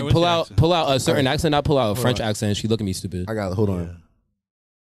be your- like, what's pull your out accent? pull out a certain accent, not pull out a French on. accent. She look at me stupid. I got. Hold on.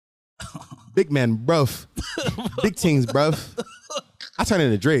 Big man, bruv. Big things, bruv. I turn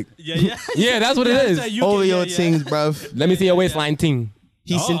into Drake. Yeah. Yeah, that's what it Yeah, is. it's like you All can- your yeah. things, bruv. Let me see your waistline ting.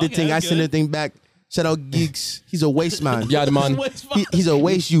 He Oh, sent the okay, thing. I that's send the good. thing back. Shout out geeks. He's a waste man. Yeah, the man. What's fine? He's a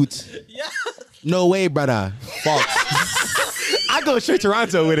waste youth. Yeah. No way, brother. Fox. I go straight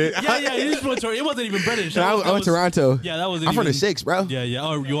Toronto with it. Yeah, it is from Toronto. It wasn't even British. I That went was- Toronto. Yeah, that was. I'm from the 6, bro. Yeah.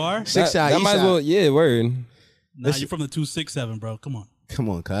 Oh, you are? 6 That, side, that east might as side. well. Yeah, word. Nah, you're from the 267, bro. Come on. Come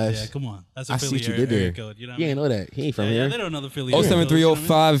on, cuz. Yeah, come on. That's a I see Philly what you area, did there. area code. You know what He I ain't mean? know that. He ain't from Yeah, here. they don't know the Philly area code,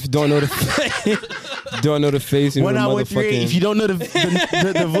 07305. Don't know the face. Don't know the face. You know the 1913. motherfucking. If you don't know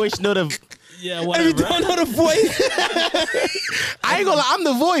the voice, know the. Yeah, If you whatever. don't know the voice. I ain't gonna lie. I'm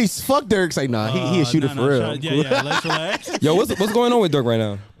the voice. Fuck Dirk's like, nah. He a shooter for real. Yeah, let's relax. Yo, what's going on with Dirk right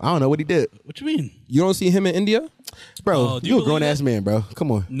now? I don't know what he did, What you mean? You don't see him in India? bro. Oh, do you you a grown believe ass that? man, bro.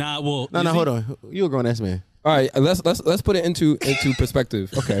 Come on. Nah, well. No, hold on. You a grown ass man. All right, let's put it into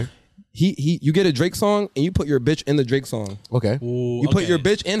perspective. Okay. You get a Drake song and you put your bitch in the Drake song. Okay. You put your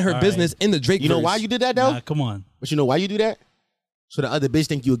bitch in her business in the Drake. You know verse. why you did that though? Nah, come on. But you know why you do that? So the other bitch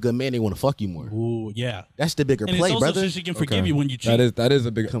think you a good man. They want to fuck you more. Ooh, yeah. That's the bigger And play, it's also brother. so she can forgive you when you cheat. That is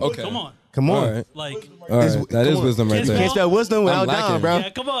a big. Okay, Come on. Come on. All right, Like, all right. That come is on. wisdom right Can't there. Can't spell wisdom without lacking. down, bro. yeah,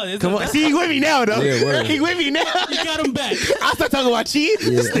 come on. It's Come on. See, he with me now, though. Yeah, word. He with me now. You got him back. I start talking about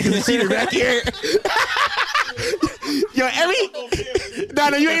cheating. This nigga's a cheater back here. Yo,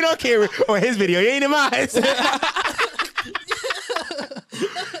 no, you ain't on camera or his video. You ain't in mine.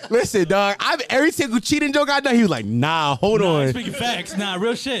 Listen, dog. Every single cheating joke I done, he was like, "Nah, hold Nah, on, speaking facts. Nah,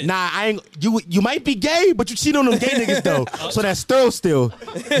 real shit. nah, I ain't. You might be gay, but you cheat on them gay niggas though. So that's thorough still.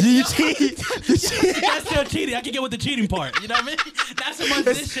 You cheat. That's still cheating. I can get with the cheating part. You know what I mean? Not so much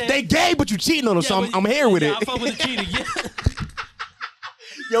this shit. They gay, but you cheating on them. Yeah, So but- I'm here with yeah, it. I fuck with the cheating. Yeah.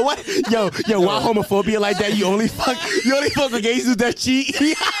 Yo, what? Yo, why homophobia like that? You only fuck with gays who that cheat.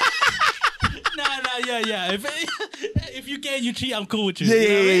 Yeah. If you gay and you cheat, I'm cool with you. Yeah. You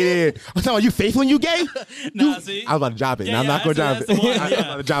know what I mean? I'm talking about you faithful and you gay? Nah, see? I was about to drop it. Yeah, Now I'm yeah, not gonna drop that's it. the one, I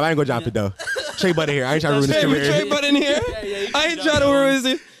yeah. ain't gonna drop it though. Trey Budden here. I ain't trying to ruin his Hey, we career. Trey Budden here. I ain't trying to ruin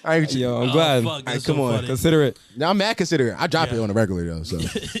his. I ain't, Yo, I'm Oh, glad. fuck, that's come so on, funny. Consider it. Now I'm mad considering. I drop it on the regular though. So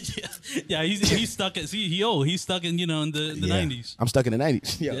Yeah, he's stuck at he's stuck in in the 90s. I'm stuck in the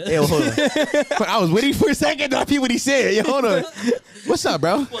 90s. Yo, hold on. I was waiting for a second. I feel what he said. Yo, hold on. What's up,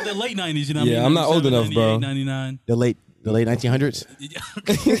 bro? Well, the late 90s, you know what Yeah, I mean? I'm not old 97, enough, bro. 98, 99. The late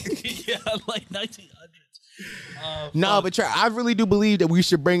 1900s. Yeah, like 1900s. No, but Trey, I really do believe that we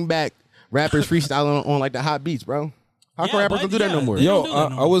should bring back rappers freestyling on like the hot beats, bro. How come Yeah, rappers but- don't do that no yeah. more? They Yo, don't do that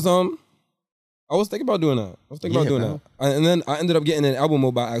no I was thinking about doing that. I was thinking about doing bro. that. And then I ended up getting an album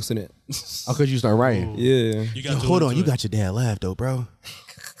mode by accident. Oh, cause you start writing. Yeah. You Yo, got hold on, you got your dad laugh though, bro.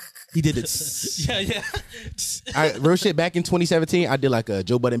 He did it. Yeah. Real shit. Back in 2017, I did like a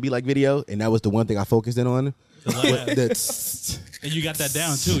Joe Budden Be Like video, and that was the one thing I focused in on. And you got that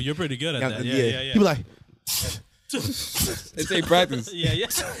down too. You're pretty good at that. Yeah. He be like, It's a practice. Yeah.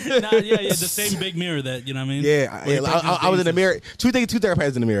 The same big mirror that you know what I mean. yeah. Where you practice I was in the dances. mirror. Two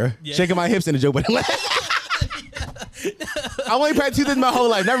therapists in the mirror, Yeah. shaking my hips in the Joe Budden laugh. I only practiced two things my whole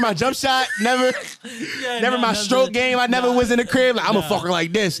life. Never my jump shot. Never my stroke game. I never was in the crib. Like, I'm a fucker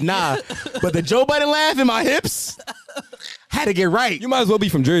like this. Nah. But the Joe Budden laugh in my hips had to get right. You might as well be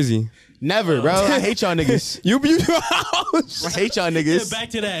from Jersey. Never, bro. I hate y'all niggas. You I hate y'all Yeah, niggas. back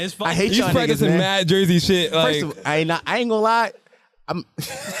to that. It's fine. I hate He's y'all niggas, practicing man. mad Jersey shit. Like, First of all, I ain't gonna lie. I'm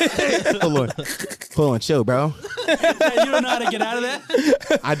hold on, chill, bro. You don't know how to get out of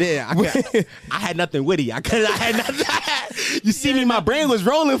that. I did. I had nothing witty. I had nothing. You see me, my brain was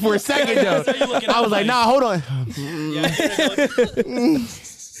rolling for a second, though. So you looking I up was like, like- nah, hold on. Yeah.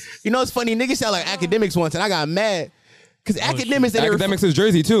 You know, it's funny. Niggas sound like academics once, and I got mad. Because academics, they were- academics is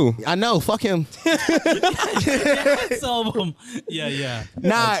Jersey too. I know, fuck him. Some of them. Yeah. Nah,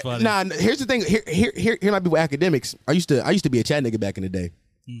 That's funny. nah. Here's the thing. Here might be with academics. I used to be a chat nigga back in the day.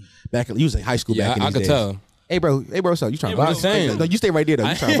 Back in, you was in high school. Yeah, back in I these could days. tell. Hey, bro, so you trying to bro, box? just saying. No, you stay right there though.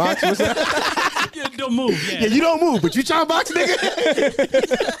 You trying to box? What's up? Yeah, don't move. Yeah. Yeah, you don't move, but you trying to box, nigga.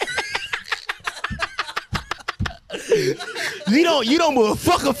 You don't move.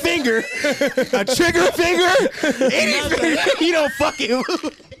 Fuck a finger, a trigger finger, any finger. You don't fucking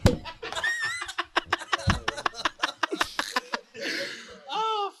move.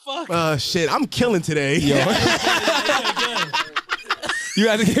 Oh fuck. Shit, I'm killing today. Yeah, You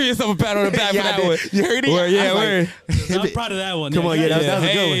had to give yourself a pat on the back Yeah, for I that did. one. You heard it? Word, yeah, I was word. good. I'm proud of that one. Come on, yeah, that was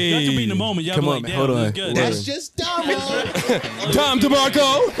a good one. You have to be in the moment. You have Come to on, like, man, damn, hold that was on. good. That's just dumb. Tom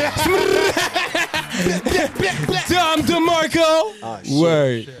DeMarco. Dom DeMarco.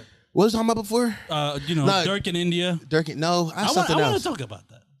 Word. What was I talking about before? No, Dirk in India. No, I something want else. to talk about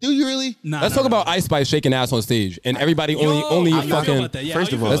that. Do you really? Nah, Let's talk about Ice Spice shaking ass on stage, and everybody only fucking.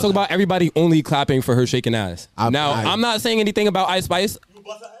 First of all, Let's talk about everybody only clapping for her shaking ass. I'm not saying anything about Ice Spice.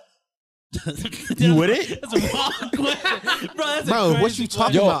 You with it? That's a wild question. Bro, what you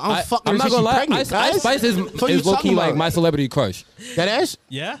talking about? I'm not gonna lie. Ice Spice is low key like my celebrity crush. That ass?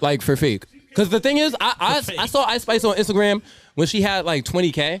 Yeah. Like for fake. Because the thing is, I saw Ice Spice on Instagram when she had like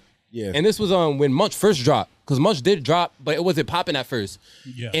 20K. Yeah. And this was when Munch first dropped. Because Munch did drop, but it wasn't popping at first.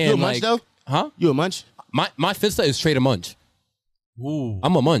 Yeah. And You a Munch though? Huh? You a Munch? My Fista is straight a Munch. Ooh.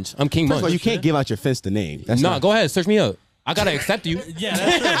 I'm a Munch. I'm King First of all, Munch. you can't give out your fist the name. Nah, go ahead. Search me up. I gotta accept you. Yeah,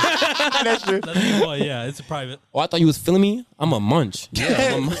 that's true. That's true. That's a good one. Yeah, it's a private. Oh, I thought you was feeling me? I'm a Munch.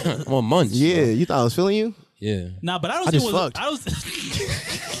 Yeah, I'm a Munch. Yeah, you thought I was feeling you? Yeah. Nah, but I don't I think just it was. fucked. I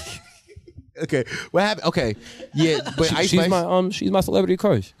was. Okay, what happened? Okay, yeah, but Ice She's Spice. she's my celebrity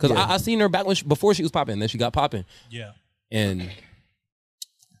crush. Because Yeah. I seen her back before she was popping. Then she got popping. Yeah. And Yeah.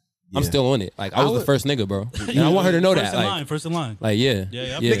 I'm still on it. Like I was the first nigga, bro. And I want her to know First that. in Like, line. First in line. like yeah.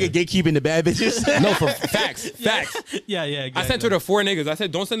 Yeah. Nigga gatekeeping the bad bitches. No, for facts. Facts. Yeah. Exactly. I sent her to 4 niggas. I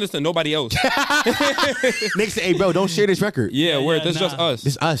said, don't send this to nobody else. Nigga say, hey, bro, don't share this record. Yeah, Yeah, word. This nah. just us.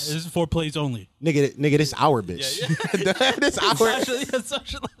 This us. This is for plays only. Nigga, this our bitch. this our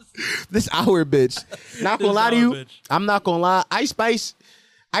Socialist. this our bitch. Not gonna This lie to our you. bitch. I'm not gonna lie. Ice Spice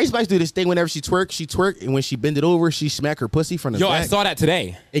do this thing whenever she twerk, and when she bend it over, she smack her pussy from the Yo, back. I saw that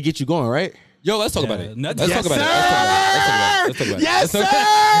today. It get you going, right? Yo, let's talk about Yeah, it. not- Let's Yes, talk about it. Let's talk about it. Yes, Let's talk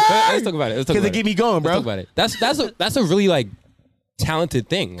about sir! it. Let's talk about it. Let's talk Because about it get me going, bro. Let's talk about it. That's a really like talented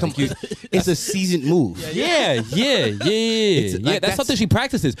thing. Like, It's a seasoned move. yeah. like, That's that's- something she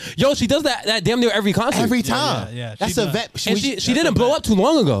practices. Yo, she does that damn near every concert. Every time. yeah, That's she a does. vet. and she didn't blow up too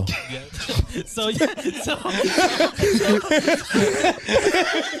long ago. Yeah.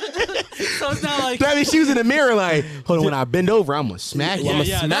 So it's not like. I mean, she was in the mirror like, hold on, when I bend over, I'm gonna smack you.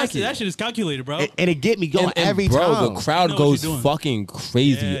 Yeah, smack you. that shit is calculated, bro. And it get me going And every bro, time. the crowd You know what goes she's doing. fucking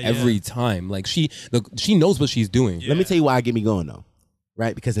crazy Yeah, every time. Like she knows what she's doing. Let me tell you why it get me going though,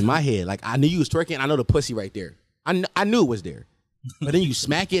 right? Because in my head, like I knew you was twerking. I know the pussy right there. I knew it was there. But then you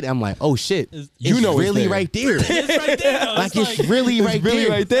smack it. I'm like, oh shit, it's know it's really there. right there. It's right there. Though. Like it's really right really there.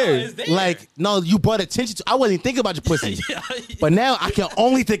 right there. It's there. Like no, you brought attention to. I wasn't even thinking about your pussy. Yeah. But now I can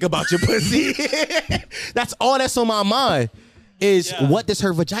only think about your pussy. That's all that's on my mind. Is Yeah. what does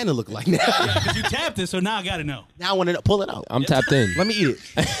her vagina look like now? Because you tapped it, so now I gotta know. Now I want to pull it out. I'm tapped in. Let me eat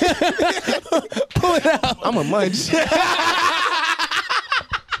it. Pull it out. I'm a munch.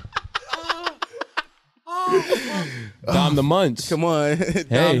 Dom the Munch. Come on. Hey.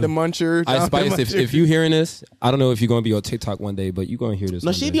 Dom the Muncher. Ice Dom the Spice, Muncher. if you hearing this, I don't know if you're gonna be on TikTok one day, but you're gonna hear this. No,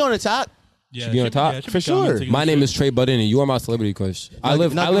 one she day. be on the top. Yeah, be on top? she be For sure. commenting My on name shit. is Trey Budden, and you are my celebrity crush. I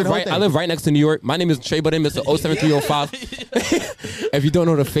live no, the whole right. thing. I live right next to New York. My name is Trey Budden, Mr. 07305. If you don't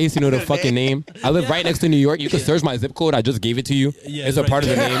know the face, you know the fucking name. I live right next to New York. You can search my zip code. I just gave it to you. Yeah, it's it's a part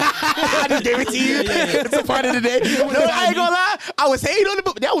right of the name. I just gave it to you. It's a part of the day. No, I ain't gonna lie. I was hating on it,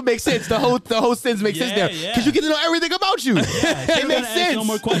 but that would make sense. The whole sentence makes sense Yeah, there. yeah. Because you get to know everything about you. Yeah, It makes sense. No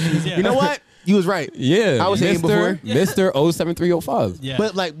more questions. Yeah. You know what? You was right. Yeah, I was hating before. Mr. 07305. Yeah.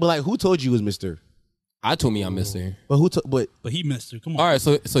 But like, who told you was Mr.? I told me I'm Mr. But who? But But he missed her. Come on. All right,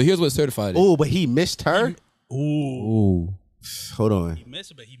 so here's what certified is. oh, but he missed her. Ooh. Ooh, Hold on, He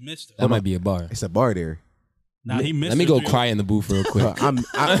missed her, but he missed her. that might be a bar. it's a bar there. Nah, he missed Let me her. go too. cry in the booth real quick.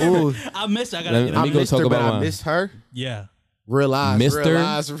 Ooh, I missed her. I gotta Let get me out. I go missed talk her, about but I mine. missed her. Yeah. Realize, Mr.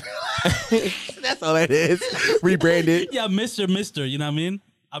 realize. That's all that is. Rebranded. Yeah, Mr. You know what I mean?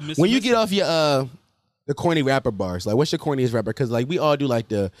 I missed When you get off your the corny rapper bars, like what's your corniest rapper? Because like we all do like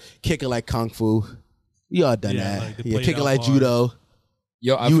the kick it like kung fu. We all done Yeah, that. like the Yeah, played kick it out like bars. judo.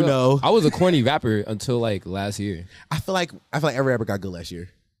 Yo, I You feel- know. I was a corny rapper until like last year. I feel like every rapper got good last year.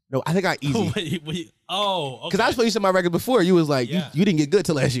 No, I think I got easy. wait. Oh, okay. Because I was playing some of my records before. You was like, Yeah. you didn't get good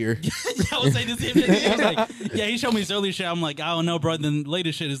till last year. I was saying the same thing. He was like, yeah, he showed me his early shit. I'm like, I don't know, bro. Then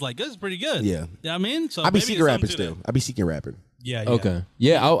later shit is like, this is pretty good. Yeah. You know what I mean? So I be maybe seeking it's rapping something to still. I be seeking rapping. that. Yeah. Okay.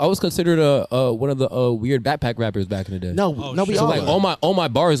 Yeah, I was considered one of the weird backpack rappers back in the day. No, Oh, no, we shit. So all like are. all my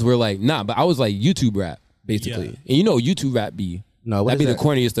bars were like but I was like YouTube rap basically, Yeah. and you know YouTube rap be No, what that'd is be that? the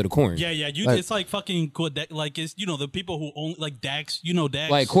corniest of the corn. Yeah. You, Like- it's like fucking cool. Like it's the people who only like Dax. You know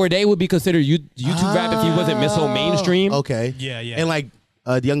Dax. Like Corday would be considered YouTube rap if he wasn't so mainstream. Okay. Yeah. And like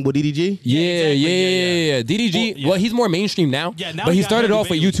The young boy DDG. Yeah. DDG. Well, he's more mainstream now. Yeah, now but he he got started Dirty off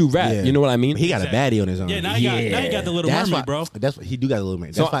with Baby. YouTube rap. Yeah. You know what I mean? He got a baddie on his own. Yeah, now he got the Little That's Mermaid, why, bro. That's what he do got a Little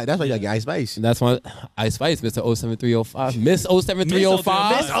Mermaid. So- That's why you got Ice Spice. That's why Ice Spice, Mr. 07305. Miss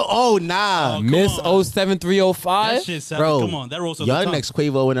 07305. Miss Oh nah, Oh, Miss come on. 07305. That shit sounds, bro. come on, that rolls off Y'all the tongue. next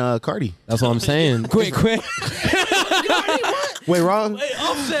Quavo and Cardi. That's what I'm saying. Quick. Wait, wrong? Hey,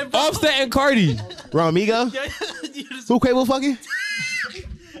 Offset, bro. Offset and Cardi. Wrong, amigo? You just- Who Quavo fucking?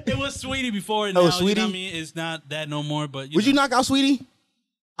 It was Sweetie before, and Oh, now Sweetie? you know what I mean. It's not that no more. But Would you knock out Sweetie?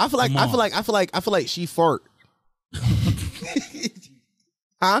 I feel like Come on. she fart.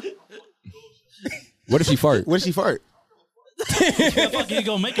 Huh? What if she fart? What did she fart? What the fuck you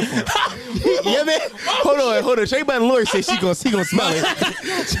gonna make it for? Yeah, man. Hold on. Trey Budden lawyer says he gonna smell it.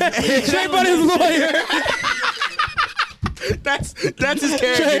 Trey Budden's lawyer. That's his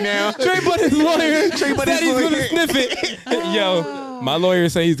character now. Trey Budden's lawyer. Trey Budden's said he's lawyer. gonna sniff it. Yo, my lawyer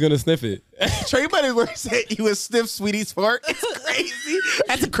say he's gonna sniff it. Trey Budden's lawyer said he was sniff Sweetie's fart. It's crazy.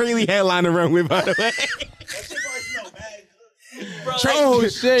 That's a crazy headline to run with, by the way. That shit probably smell bad good. Bro, Oh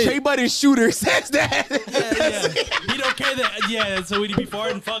shit. Trey Budden's shooter says that. yeah. He don't care that. Yeah, Sweetie be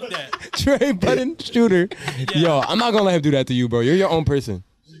farting. Fuck that. Trey Budden shooter. Yo, I'm not gonna let him do that to you, bro. You're your own person.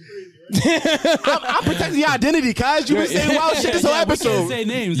 I'm protecting your identity, cuz. You been saying wild shit this whole Yeah, we can't episode. say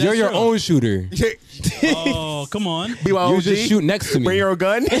names. You're That's your true. own shooter. Oh, come on. BYOG. You just shoot next to me. Bring your own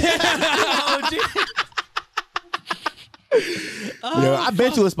gun. Yo, I've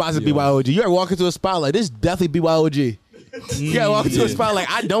been to a spot as BYOG. You ever walk into a spot like this? Definitely BYOG. You gotta walk into a spot like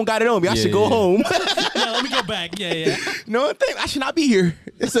I don't got it on me. I should go home. Yeah, let me go back. Yeah. No, I should not be here.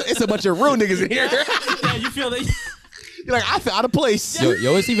 It's a bunch of real niggas in here. Yeah, you feel that? You're like I feel out of place.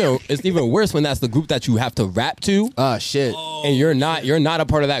 Yo, it's even worse when that's the group that you have to rap to, Oh shit. and you're not a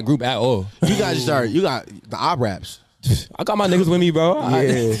part of that group at all. You guys you got the op raps. I got my niggas with me, bro.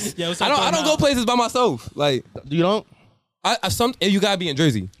 Yeah. Yeah, what's I up, don't go places by myself. Like You don't? you gotta be in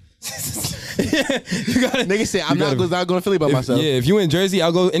Jersey. You gotta. Niggas say I'm You not gotta- going to Philly by myself. Yeah, if you in Jersey,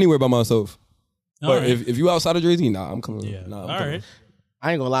 I'll go anywhere by myself. All But right. if you outside of Jersey, nah, I'm coming. Yeah. Nah, I'm All coming. right.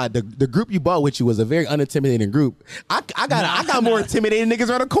 I ain't gonna lie. The group you bought with you was a very unintimidating group. I got more intimidating niggas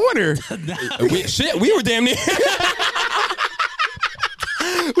around the corner. We were damn near.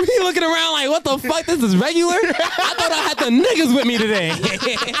 We looking around like, what the fuck? This is regular? I thought I had the niggas with me today.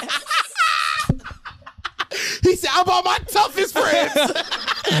 He said, I bought my toughest friends.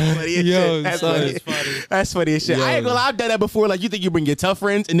 Funny as Yo, shit. That's son. funny. That's funny. That's funny as shit. I ain't gonna lie, I've done that before. Like, you think you bring your tough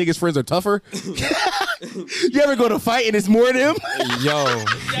friends and niggas' friends are tougher? You ever go to fight and it's more of them? Yo.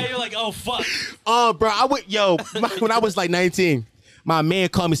 Yeah, you're like, oh fuck. Bro, when I was like 19, my man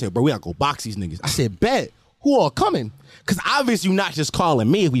called me and said, bro, we gotta go box these niggas. I said, bet. Who all coming? Because obviously you're not just calling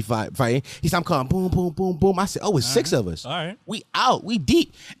me if we fighting. He said, I'm calling boom, boom, boom, boom. I said, oh, it's 6 of us. All right. We out. We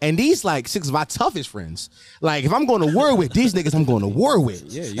deep. And these like 6 of our toughest friends. Like if I'm going to war with these niggas, I'm going to war with.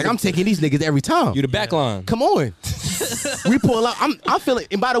 Yeah, like I'm taking these niggas every time. You the back line. Come on. We pull up. I'm feeling,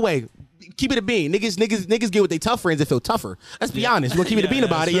 and by the way, keep it a bean. Niggas get with their tough friends and feel tougher. Let's be honest. We're gonna keep it a bean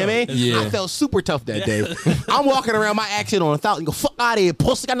about it, you know what I mean? Yeah. I felt super tough that day. I'm walking around my accent on 1,000. Go fuck out of here,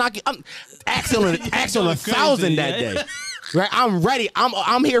 pussy. I'm accent on 1,000 that day. Right? I'm ready.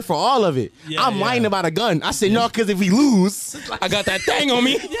 I'm here for all of it. Yeah, I'm lying about a gun. I said no, because if we lose, I got that thing on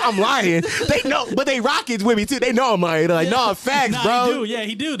me. I'm lying. They know, but they Rockets with me too. They know I'm lying. They're like, no, facts, Nah, bro. he do. Yeah,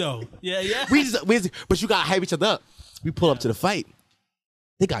 he do though. Yeah. But you gotta hype each other up. We pull up to the fight.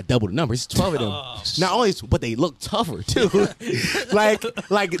 They got double the numbers. It's 12 of them. Not only, but they look tougher too.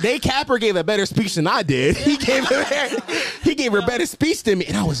 like they Capper gave a better speech than I did. He gave her a better speech than me,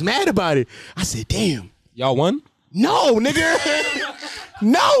 and I was mad about it. I said, "Damn, Y'all won? no, nigga,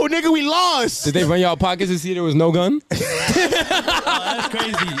 no, nigga, we lost." Did they run y'all pockets to see there was no gun? Oh, that's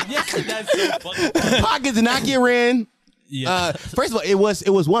crazy. Yeah, that's so fucking. Pockets did not get ran. Yeah. First of all, it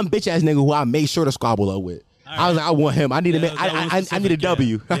was one bitch ass nigga who I made sure to squabble up with. I was like, I want him. I need Yeah, a that was I need a specific,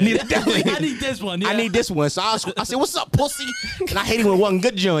 W. yeah. I need a W. I need this one. Yeah. I need this one. So I said, what's up, pussy? And I hit him with one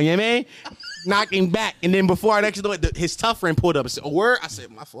good joint, you know what I mean? Knocked him back. And then before I actually know it, his tough friend pulled up and said, a word? I said,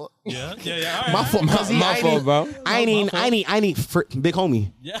 my fault. Yeah. All right. My fault. My fault, bro. I need big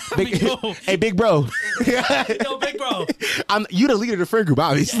homie. Yeah. Big, Yo, hey, big bro. yo, big bro. You the leader of the friend group,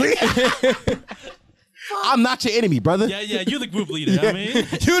 obviously. I'm not your enemy, brother. Yeah. You're the group leader. I mean,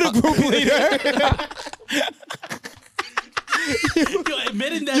 You the group leader. yo,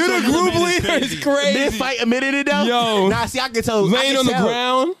 admitting that You to the another group man leader is is crazy. crazy. Mid fight admitted it though. Yo. Nah, see, I can tell. Laying on the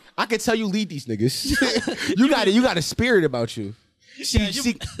ground. I can tell you lead these niggas. You got a spirit about you.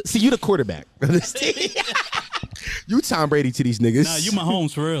 See, you the quarterback of this team. You Tom Brady to these niggas. Nah, you my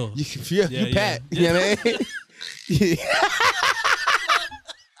homes for real. You Yeah, Pat. You know what I mean?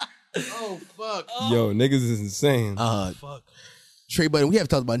 Oh fuck. Yo, niggas is insane. Fuck. Trey Budden, we haven't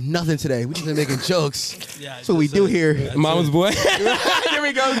talked about nothing today. We just been making jokes. Yeah, That's what we do here. Mama's boy. Here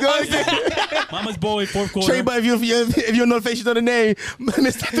we go. Go again. Mama's boy, fourth quarter. Trey Budden, if you know the face, you know the name.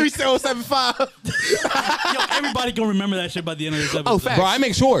 Mr. 3075. Yo, everybody can remember that shit by the end of this episode. Oh, facts. Bro, I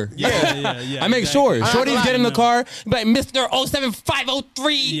make sure. Yeah. I make sure. I'm Shorty's not get in the lying, car, be like, Mr.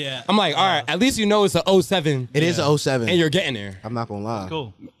 07503. Yeah. I'm like, all right, at least you know it's a 07. It is a 07. And you're getting there. I'm not going to lie.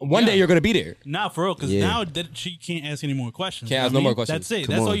 Cool. One day you're going to be there. Nah, for real, because Yeah. now that she can't ask any more questions. Can't You know ask what no I more mean? questions. That's it.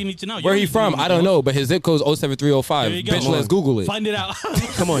 Come That's on. all you need to know. You Where don't he need to from? I don't know, but his zip code is 07305. There you go. Bitch, let's Google it. Find it out.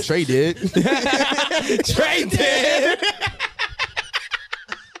 Come on, Trey did. Trey did.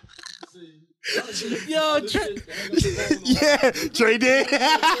 Yo, Trey Yeah, Trey did. did.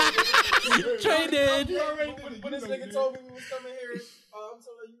 When this nigga told me we was coming here, I'm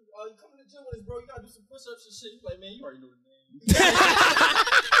telling you, you come to the gym with us, bro. You gotta do some push-ups and shit. You like, man, you already know the name.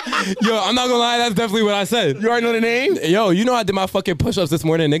 Yo, I'm not gonna lie, that's definitely what I said. You already know the name? Yo, you know I did my fucking push-ups this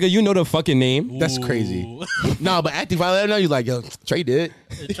morning, nigga. You know the fucking name. That's crazy. No, but active, I let him know, you like, yo, Trey did.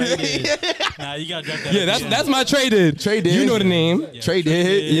 Trey did. Nah, you gotta drop that. Yeah, that's my Trey did. Trey did. You know the name. Yeah, Trey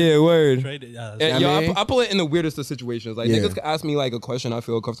did. Yeah, word. Trey did. Yo, I mean- I pull it in the weirdest of situations. Like, Yeah. niggas can ask me, like, a question I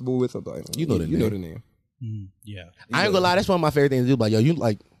feel comfortable with. I'm like, You know the You know name. the name. Yeah. I ain't gonna lie, that's one of my favorite things to do. Like, yo, you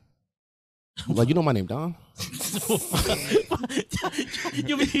you know my name, Don?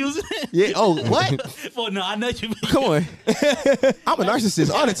 You be using it? Yeah. Oh, what? Well, no, I know you. Come on. I'm a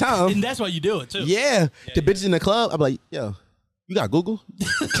narcissist all the time. And that's why you do it too. Yeah. The bitches in the club, I'm like, yo, you got Google?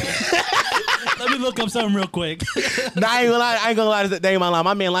 Let me look up something real quick. Nah, I ain't gonna lie. That ain't my line.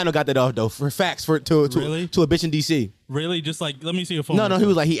 My man Lionel got that off though for facts to Really? a bitch in DC. Really? Just like, let me see your phone. No, he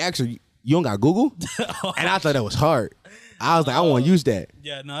was like, he asked her, you don't got Google? And I thought that was hard. I was like, I want to use that.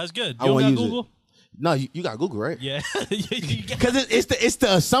 Yeah, no, that's good. I You don't wanna got use it. Google? No, you got Google, right? Yeah. Because it's the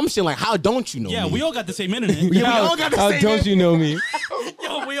assumption, like, how don't you know Yeah, me? we all got the same internet. Yeah, we all got the How same don't you know me?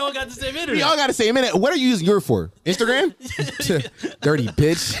 Yo, we all got the same internet. We all got the same minute. What are you using yours for? Instagram? Dirty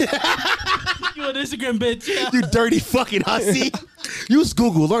bitch. You an Instagram bitch. Yeah. You dirty fucking hussy. Use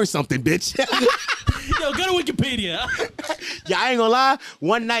Google. Learn something, bitch. Yo, go to Wikipedia. Yeah, I ain't gonna lie.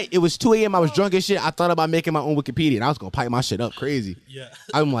 One night, it was 2 a.m. I was drunk as shit. I thought about making my own Wikipedia, and I was gonna pipe my shit up crazy. Yeah.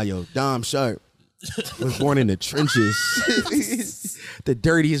 I'm like, yo, Dom Sharp was born in the trenches. The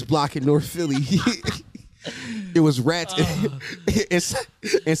dirtiest block in North Philly. It was rats.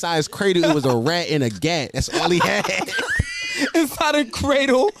 Inside his cradle, it was a rat and a gat. That's all he had. Inside a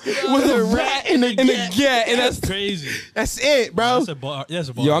cradle with a rat and a gat. And That's crazy. That's it, bro. That's a bar. That's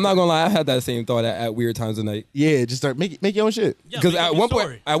a bar. Yo, I'm not gonna lie, I had that same thought at weird times of night. Yeah, just start make your own shit. Yeah, Because make up at your one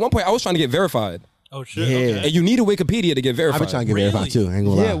story. point, I was trying to get verified. Oh shit. Yeah. Okay. And you need a Wikipedia to get I've verified. been trying to get Really? verified too. I ain't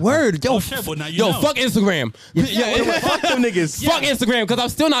gonna lie. Yeah, word. Yo, Oh, shit, well, now you yo, know. fuck Instagram. Yeah, Fuck them niggas. fuck Instagram because I'm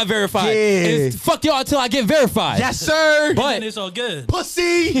still not verified. Yeah. And it's fuck y'all until I get verified. Yes, sir. And But it's all good.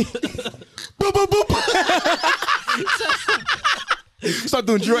 Pussy. Boop, boop, boop. Start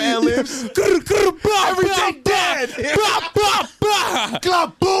doing drill ad-libs. Everything dead.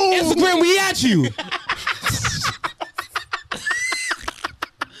 Glop, boom. Instagram, we at you.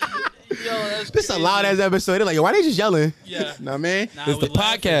 This a loud ass episode. They're like, yo, why they just yelling? Yeah. Nah, man. Nah, It's we the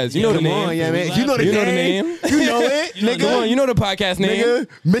laughing. podcast. You know the Come name. on, yeah, man. We You know the You know the name. name. You know it, You know the Come nigga. on, you know the podcast name. Nigga,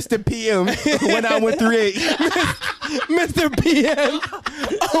 Mr. PM, 1938. Mr. PM.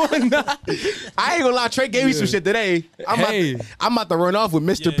 Oh, no. I ain't gonna lie, Trey gave me some shit today. Hey. I'm about to run off with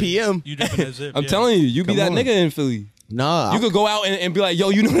Mr. Yeah, PM. You dripping that zip. I'm yeah. telling you, you be Come that on. nigga in Philly. Nah, You could go out and be like, yo,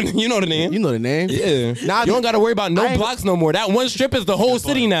 you know the name. you know the name. Yeah. Nah, You don't got to worry about I no ain't- blocks no more. That one strip is the whole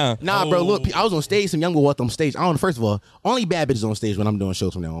city now. Nah, bro, look, I was on stage. Some young girl walked on stage. I don't know, first of all, only bad bitches on stage when I'm doing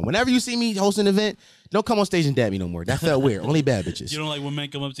shows from now on. Whenever you see me host an event, don't come on stage and dab me no more. That felt weird. Only bad bitches. You don't like when men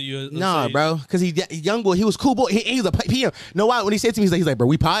come up to you? and Nah, say, bro, because he young boy, he was cool boy. He was a PM. Know why? When he said to me, he's like, bro,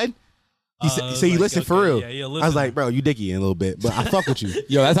 we pod? He said, so you like, listen for okay, real. yeah, yeah, I was listen. like, bro, you dicky in a little bit, but I fuck with you.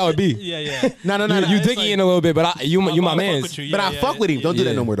 Yo, that's how it be. Yeah, yeah. No, You it's dicky like- in a little bit, but you my fuck man. with you, But yeah, I yeah, fuck yeah, with him. Don't do that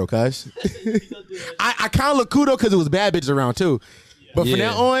yeah. no more though, cuz. I kind of look cool though because it was bad bitches around too. But from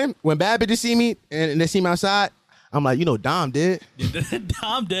Yeah. now on, when bad bitches see me and they see me outside, I'm like, you know, Dom did.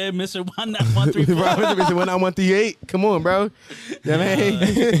 Dom dead, Mr. 19134. Bro, when I 138, come on, bro. Yeah, man.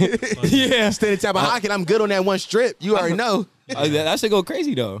 Yeah. Stay in the top of hockey. I'm good on that one strip. You already know. That shit go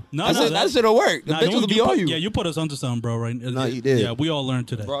crazy though. That shit'll work. The bitches will be on you. Yeah, you put us onto something, bro. Right? No, you did. Yeah, we all learned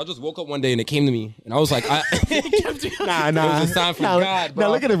today. Bro, I just woke up one day and it came to me, and I was like, Nah. It was a sign from God, bro.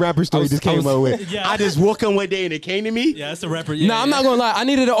 Now look at the rapper story just came up with. Yeah. I just woke up one day and it came to me. Yeah, that's the rapper. Yeah, Nah, I'm not gonna lie. I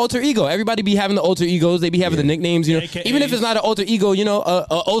needed an alter ego. Everybody be having the alter egos. They be having the nicknames, you know. AKAs. Even if it's not an alter ego, you know,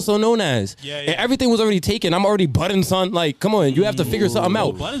 also known as. Yeah. And everything was already taken. I'm already Budden, son. Like, come on, you have to figure something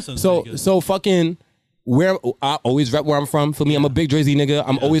out. Budden son's pretty good. So fucking. Where I always rap where I'm from. For me, I'm a big Jersey nigga.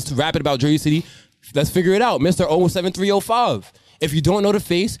 I'm always rapping about Jersey City. Let's figure it out, Mr. 07305. If you don't know the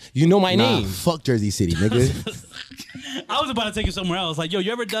face, you know my name. Fuck Jersey City, nigga. I was about to take it somewhere else. Like, yo,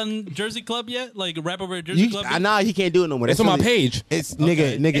 you ever done Jersey Club yet? Like a rap over at Jersey Club? Nah, he can't do it no more. It's on my page. It's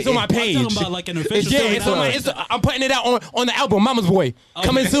nigga. It's on my I'm page. talking about like an official. Yeah, I'm putting it out on the album, Mama's Boy.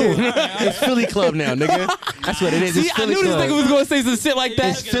 Coming soon. It's Philly Club now, nigga. That's what it is. See, It's I Philly knew this Club. nigga was gonna say some shit like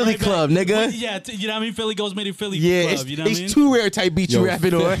that. It's Philly Club, nigga. Yeah, you know what I mean? Philly goes made it Philly Yeah, Club. You know what I mean? it's too rare type beat you Yo,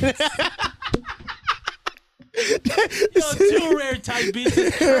 rapping on. Two rare type beats.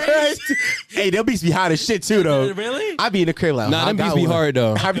 Is crazy. Hey, them beats be hot as shit too, though. Really? I be in the crib like, Nah, I them beats got be one. hard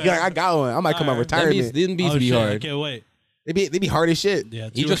though. I got one. I might come out Alright, Them retirement. beats Oh, be shit, I hard. can't wait. They be hard as shit. Yeah,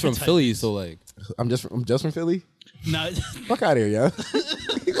 He two just rare from type Philly, beats. so like. I'm just from Philly. No, Fuck out of here, yo.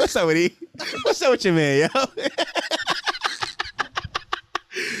 What's up with he? What's up with your man, yo?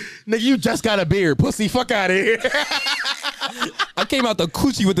 Nigga, you just got a beard, pussy. Fuck out of here. I came out the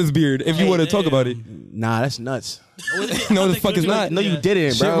coochie with this beard. If you want to talk about it, Nah, that's nuts. no, the fuck is not. No, you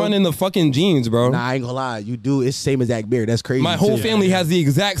didn't, Shit bro. run in the fucking jeans, bro. Nah, I ain't gonna lie. You do. It's same exact beard. That's crazy. My whole too. family has the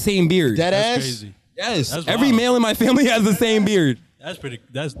exact same beard. Dead That's ass. crazy. Yes, That's every wild. male in my family has the same beard. That's pretty.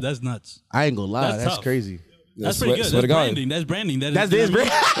 That's nuts. I ain't gonna lie. That's That's tough. crazy. That's Swear- pretty good. swear to That's God. branding. That's branding. That's this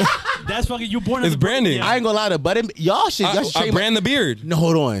brand. That's fucking. You born. It's as a branding. Yeah. I ain't gonna lie to Budden. Y'all should I trademark. brand the beard. No,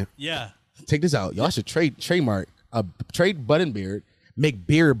 hold on. Yeah. Take this out. Y'all should trademark a trade Budden beard. Make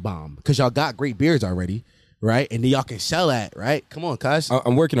beard bomb because y'all got great beards already, right? And then y'all can sell that, right? Come on, cuz.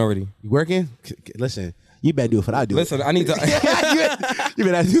 I'm working already. You working? Listen, you better do it what I do. Listen, I need to. you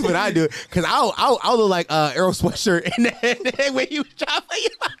better do what I do because I'll look like Earl Sweatshirt and then when you drop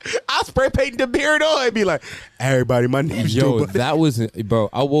I'll spray paint the beard on and be like, everybody, my name's Joe Yo, Budden. that was, bro.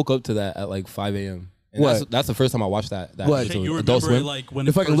 I woke up to that at like 5 a.m. And What? That's the first time I watched that. What? Shit, episode, you Adult remember Swim. like when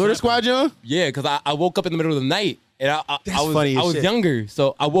The it fucking first Looter happened? Squad, John? Yeah, because I woke up in the middle of the night and I was funny as I was shit. younger,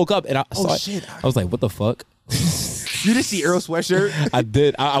 so I woke up and I saw it. shit. I was like, what the fuck? You didn't see Earl Sweatshirt? I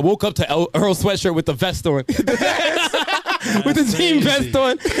did. I woke up to Earl Sweatshirt with the vest on. With the team crazy. vest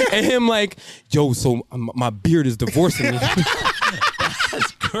on. And him like, yo, so my beard is divorcing me.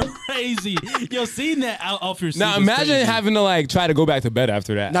 Crazy. Yo, seeing that out off your sleeve. Now is imagine crazy. having to like try to go back to bed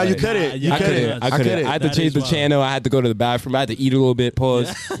after that. No, you Like, couldn't. yeah, You I couldn't. couldn't. I couldn't. I had to That change is the wild. channel. I had to go to the bathroom. I had to eat a little bit. Pause.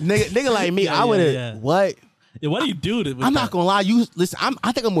 Nigga like me, I would have. yeah. What? Yeah, what do you do? I'm not gonna lie. You listen.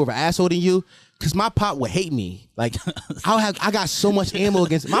 I think I'm more of an asshole than you because my pop would hate me. Like I got so much ammo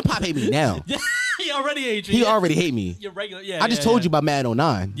against my pop. Hate me now. He already ate you. He Yeah. already hate me. You're regular. Yeah. I just told you about Madden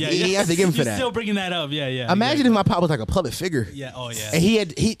 09. Yeah, He has to give him for You're that. still bringing that up. Yeah, yeah. Imagine yeah. if my pop was like a public figure. Yeah. Oh, yeah. And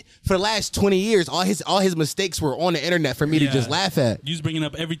he for the last 20 years, all his mistakes were on the internet for me to Yeah. just laugh at. You just bringing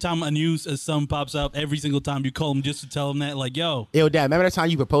up every time a news son pops up. Every single time you call him just to tell him that, like, yo. Yo, Dad, remember that time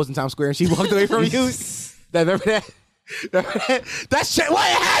you proposed in Times Square and she walked away from you? Remember that? That shit. What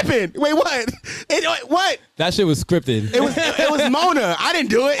happened? Wait, what? What? That shit was scripted. It was Mona. I didn't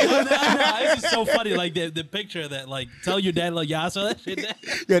do it. It was, It's just so funny, like the picture of that, like tell your dad, like, yeah, I saw that shit. Dad.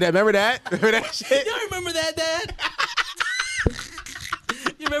 Yo, Dad, remember that? Remember that shit? You remember that, Dad?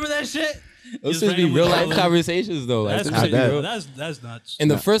 You remember that shit? Those Just should be random real with life all the- conversations though. Like, That's some crazy, shit, bro. bro. That's nuts. And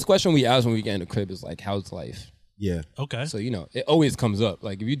the first question we ask when we get in the crib is like, how's life? Yeah. Okay. So, you know, it always comes up.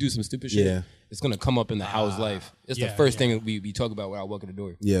 Like, if you do some stupid shit, Yeah. it's going to come up in the how's life. It's the yeah, first yeah. thing we talk about when I walk in the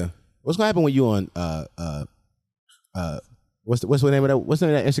door. Yeah. What's gonna happen when you on what's the name of that? What's the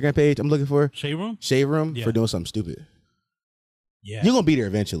name of that Instagram page I'm looking for? Shade room? Shave Room Yeah. for doing something stupid. Yeah. You're gonna be there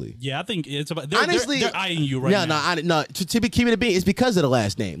eventually. Yeah, I think it's about. Honestly, they're eyeing you right now. No. To be keeping it being, it's because of the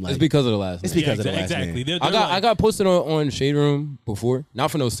last name. Like, It's because of the last It's name. because of the last exactly. name. They're I like, got posted on Shade Room before.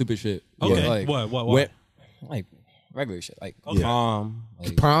 Not for no stupid shit. Okay. But, like, What? like regular shit. Like Okay. prom.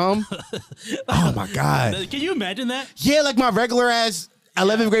 Like, prom. Oh my god. Can you imagine that? Yeah, like my regular ass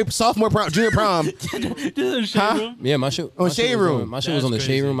 11th grade sophomore prom, junior prom. Just in Shade Huh? room? yeah, my shit On my shit Shade was Room. on- My shit was That's on the Shade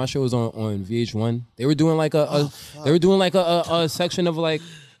crazy. Room. My shit was on VH1. They were doing like a section of like.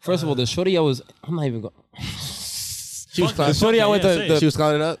 First of all, the shorty I was. I'm not even going. She was Fuck The shorty I went yeah, to. she was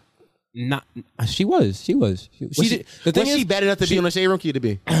calling it up. Not. She was. She Was did- the thing was is, she bad enough to be on the Shade Room? Key to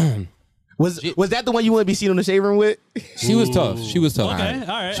be. Was that the one you want to be seen on the shade room with? She was tough. She was tough. Okay, all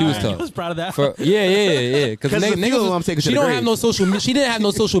right. She was all right. tough. I was proud of that. Yeah. Because there's a few of them I'm taking to she the don't grave. have no social. She didn't have no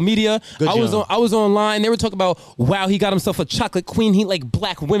social media. Good I was job. online. They were talking about wow, he got himself a chocolate queen. He like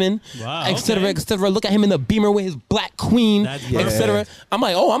black women, Wow, etc. okay. etc. Look at him in the Beamer with his black queen, That's perfect. etc. I'm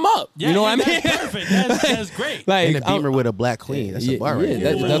like, oh, I'm up. Yeah, you know what I mean? That's perfect. That's great. Like In a Beamer with a black queen. That's a bar right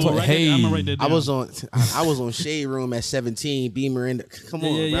there. that's what. Ooh, Hey, I'm gonna write that I down. was on shade room at 17. Beamer in. Come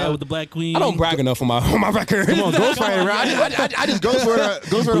on, yeah, bro. with the black queen. I don't brag enough on my record. Come on, Ghost Rider. I just go for it.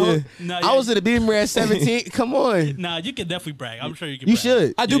 Go for it. No, I was in the Beamer at 17. Come on. Nah, you can definitely brag. I'm sure you can. You brag.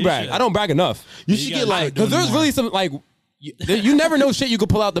 should. I do you brag. should. I don't brag enough. You You should gotta get like. do Because there's more. really some like you never know shit you could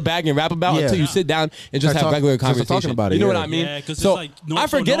pull out the bag and rap about Yeah. until you sit down and just Start have regular talk- start conversation. talking about it, You know yeah. what I mean? Yeah, 'cause it's so like I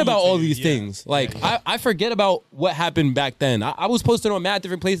forget normal about all to you, these yeah. things. Like I forget about what happened back then. I was posted on mad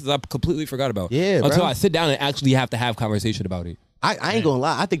different places I completely forgot about. Yeah, until bro. I sit down and actually have to have conversation about it. I ain't gonna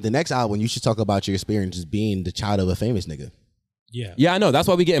lie. I think the next album you should talk about your experiences being the child of a famous nigga. Yeah. Yeah, I know. That's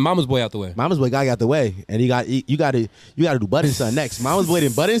why we getting Mama's Boy out the way. Mama's Boy got the way, and you got to do Budden Son next. Mama's Boy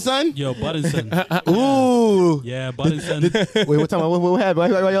then Budden Son. Yo, Budden. Ooh. Yeah, Budden. Wait, what time? What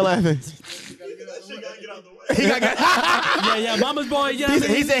happened? Why y'all laughing? Yeah, Mama's boy. Yeah,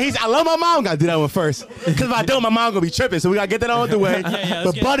 He said, I love my mom. Gotta do that one first. Because if I don't, my mom gonna be tripping. So we gotta get that on the way. let's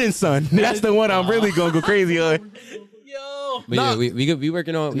But get- Budden Son, that's the one I'm really gonna go crazy on. Yo. But Nah. yeah, we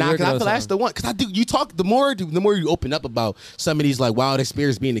working on. Nah, we because working I on feel that's the one. Because I do. You talk the more you open up about some of these like wild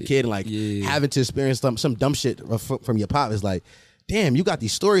experience being a kid and like having to experience some dumb shit from your pop is like, damn, you got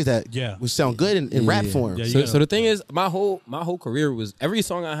these stories that would sound good in rap form. Yeah, So the thing is, my whole career was every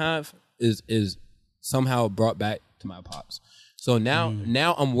song I have is somehow brought back to my pops. So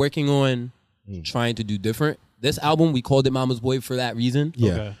now I'm working on trying to do different. This album we called it Mama's Boy for that reason.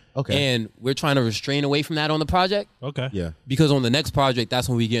 Yeah. Okay. And we're trying to restrain away from that on the project. Okay. Yeah. Because on the next project, that's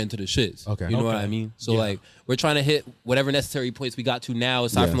when we get into the shits. Okay. You know what Okay. I mean? So like we're trying to hit whatever necessary points we got to now,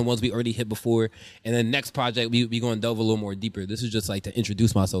 aside from the ones we already hit before. And then next project we going to delve a little more deeper. This is just like to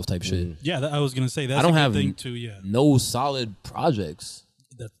introduce myself type shit. Yeah, I was gonna say that's I don't a good have thing too. Yeah. no solid projects.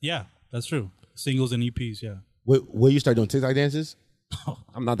 Yeah, that's true. Singles and EPs. Yeah. Will you start doing TikTok dances?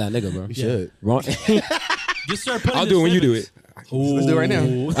 I'm not that nigga, bro. You should. Wrong. Just start putting. I'll do it when you do it. Let's do it right now.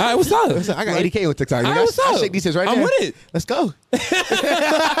 Ooh. All right, what's up? Listen, I got 80K on TikTok. All right, what's I'll up? shake these hits right I'm now. with it. Let's go.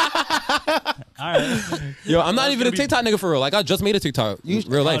 All right. Yo, I'm not even a gonna be- TikTok nigga for real. Like I just made a TikTok. Real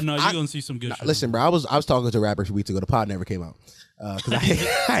Oh life. no, you're gonna see some good shit. Listen, bro, I was talking to rappers a few weeks ago. The pod never came out. Because I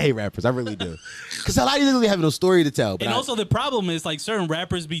hate rappers. I really do. Because a lot of these really have no story to tell. But And also the problem is like certain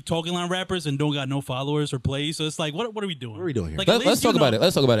rappers be talking on rappers and don't got no followers or plays. So it's like, what are we doing? What are we doing here? Like, at Let's least talk you know- about it.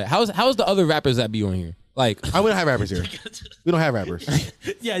 Let's talk about it. How's the other rappers that be on here? Like we don't have rappers here. We don't have rappers.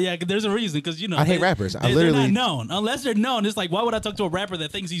 Yeah. 'Cause there's a reason because you know I hate rappers. I They're literally- not known unless they're known. It's like why would I talk to a rapper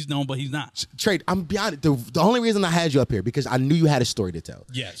that thinks he's known but he's not? Trey, I'm beyond the only reason I had you up here because I knew you had a story to tell.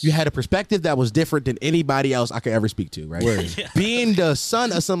 Yes. You had a perspective that was different than anybody else I could ever speak to, right? Yeah. Being the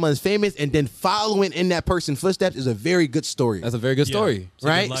son of someone's famous and then following in that person's footsteps is a very good story. that's a very good story. It's a good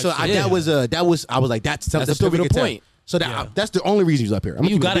right? life So story. I was like that's That's the a story we pivotal could tell. point. So that's the only reason he's up here. I'm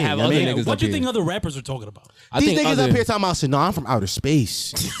You gotta have other niggas What up do you here. think other rappers are talking about? I These think niggas other, up here talking about, no, I'm from outer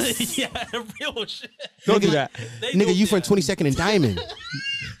space. Yeah, real shit. Don't do that. They Nigga, do you from that. 22nd and Diamond.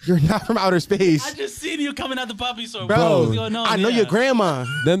 You're not from outer I space. just seen you coming out the poppy store, Bro, What's going on? I know Yeah. your grandma.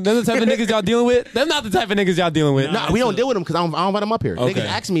 them the type of niggas y'all dealing with? Them not the type of niggas y'all dealing with. No, we don't deal with them because I don't invite them up here. Okay. Niggas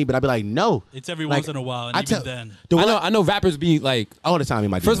ask me, but I be like, no. It's every Like, once in a while, and I even tell then. the I know rappers be like, all the time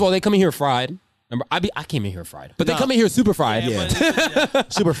in my first of all, they come in here fried. Remember, I came in here fried, but they No. come in here super fried. Yeah.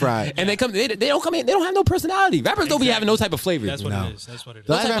 But super fried. And they don't come in. They don't have no personality. Rappers don't be having no type of flavor. that's what No. it is. That's what it is.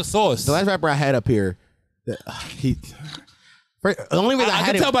 The last, type of sauce? the last rapper I had up here, the only reason I, I had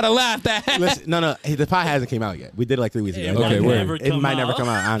can him, tell by the laugh that. listen, no, the pod hasn't came out yet. We did it like 3 weeks ago. Okay, word. It might never come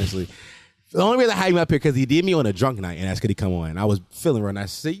out, honestly. The only reason I had him up here because he did me on a drunk night and asked could he come on. I was feeling real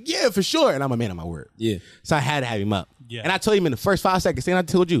nice. I said, yeah, for sure. And I'm a man of my word. Yeah. So I had to have him up. Yeah. And I told him in the first 5 seconds, and I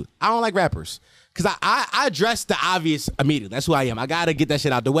told you, I don't like rappers. Because I address the obvious immediately. That's who I am. I got to get that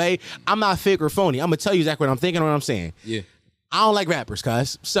shit out the way. I'm not fake or phony. I'm going to tell you exactly what I'm thinking or what I'm saying. Yeah. I don't like rappers,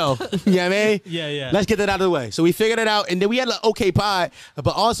 cuz. So, you know what I mean? Yeah. Let's get that out of the way. So we figured it out, and then we had an okay pod,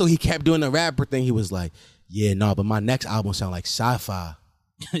 but also he kept doing the rapper thing. He was like, yeah, no, but my next album sound like sci-fi.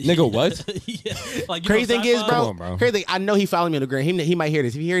 Nigga, what? Yeah. Like, you Crazy know, thing is, sci-fi- bro, Come on, bro. crazy thing, I know he followed me on the gram. He might hear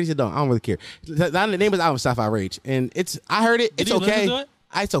this. If he hears this, he don't. I don't really care. The name of the album is Sci-Fi Rage, and I heard it. Did It's you listen okay. to it?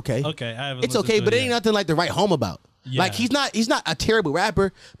 It's okay. Okay, I haven't It's listened okay, to but it it ain't yet. nothing like to write home about. Yeah. Like he's not a terrible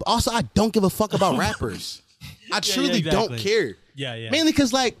rapper, but also I don't give a fuck about rappers. I truly exactly. don't care. Yeah. Mainly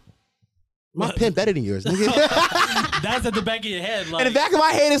because like My pen better than yours, nigga. That's at the back of your head. Like, In the back of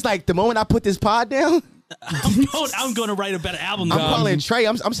my head, it's like the moment I put this pod down, I'm going to write a better album. I'm calling Trey.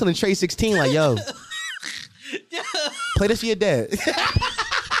 I'm selling Trey 16. Like, yo, play this for your dad.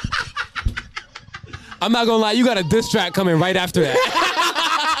 I'm not gonna lie, you got a diss track coming right after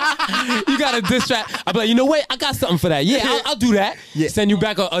that. You got a diss track. I'll be like, you know what? I got something for that. Yeah, I'll do that. Yeah. Send you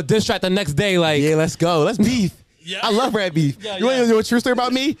back a diss track the next day. Like, Yeah, let's go. Let's beef. Yeah. I love rap beef. Yeah, You want to yeah. know a true story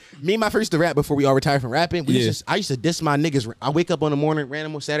about me? Me and my first to rap before we all retired from rapping. I used to diss my niggas. I wake up on the morning,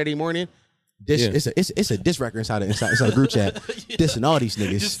 random Saturday morning. Yeah. It's a diss record inside a group chat. Dissing all these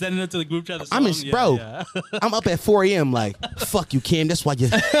niggas. Just sending it to the group chat. I'm in, bro. Yeah. I'm up at 4 a.m. like, fuck you, Kim. That's why you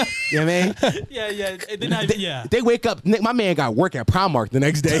know what I mean? yeah. And then They wake up. My man got work at Primark the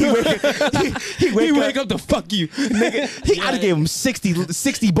next day. He wake up to fuck you. Nigga, I just gave him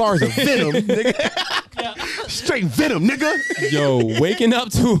 60 bars of venom, nigga. Straight venom, nigga. Yo, waking up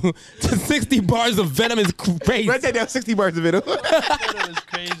to 60 bars of venom is crazy. Write that down, 60 bars of venom. that was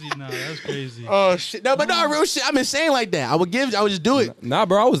crazy. No, that was crazy. Oh shit! No, but no, real shit. I'm insane like that. I would just do it. Nah,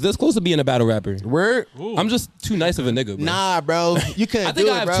 bro, I was this close to being a battle rapper. Word? I'm just too nice of a nigga, bro. Nah, bro. You couldn't I think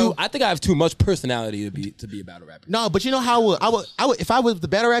do I it, have bro. I think I have too much personality to be a battle rapper. No, but you know how I would if I was to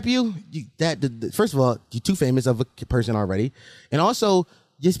battle rap you, first of all, you're too famous of a person already, and also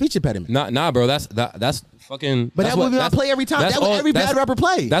your speech impediment. Nah, bro, that's fucking. But that's that would what not play every time. That's what every battle rapper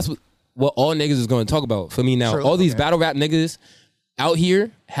play. That's what all niggas is going to talk about. For me now, True, all these okay. battle rap niggas out here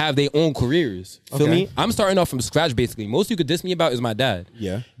have their own careers. Feel Okay. me? I'm starting off from scratch basically. Most you could diss me about is my dad.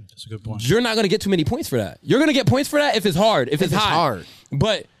 Yeah. That's a good point. You're not gonna get too many points for that. You're gonna get points for that if it's hard, if it's high. hard.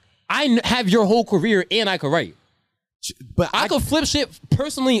 But I have your whole career and I could write. But I could flip shit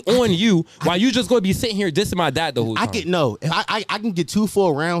personally on you while you just gonna be sitting here dissing my dad the whole time. I can get 2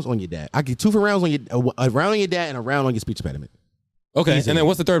 full rounds on your dad. I get 2 full rounds on a round on your dad and a round on your speech impediment. Okay, Easy. and then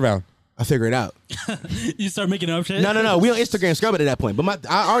what's the third round? I figure it out. You start making up shit? No. We on Instagram scrub it at that point. But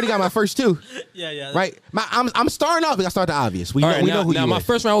I already got my first 2. Yeah. Right? I'm starting off. I start the obvious. We All right, know who now you my is.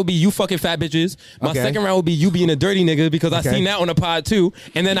 first round will be you fucking fat bitches. My Okay. second round will be you being a dirty nigga because I Okay. seen that on the pod too.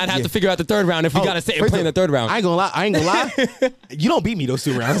 And then I'd have to figure out the third round if we gotta sit and first play in the off, third round. I ain't gonna lie. You don't beat me those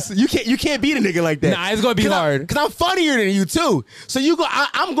 2 rounds. You can't beat a nigga like that. Nah, it's gonna be hard. Because I'm funnier than you too. So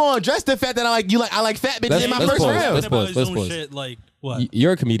I'm going to address the fact that I like fat bitches Let's- in my let's first pause. round. Let's About pause, his let's own pause. shit, like what?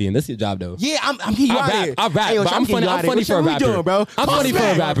 You're a comedian. That's your job though. Yeah, I'm getting you out of here. I rap, Hey, yo, but I'm getting funny. you out I'm of here. funny for a What rapper. we doing, bro? I'm Call funny for a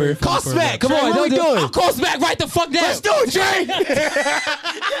smack. rapper. Call smack. Come Trey, on, what we doing? I'll call smack right the fuck down. Let's do it, Trey.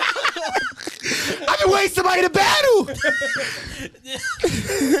 I've been waiting somebody to battle.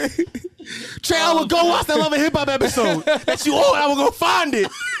 Trey, I will go watch that Love and Hip Hop episode. That you own, I will go find it.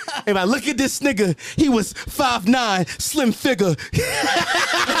 And I look at this nigga, he was 5'9", slim figure.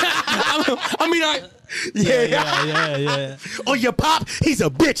 I mean, Yeah. On your pop, he's a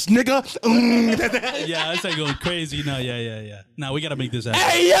bitch, nigga. Yeah, that's like going crazy. No, yeah. Now we gotta make this happen.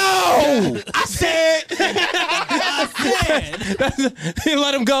 Hey, yo! I said,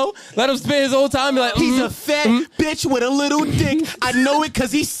 let him go. Let him spend his whole time. Be like, he's a fat bitch with a little dick. I know it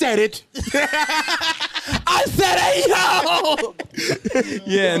because he said it. I said, hey, yo!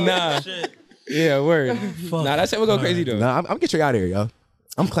 yeah, nah. Shit. Yeah, word. Nah, that shit would go crazy though. Nah, I'm get you out of here, yo.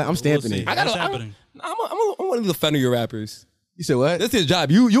 I'm stamping We'll it. see. I gotta. What's happening? I'm one of the funnier rappers. You said what? That's his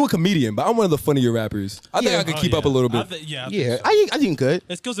job. You a comedian, but I'm one of the funnier rappers. I think Yeah. I could Oh, keep yeah. up a little I bit. thi- yeah, Yeah, I think good.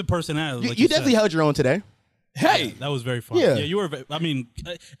 It's because of personality. You, like you definitely said. held your own today. Hey, That was very fun. Yeah. Yeah, you were. I mean,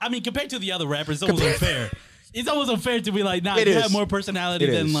 compared to the other rappers, it's almost unfair. It's almost unfair to be like, nah, It you is. have more personality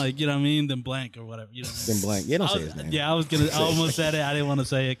It than is. like, you know what I mean, than blank or whatever. You know. Then blank. Yeah, don't I say was- his name. Yeah, I was gonna. I almost said it. I didn't want to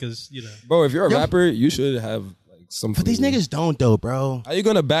say it because you know. bro, if you're a Yo. rapper, you should have like some. But these niggas don't though, bro. How you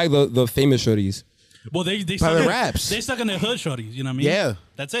gonna bag the famous shorties? Well, they By stuck the in, raps. They stuck in the hood shorties. You know what I mean? Yeah.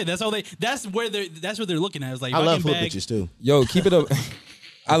 That's it. That's all they. That's where they're. That's what they're looking at. It's like I if love can hood bag- bitches too. Yo, keep it up.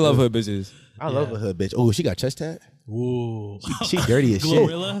 I love hood bitches. I love a hood bitch. Oh, she got chest tat. Ooh. She dirty as shit.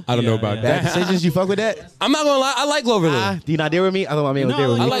 Glorilla? I don't know Yeah, about yeah. Bad decisions. You fuck with that? I'm not gonna lie. I like Glorilla. Do you not deal with me? I thought my man was No, there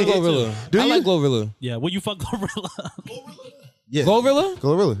with I I me. like Glorilla. Do I you? like Glorilla. Yeah. Well, you fuck Glorilla. Yeah. Glorilla?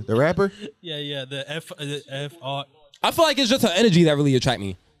 Glorilla, the rapper. yeah. The F R. I feel like it's just her energy that really attract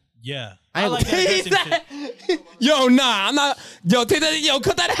me. Yeah. I I ain't- like that aggressive shit. Yo, nah, I'm not. Yo, take that. Yo,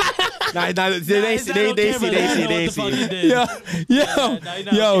 cut that. Nah, Nah, they it's see, not they on see, camera. they They don't know what the see. fuck you did. yo, nah, you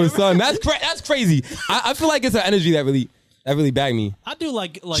know, yo, camera. son, that's crazy. I feel like it's her energy that really bagged me. I do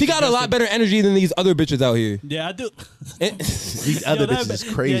like She got a lot aggressive- better energy than these other bitches out here. Yeah, I do. These other Yo, that- bitches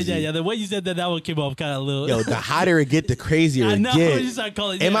is crazy. Yeah. The way you said that one came off kind of a little. Yo, the hotter it get, the crazier I it know. get. You start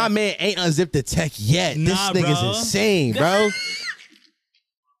calling. And yeah. my man ain't unzipped the tech yet. Nah, this nigga's bro. insane, bro.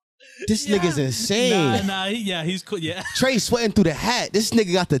 This nigga's insane. He's cool. Yeah. Trey sweating through the hat. This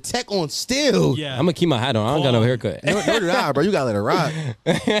nigga got the tech on still. Yeah. I'm gonna keep my hat on. I don't got no haircut. No, did I, bro. You gotta let it rock.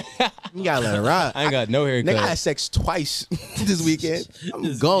 You gotta let it rock. I ain't got no haircut. Nigga, I had sex twice this weekend.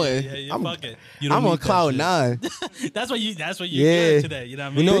 I'm going. Yeah, I'm, fuck it. I'm on cloud 9. That's what you Yeah. good today. You know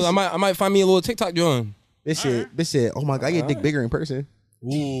what I Who mean? knows? I might find me a little TikTok joint. Bitch said, oh my God, I get dick bigger in person.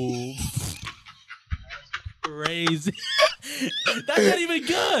 Ooh. Crazy. That's not even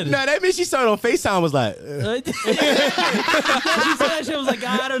good. Nah, that bitch she started on FaceTime was like, She said that shit was like,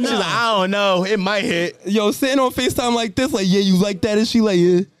 I don't know. she's like, I don't know. It might hit. Yo, sitting on FaceTime like this, like, yeah, you like that? And she like,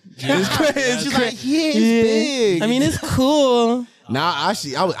 yeah. It's crazy. She's like, yeah, it's big. I mean, it's cool. Nah,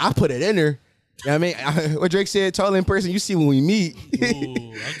 I put it in her. You know what I mean? What Drake said, taller in person, you see when we meet.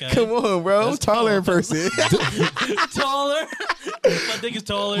 Ooh, okay. Come on, bro. That's Taller in person. Taller. My dick is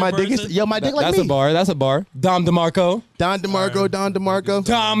taller. My in dick person. is, yo, my dick like That's me. a bar. That's a bar. Dom DeMarco. Don DeMarco. Dom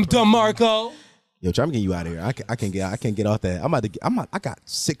DeMarco. Yo, Trey, I'm getting you out of here. I can't get off that.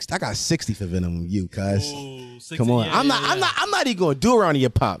 I got 60 for Venom you, cuz. Ooh, 60, Come on. yeah, I'm not even gonna do around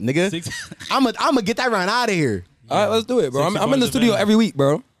your pop, nigga. 60. I'm gonna get that round out of here. All right, let's do it, bro. 60 I'm in the bars of studio Venom. every week,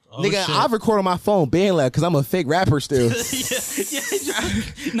 bro. Oh, Nigga, shit. I record on my phone being loud because I'm a fake rapper still.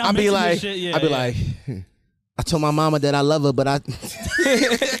 I'll be like, I told my mama that I love her, but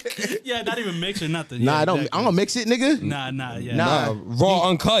yeah, not even mix or nothing. nah, Yeah, I don't. exactly. I don't mix it, nigga. Nah, yeah. Nah. Raw,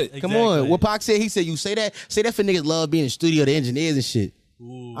 uncut. Come Exactly. on. What Pac said, he said, you say that for niggas love being in the studio, the engineers and shit.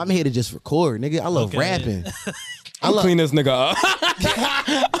 Ooh. I'm here to just record, nigga. I love Okay. rapping. I'm clean this nigga up.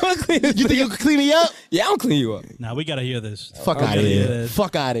 I'm clean this You think you can clean me up? Yeah, I'm clean you up. Nah, we gotta hear this. Fuck out of yeah, here. yeah.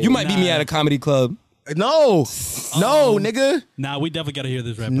 Fuck out of here. You might beat me at a comedy club. No, nigga. Nah, we definitely gotta hear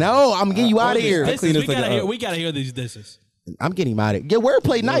this rap. No, I'm getting you out of here. I clean this we gotta nigga hear. up. We gotta hear these disses. I'm getting him out of here. Your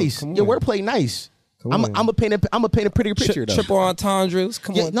wordplay nice. come Your on. wordplay nice. Come I'm on. gonna paint a prettier picture though. Triple entendres.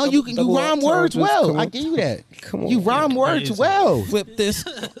 Come Yeah, on. no, double you rhyme words entendres. well. Come I on. give you that. Come on. You rhyme words Crazy. well. Flip this.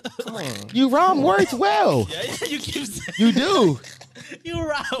 Come on. You rhyme words well. Yeah, you keep saying You do. you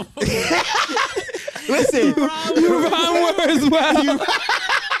rap. Listen, You rhyme words well.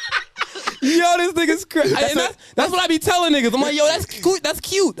 Yo, this nigga's crazy. That's what I be telling niggas. I'm like, yo, that's cute. That's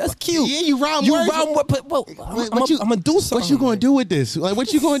cute. That's cute. yeah, you rhyme You words. rhyme what? But well, I'm gonna do something. What you gonna do with this? Like,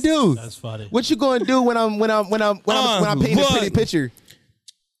 what you gonna do? That's funny. What you gonna do when I'm painting a pretty what? picture?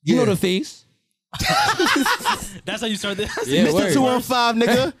 You know Yeah. the face. That's how you start this. Yeah, Mr. word. 215,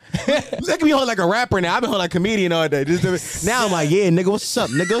 nigga. Look at me hold like a rapper now. I've been holding like a comedian all day. Now I'm like, yeah, nigga, what's up,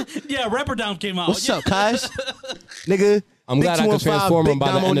 nigga? Yeah, Rapper Down came out. What's Yeah. up, Kaz? Nigga. I'm Big glad I can 215, transform him Big by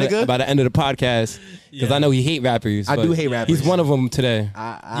Damo, the end of the podcast because Yeah. I know he hate rappers. I but do hate rappers. He's one of them today.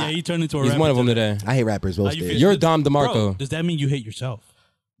 Yeah, he turned into a He's rapper. one of them today. I hate rappers How both you days. feel? You're Dom DeMarco. Bro, does that mean you hate yourself?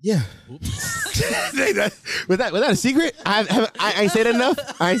 Yeah. was that a secret? I ain't say that enough.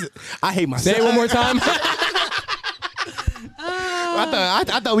 I hate myself. Say it one more time. I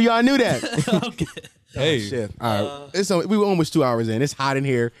thought we all knew that. Okay. Hey, Shit. All right. We were almost 2 hours in. It's hot in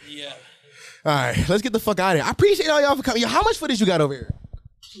here. Yeah. All right. Let's get the fuck out of here. I appreciate all y'all for coming. Yo, how much footage you got over here?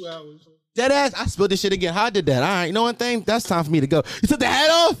 2 hours. Dead ass. I spilled this shit again. How I did that? All right. You know one thing? That's time for me to go. You took the hat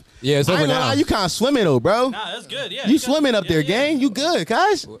off? yeah, it's I over ain't gonna now. lie, you kind of swimming though, bro. Nah, that's good. Yeah. You got- swimming up yeah, there, yeah. gang. You good,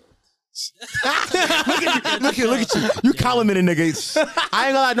 guys? look at you. You complimenting niggas. I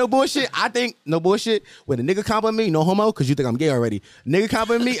ain't gonna lie, no bullshit. I think no bullshit. When a nigga compliment me, no homo, because you think I'm gay already. Nigga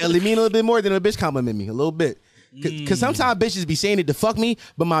compliment me, it mean a little bit more than a bitch compliment me, a little bit. Cause sometimes bitches be saying it to fuck me,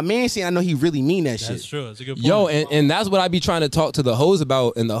 but my man saying I know he really mean that shit. That's true. That's a good point. Yo, and that's what I be trying to talk to the hoes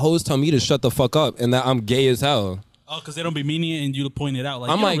about, and the hoes tell me to shut the fuck up and that I'm gay as hell. oh, because they don't be meaning it and you point it out. Like,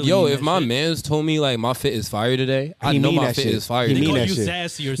 I'm you don't like, really yo, mean if that my shit. man's told me like my fit is fire today, I He know mean my that fit shit. is fire He They today. mean call that you shit.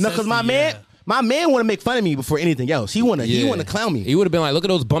 sassy or No, because my man want to make fun of me before anything else. He wanna clown me. He would have been like, look at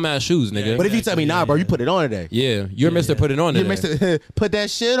those bum ass shoes, nigga. But if you tell me, nah, bro, you put it on today. yeah, you're Mr. Put It On You today. put that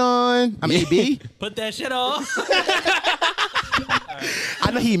shit on. I'm AB. Put that shit on. I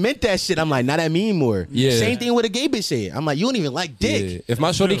know he meant that shit. I'm like, not that mean more. Yeah. Same thing with a gay bitch said. I'm like, you don't even like dick. Yeah. If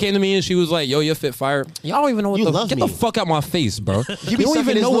my shorty came to me and she was like, yo, your fit fire, y'all don't even know what You the love get me. the fuck out my face, bro. You be don't sucking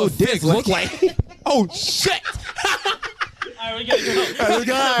even his know little what fits dick look like. Oh shit. All right, we gotta go. Let's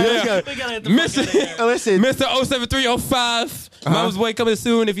go. All right, let's go. We gotta get the fuck out of here. Listen, Mr. 07305. Mom's Boy coming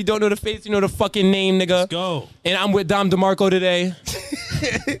soon. If you don't know the face, you know the fucking name, nigga. Go. And I'm with Dom DeMarco today.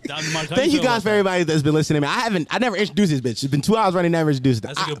 thank you guys for everybody that's been listening to me. I never introduced this bitch. It's been 2 hours running, never introduced it.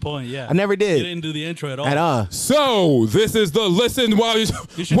 That's a good point. Yeah. I never did. You didn't do the intro at all. At all. So this is the Listen While You should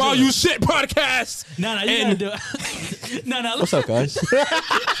do it. Shit podcast. No, you And- gotta do it. No. What's up, guys?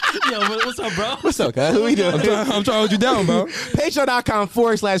 Yo, what's up, bro? What's up, guys? What we doing? I'm trying to hold you down, bro.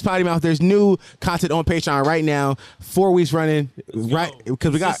 Patreon.com/pottymouth. There's new content on Patreon right now. 4 weeks running. Right,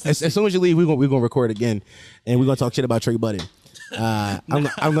 because we got as soon as you leave, we're gonna record again, and we're gonna talk shit about Trey Budden. I'm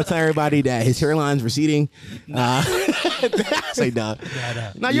gonna tell everybody that his hairline's receding. Say no.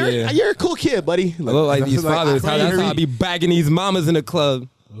 Now you're a cool kid, buddy. I look like these fathers. That's how I be bagging these mamas in the club.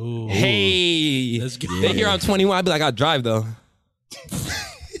 Ooh. Hey, Let's go. they hear I'm 21. I be like, I drive though.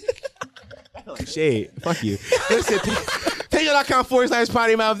 Shit, fuck you. Listen,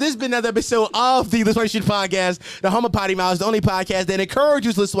 Patreon.com/pottymouth. This has been another episode of the Listen Why You Shit podcast, the home of Potty Mouth, the only podcast that encourages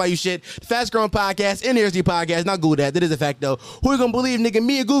you to listen why you shit, the fast growing podcast in the HSD podcast. Not Google that. That is a fact though. Who you gonna believe, nigga?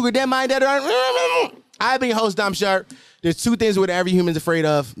 Me or Google? That mind that. I've been your host, Dom Sharp. There's two things that every human's afraid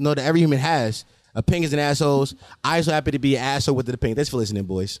of. No, that every human has. Opinions and assholes. I so happy to be an asshole with the opinion. Thanks for listening,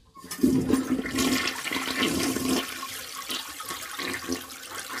 boys.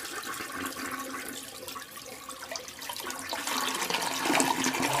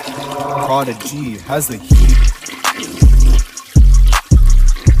 Prodigy has the heat.